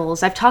on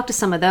Rebels, I've talked to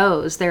some of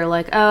those. They're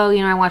like,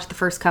 I watched the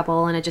first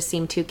couple and it just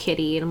seemed too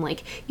kiddie. And I'm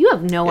like, you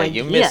have no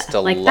idea. You missed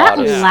a like lot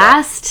of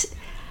stuff.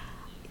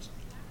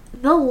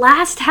 The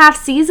last half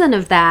season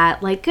of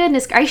that, like,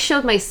 goodness, I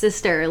showed my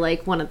sister,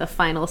 like, one of the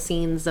final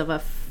scenes of a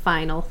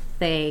final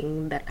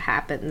thing that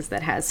happens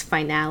that has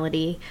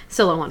finality.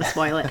 Still don't want to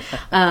spoil it.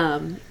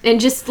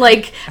 And just,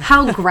 like,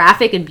 how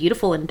graphic and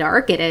beautiful and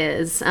dark it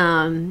is.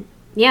 So,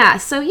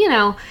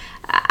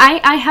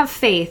 I have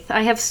faith.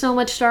 I have so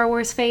much Star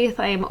Wars faith.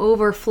 I am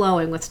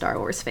overflowing with Star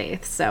Wars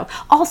faith. So,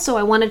 also,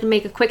 I wanted to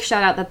make a quick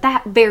shout out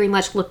that very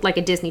much looked like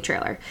a Disney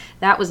trailer.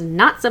 That was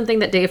not something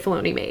that Dave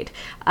Filoni made.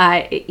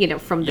 I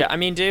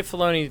mean, Dave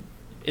Filoni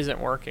isn't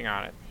working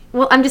on it.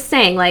 Well, I'm just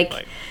saying,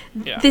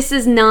 this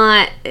is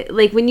not,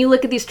 like, when you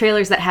look at these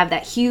trailers that have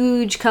that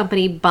huge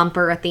company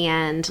bumper at the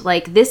end,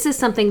 like, this is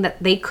something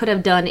that they could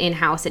have done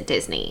in-house at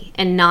Disney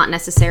and not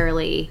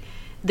necessarily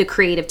the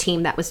creative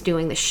team that was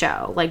doing the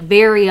show. Like,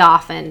 very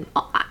often,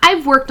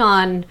 I've worked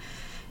on,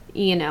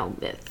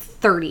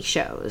 30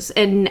 shows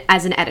and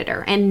as an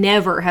editor, and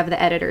never have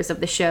the editors of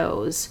the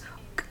shows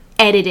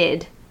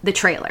edited the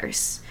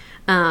trailers.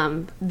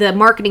 The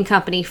marketing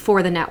company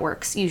for the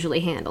networks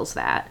usually handles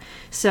that.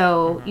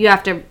 So you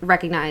have to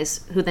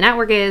recognize who the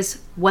network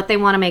is, what they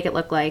want to make it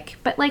look like.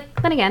 But,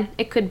 then again,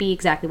 it could be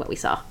exactly what we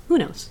saw. Who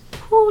knows?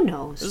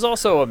 There's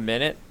also a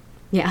minute.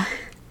 Yeah.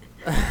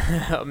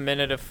 A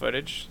minute of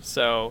footage,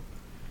 so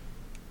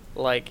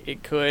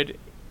it could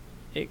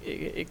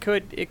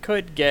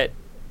get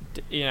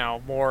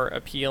more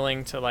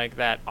appealing to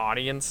that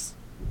audience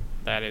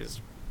that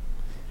is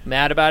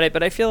mad about it.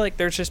 But I feel like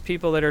there's just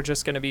people that are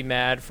just going to be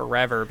mad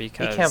forever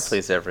because you can't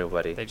please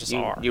everybody. They just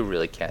are. You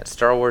really can't.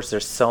 Star Wars,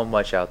 there's so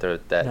much out there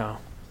that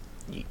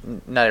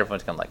not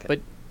everyone's gonna like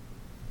it.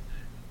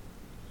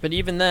 But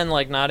even then,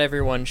 not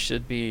everyone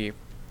should be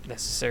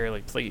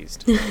necessarily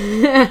pleased.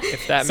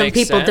 If that Some makes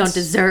people sense. don't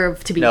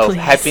deserve to be no, pleased.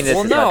 Happiness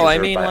is not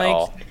deserved by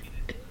all.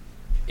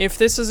 If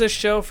this is a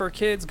show for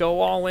kids,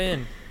 go all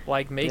in.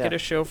 Make it a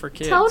show for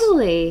kids.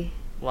 Totally.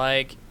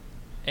 And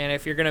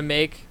if you're gonna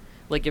make,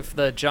 if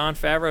the Jon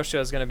Favreau show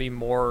is gonna be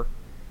more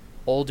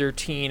older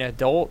teen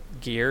adult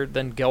geared,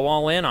 then go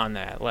all in on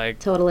that.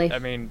 Totally. I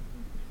mean,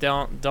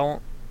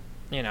 don't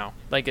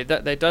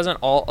it doesn't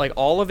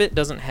all of it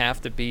doesn't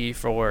have to be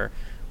for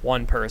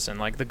one person.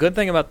 The good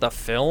thing about the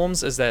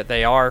films is that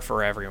they are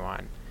for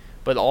everyone,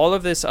 but all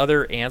of this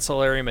other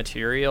ancillary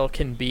material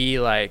can be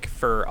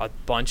for a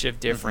bunch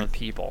of different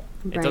people.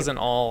 Right. It doesn't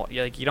all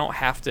you don't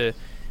have to.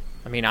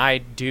 I mean, I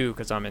do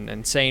because I'm an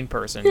insane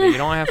person. But you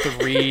don't have to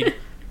read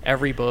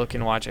every book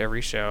and watch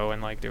every show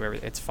and do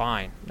everything. It's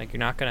fine. You're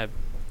not gonna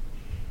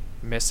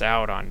miss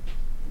out on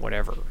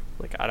whatever.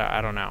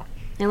 I don't know.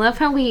 I love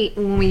how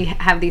when we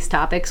have these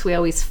topics, we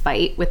always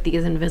fight with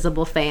these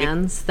invisible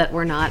fans that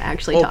we're not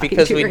actually talking to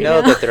because we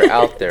know that they're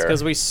out there. It's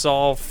because we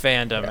solve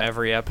fandom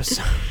every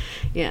episode.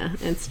 Yeah,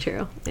 it's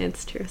true.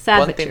 It's true. Sad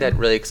One but thing true. that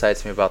really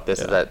excites me about this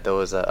is Yeah. that there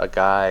was a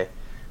guy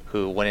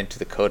who went into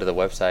the code of the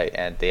website,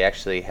 and they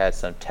actually had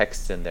some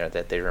text in there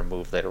that they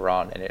removed later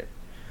on, and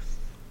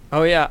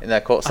Oh yeah. in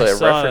that code, so I it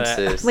saw that.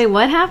 references. Wait,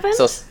 what happened?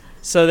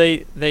 So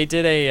they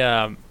did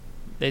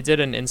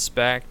an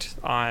inspect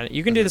on.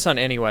 You can do this on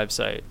any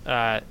website.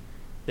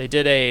 They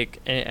did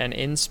an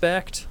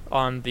inspect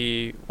on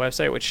the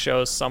website, which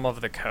shows some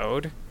of the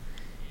code,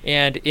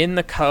 and in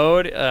the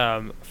code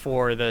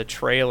for the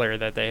trailer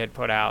that they had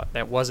put out,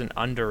 that wasn't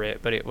under it,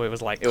 but it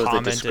was like it was the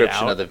commented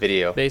description out, of the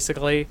video.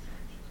 basically.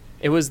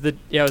 It was the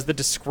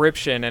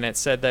description, and it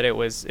said that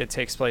it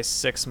takes place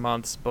 6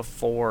 months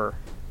before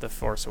The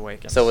Force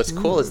Awakens. So what's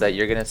cool is that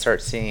you're gonna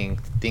start seeing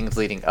things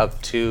leading up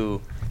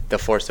to The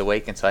Force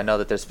Awakens. So I know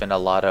that there's been a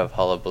lot of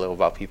hullabaloo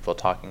about people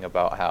talking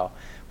about how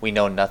we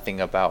know nothing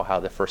about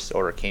how the First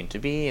Order came to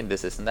be and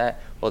this and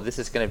that. Well, this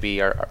is gonna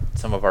be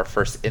some of our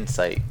first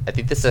insight. I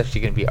think this is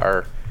actually gonna be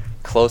our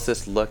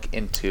closest look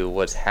into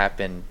what's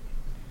happening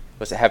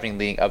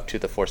leading up to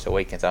The Force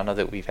Awakens. I don't know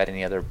that we've had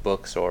any other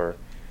books or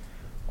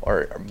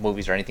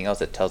movies or anything else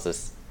that tells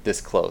us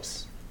this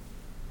close.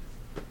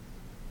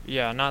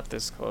 Yeah, not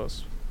this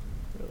close.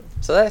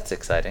 So that's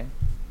exciting.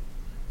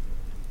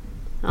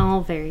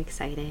 Oh, very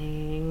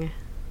exciting.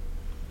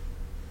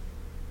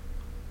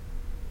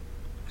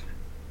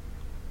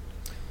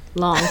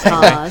 Long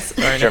pause.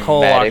 Sorry,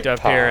 Nicole Dramatic walked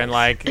up here and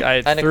pause. it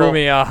Hi, threw Nicole.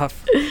 me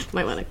off.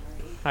 Might want to.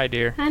 Hi,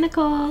 dear. Hi,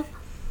 Nicole.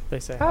 They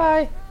say.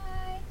 Hi.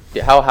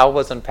 Yeah, how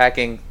was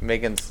unpacking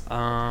Megan's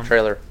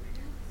trailer?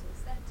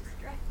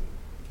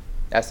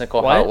 Ask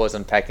Nicole how What? it was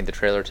unpacking the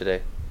trailer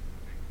today.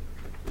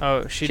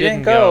 Oh, she didn't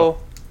didn't go.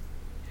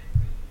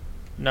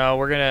 No,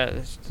 we're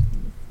gonna.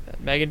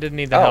 Megan didn't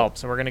need the Oh. help,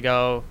 so we're gonna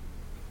go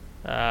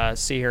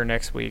see her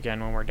next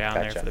weekend when we're down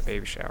there Gotcha. for the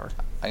baby shower.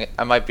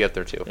 I might be up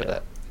there too for Yeah.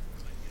 that.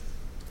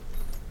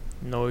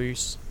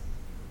 Nice.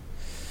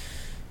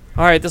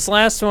 All right, this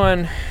last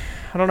one,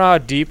 I don't know how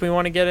deep we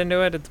want to get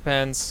into it. It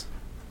depends.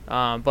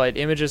 But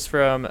images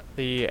from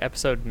the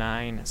episode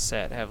 9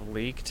 set have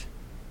leaked.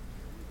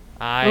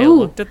 I Ooh,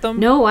 looked at them.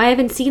 No, I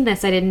haven't seen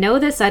this. I didn't know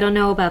this. I don't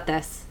know about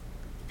this.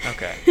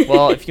 Okay.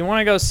 Well, if you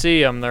want to go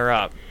see them, they're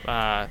up.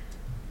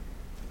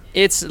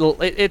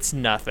 It's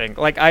nothing.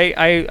 Like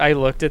I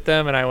looked at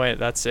them and I went,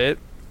 that's it.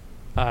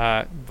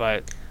 But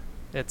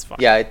it's fine.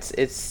 Yeah,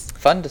 it's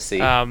fun to see,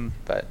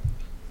 but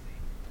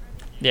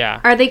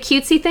Yeah. Are they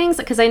cutesy things?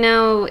 Because I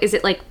know, is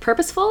it like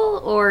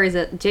purposeful or is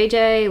it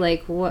JJ?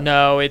 Like what?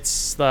 No,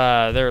 it's they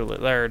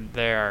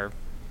are.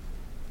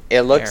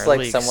 it looks There, like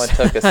leaks. someone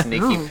took a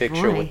sneaky Oh,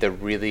 picture boy. with a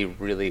really,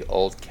 really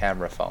old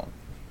camera phone.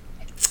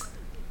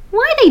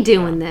 Why are they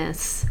doing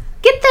this?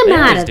 Get them They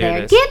out always of do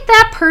there. this. Get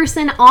that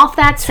person off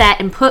that set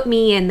and put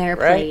me in their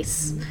Right.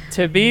 place.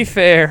 To be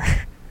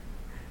fair,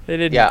 they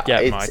didn't Yeah,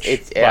 get it's much.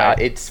 yeah,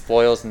 but it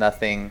spoils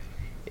nothing.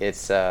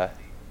 It's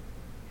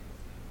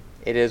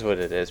it is what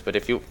it is. But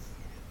if you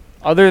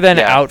other than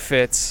yeah.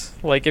 outfits,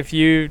 like if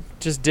you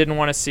just didn't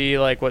want to see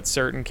like what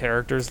certain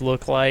characters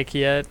look like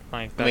yet,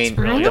 like that's I mean,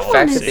 really I the don't all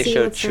fact I wanna that they see see.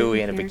 showed what certain Chewie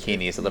in a characters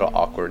bikini is a little look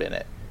like. awkward in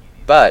it.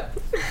 But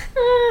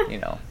you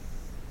know,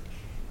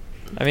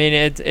 I mean,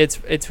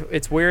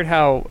 it's weird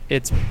how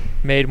it's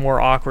made more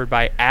awkward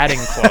by adding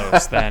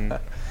clothes than.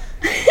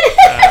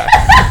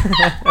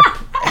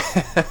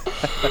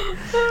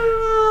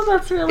 Oh,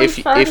 that's really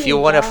if you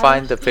want to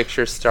find the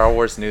picture,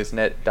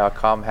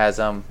 StarWarsNewsNet.com has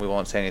them. We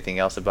won't say anything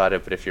else about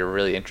it. But if you're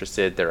really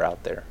interested, they're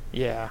out there.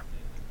 Yeah.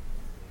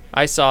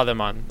 I saw them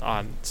on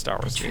Star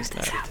Wars truth News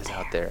Net. Truth is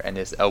out there, and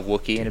it's a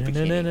Wookiee in a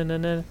bikini.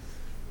 Na-na-na-na-na.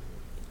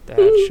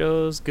 That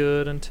show's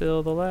good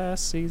until the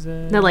last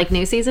season. The like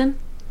new season?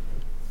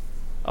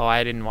 Oh,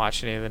 I didn't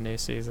watch any of the new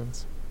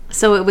seasons.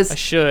 So it was.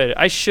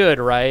 I should,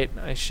 right?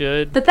 I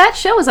should. But that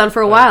show was on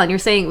for a while, and you're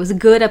saying it was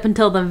good up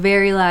until the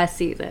very last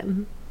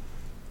season.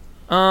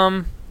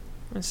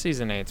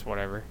 Season 8's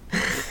whatever.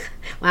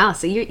 Wow,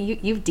 so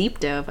you've deep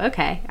dove.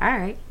 Okay, all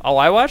right. Oh,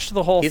 I watched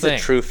the whole He's thing. a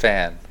true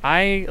fan.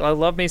 I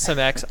love me some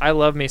X. I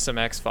love me some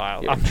X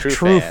Files. You're a I'm a true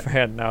true fan.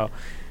 fan. No,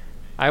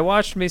 I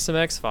watched me some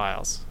X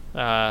Files.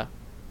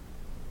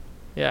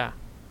 Yeah,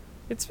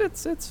 it's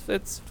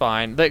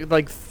fine.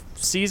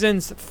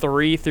 Seasons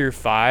 3 through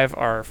 5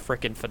 are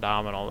freaking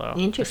phenomenal though.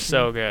 Interesting. They're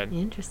so good.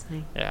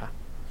 Interesting. Yeah.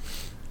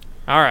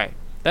 All right,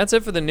 that's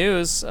it for the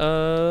news. We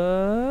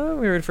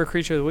ready for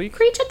Creature of the Week?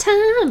 Creature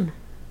time.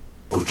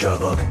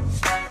 Ujabak.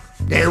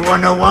 They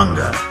wanna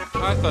wonder.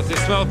 I thought they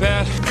smelled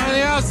bad on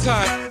the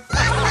outside.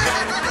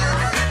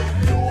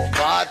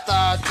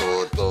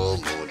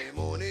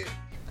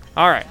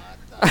 All right.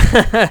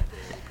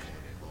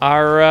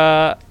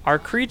 Our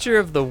creature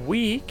of the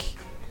week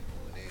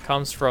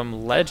comes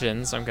from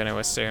Legends, I'm going to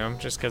assume,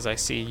 just because I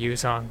see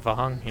Yuzong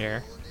Vong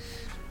here.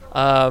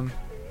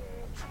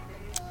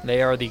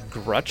 They are the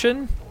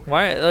Grutchen?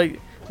 Why?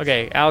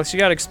 Okay, Alex, you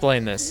got to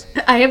explain this.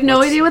 I have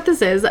no idea what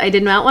this is. I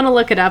did not want to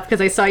look it up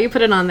because I saw you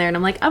put it on there, and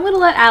I'm like, I'm going to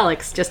let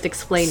Alex just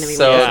explain to me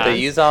So what Yeah. it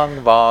the is.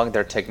 Yuzong Vong,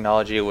 their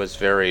technology was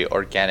very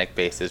organic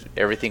basis.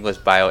 Everything was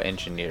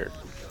bioengineered.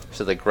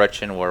 So the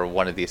Gretchen were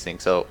one of these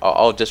things. So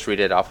I'll just read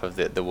it off of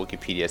the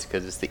Wikipedia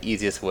because it's the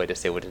easiest way to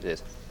say what it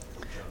is.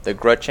 The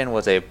Gretchen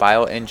was a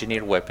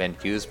bioengineered weapon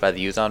used by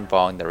the Yuzhan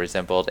Vong that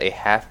resembled a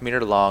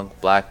half-meter-long,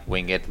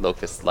 black-winged,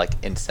 locust-like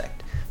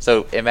insect.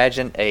 So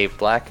imagine a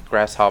black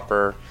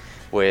grasshopper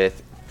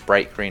with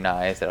bright green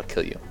eyes that'll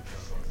kill you.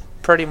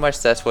 Pretty much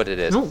that's what it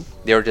is. Oh.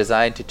 They were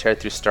designed to tear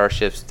through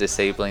starships,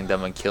 disabling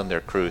them and killing their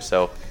crew.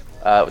 So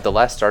the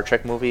last Star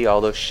Trek movie, all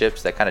those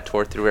ships that kind of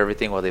tore through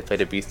everything while they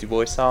played a Beastie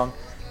Boys song,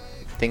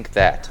 think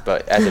that,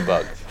 but as a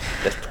bug.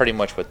 That's pretty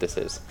much what this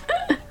is.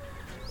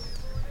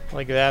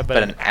 Like that,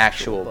 But an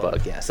actual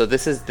bug, yeah. So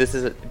this is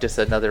just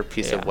another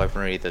piece of Yeah.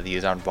 weaponry that the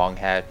Yuzhan Vong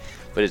had,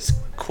 but it's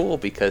cool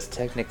because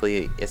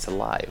technically it's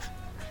alive.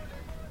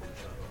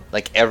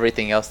 Like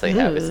everything else they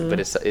have, but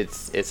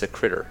it's a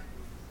critter.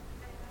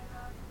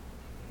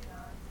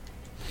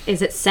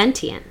 Is it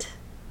sentient?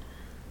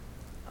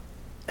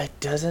 It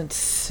doesn't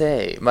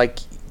say. My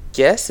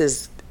guess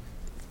is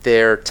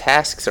their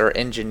tasks are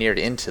engineered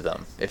into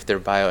them if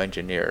they're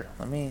bioengineered.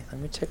 Let me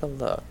take a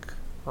look.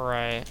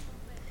 Right.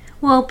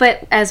 Well,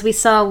 but as we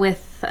saw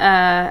with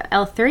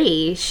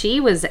L3,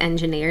 she was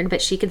engineered,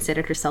 but she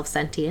considered herself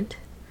sentient.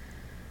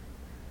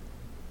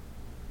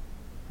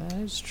 That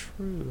is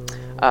true.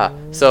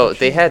 So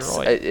they She's had.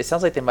 droid. It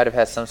sounds like they might have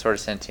had some sort of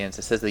sentience.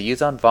 It says the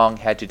Yuzhan Vong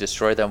had to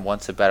destroy them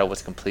once the battle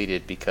was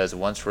completed because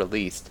once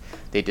released,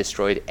 they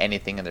destroyed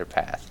anything in their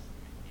path.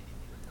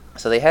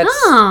 So they had.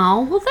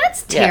 Oh, well,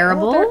 that's Yeah,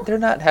 well, terrible. they're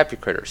not happy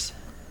critters.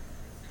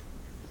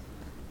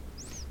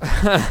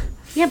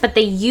 Yeah, but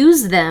they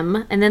use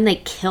them and then they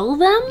kill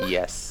them?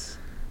 Yes.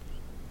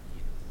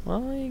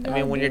 Well, you I gotta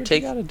mean, when do you're what you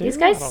taking- gotta do. These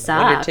guys I don't know.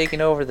 suck. When you're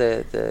taking over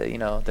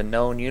the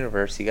known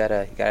universe, you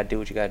gotta do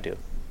what you gotta do.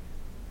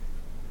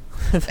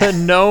 The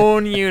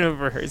known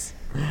universe.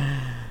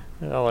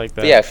 I like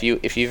that. But yeah,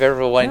 if you've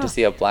ever wanted Yeah. to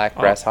see a black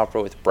Oh.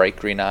 grasshopper with bright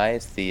green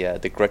eyes, the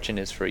Gretchen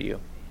is for you.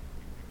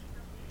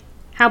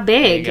 How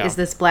big go. is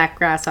this black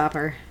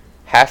grasshopper?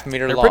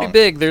 Half-meter They're long. pretty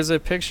big. There's a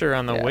picture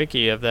on the Yeah.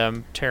 wiki of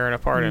them tearing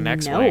apart an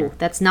X-wing. No,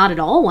 that's not at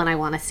all what I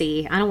want to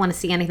see. I don't want to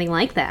see anything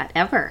like that,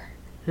 ever.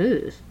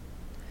 Ooh.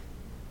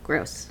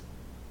 Gross.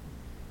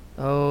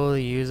 Oh, the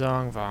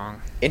Yuzong Vong.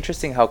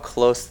 Interesting how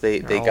close they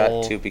They're got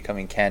all- to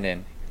becoming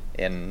canon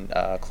in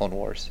Clone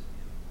Wars.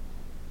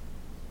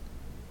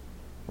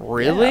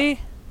 Really?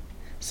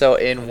 So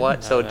in didn't what?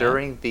 know So that.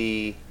 during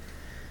the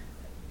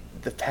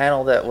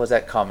panel that was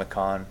at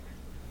Comic-Con,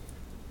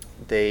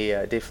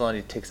 Dave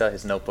Filoni takes out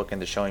his notebook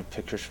and they're showing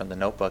pictures from the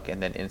notebook,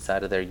 and then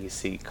inside of there you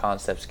see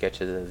concept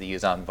sketches of the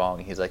Yuzhan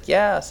Vong. He's like,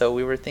 yeah, so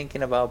we were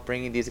thinking about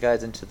bringing these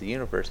guys into the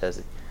universe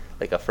as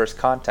like a first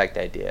contact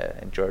idea,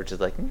 and George is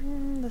like,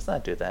 let's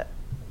not do that.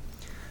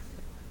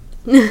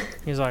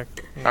 He's like,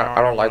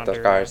 I don't like those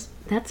guys.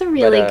 That's a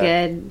really But,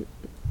 good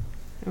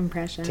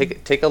impression.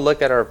 Take a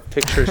look at our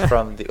pictures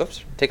from the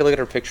take a look at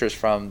our pictures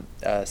from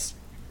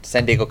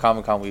San Diego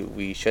Comic-Con.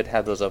 We should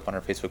have those up on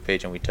our Facebook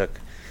page, and we took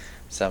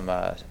some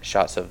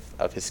shots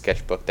of his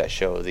sketchbook that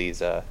show these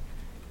the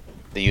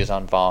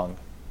Yuzhan Vong.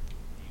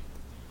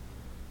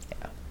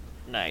 Yeah.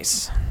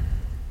 Nice.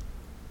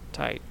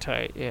 Tight,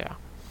 yeah.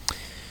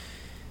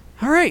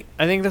 All right,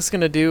 I think that's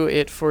going to do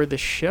it for the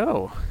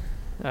show.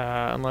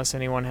 Unless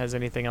anyone has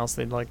anything else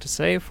they'd like to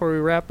say before we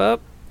wrap up.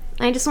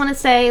 I just want to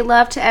say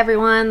love to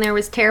everyone. There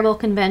was terrible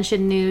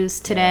convention news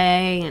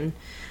today, and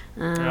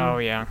Oh,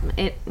 yeah.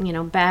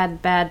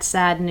 bad,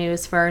 sad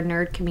news for our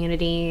nerd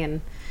community, and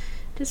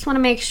just want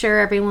to make sure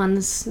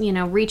everyone's,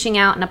 reaching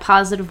out in a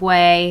positive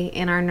way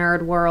in our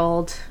nerd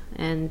world,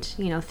 and,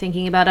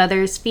 thinking about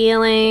others'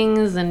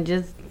 feelings and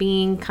just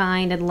being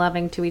kind and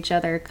loving to each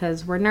other,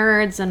 because we're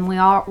nerds and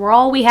we're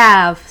all we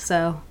have.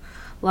 So,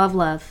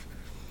 love.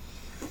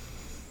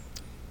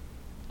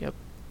 Yep.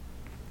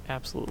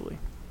 Absolutely.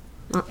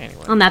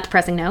 Anyway. On that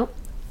depressing note.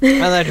 on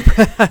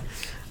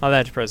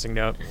that depressing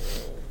note,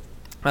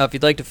 if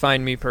you'd like to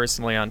find me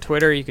personally on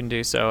Twitter, you can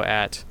do so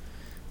at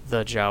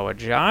the Jawa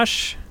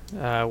Josh.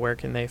 Where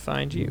can they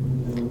find you?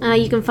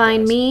 You can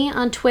find me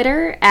on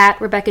Twitter at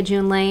Rebecca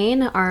June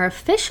Lane. Our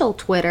official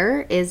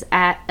Twitter is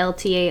at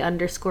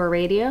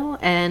LTA_radio.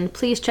 And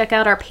please check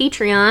out our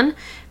Patreon,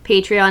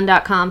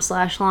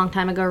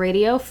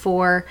 patreon.com/longtimeagoradio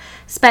for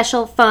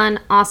special, fun,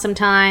 awesome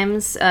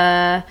times.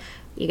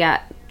 You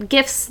got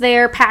gifts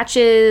there,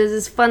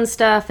 patches, fun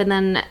stuff, and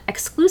then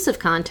exclusive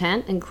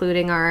content,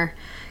 including our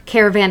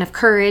Caravan of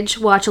Courage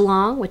watch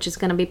along, which is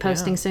going to be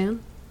posting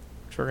soon.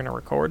 Which we're going to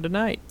record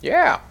tonight.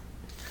 Yeah.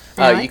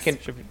 Nice. You can.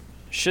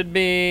 Should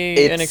be an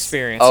It's-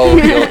 experience. Oh,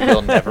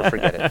 you'll never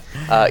forget it.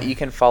 You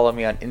can follow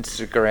me on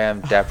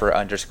Instagram,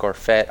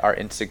 Dapper_Fet. Our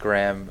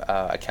Instagram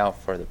account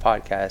for the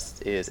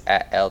podcast is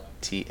at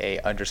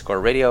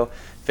LTA_radio.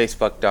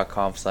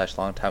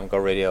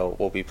 Facebook.com/longtimeagoradio.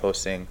 We'll be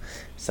posting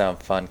some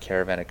fun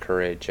Caravan of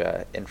Courage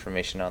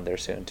information on there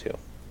soon too.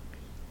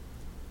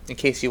 In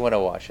case you want to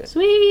watch it.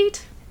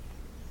 Sweet.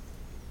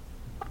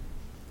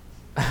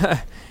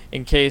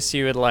 In case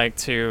you would like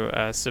to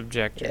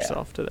subject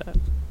yourself to that.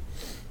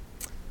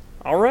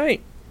 All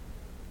right.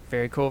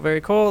 Very cool,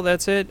 very cool.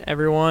 That's it,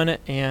 everyone.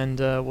 And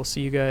we'll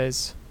see you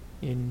guys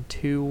in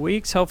 2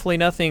 weeks. Hopefully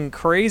nothing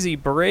crazy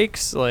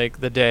breaks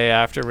like the day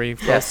after we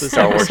post Yes, this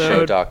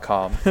episode.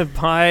 StarWarsShow.com.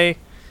 Bye.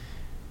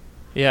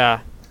 Yeah.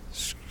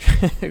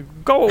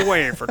 Go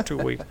away for 2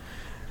 weeks.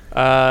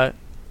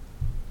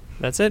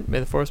 That's it. May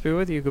the force be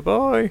with you.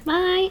 Goodbye.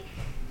 Bye.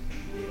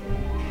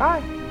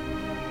 Bye.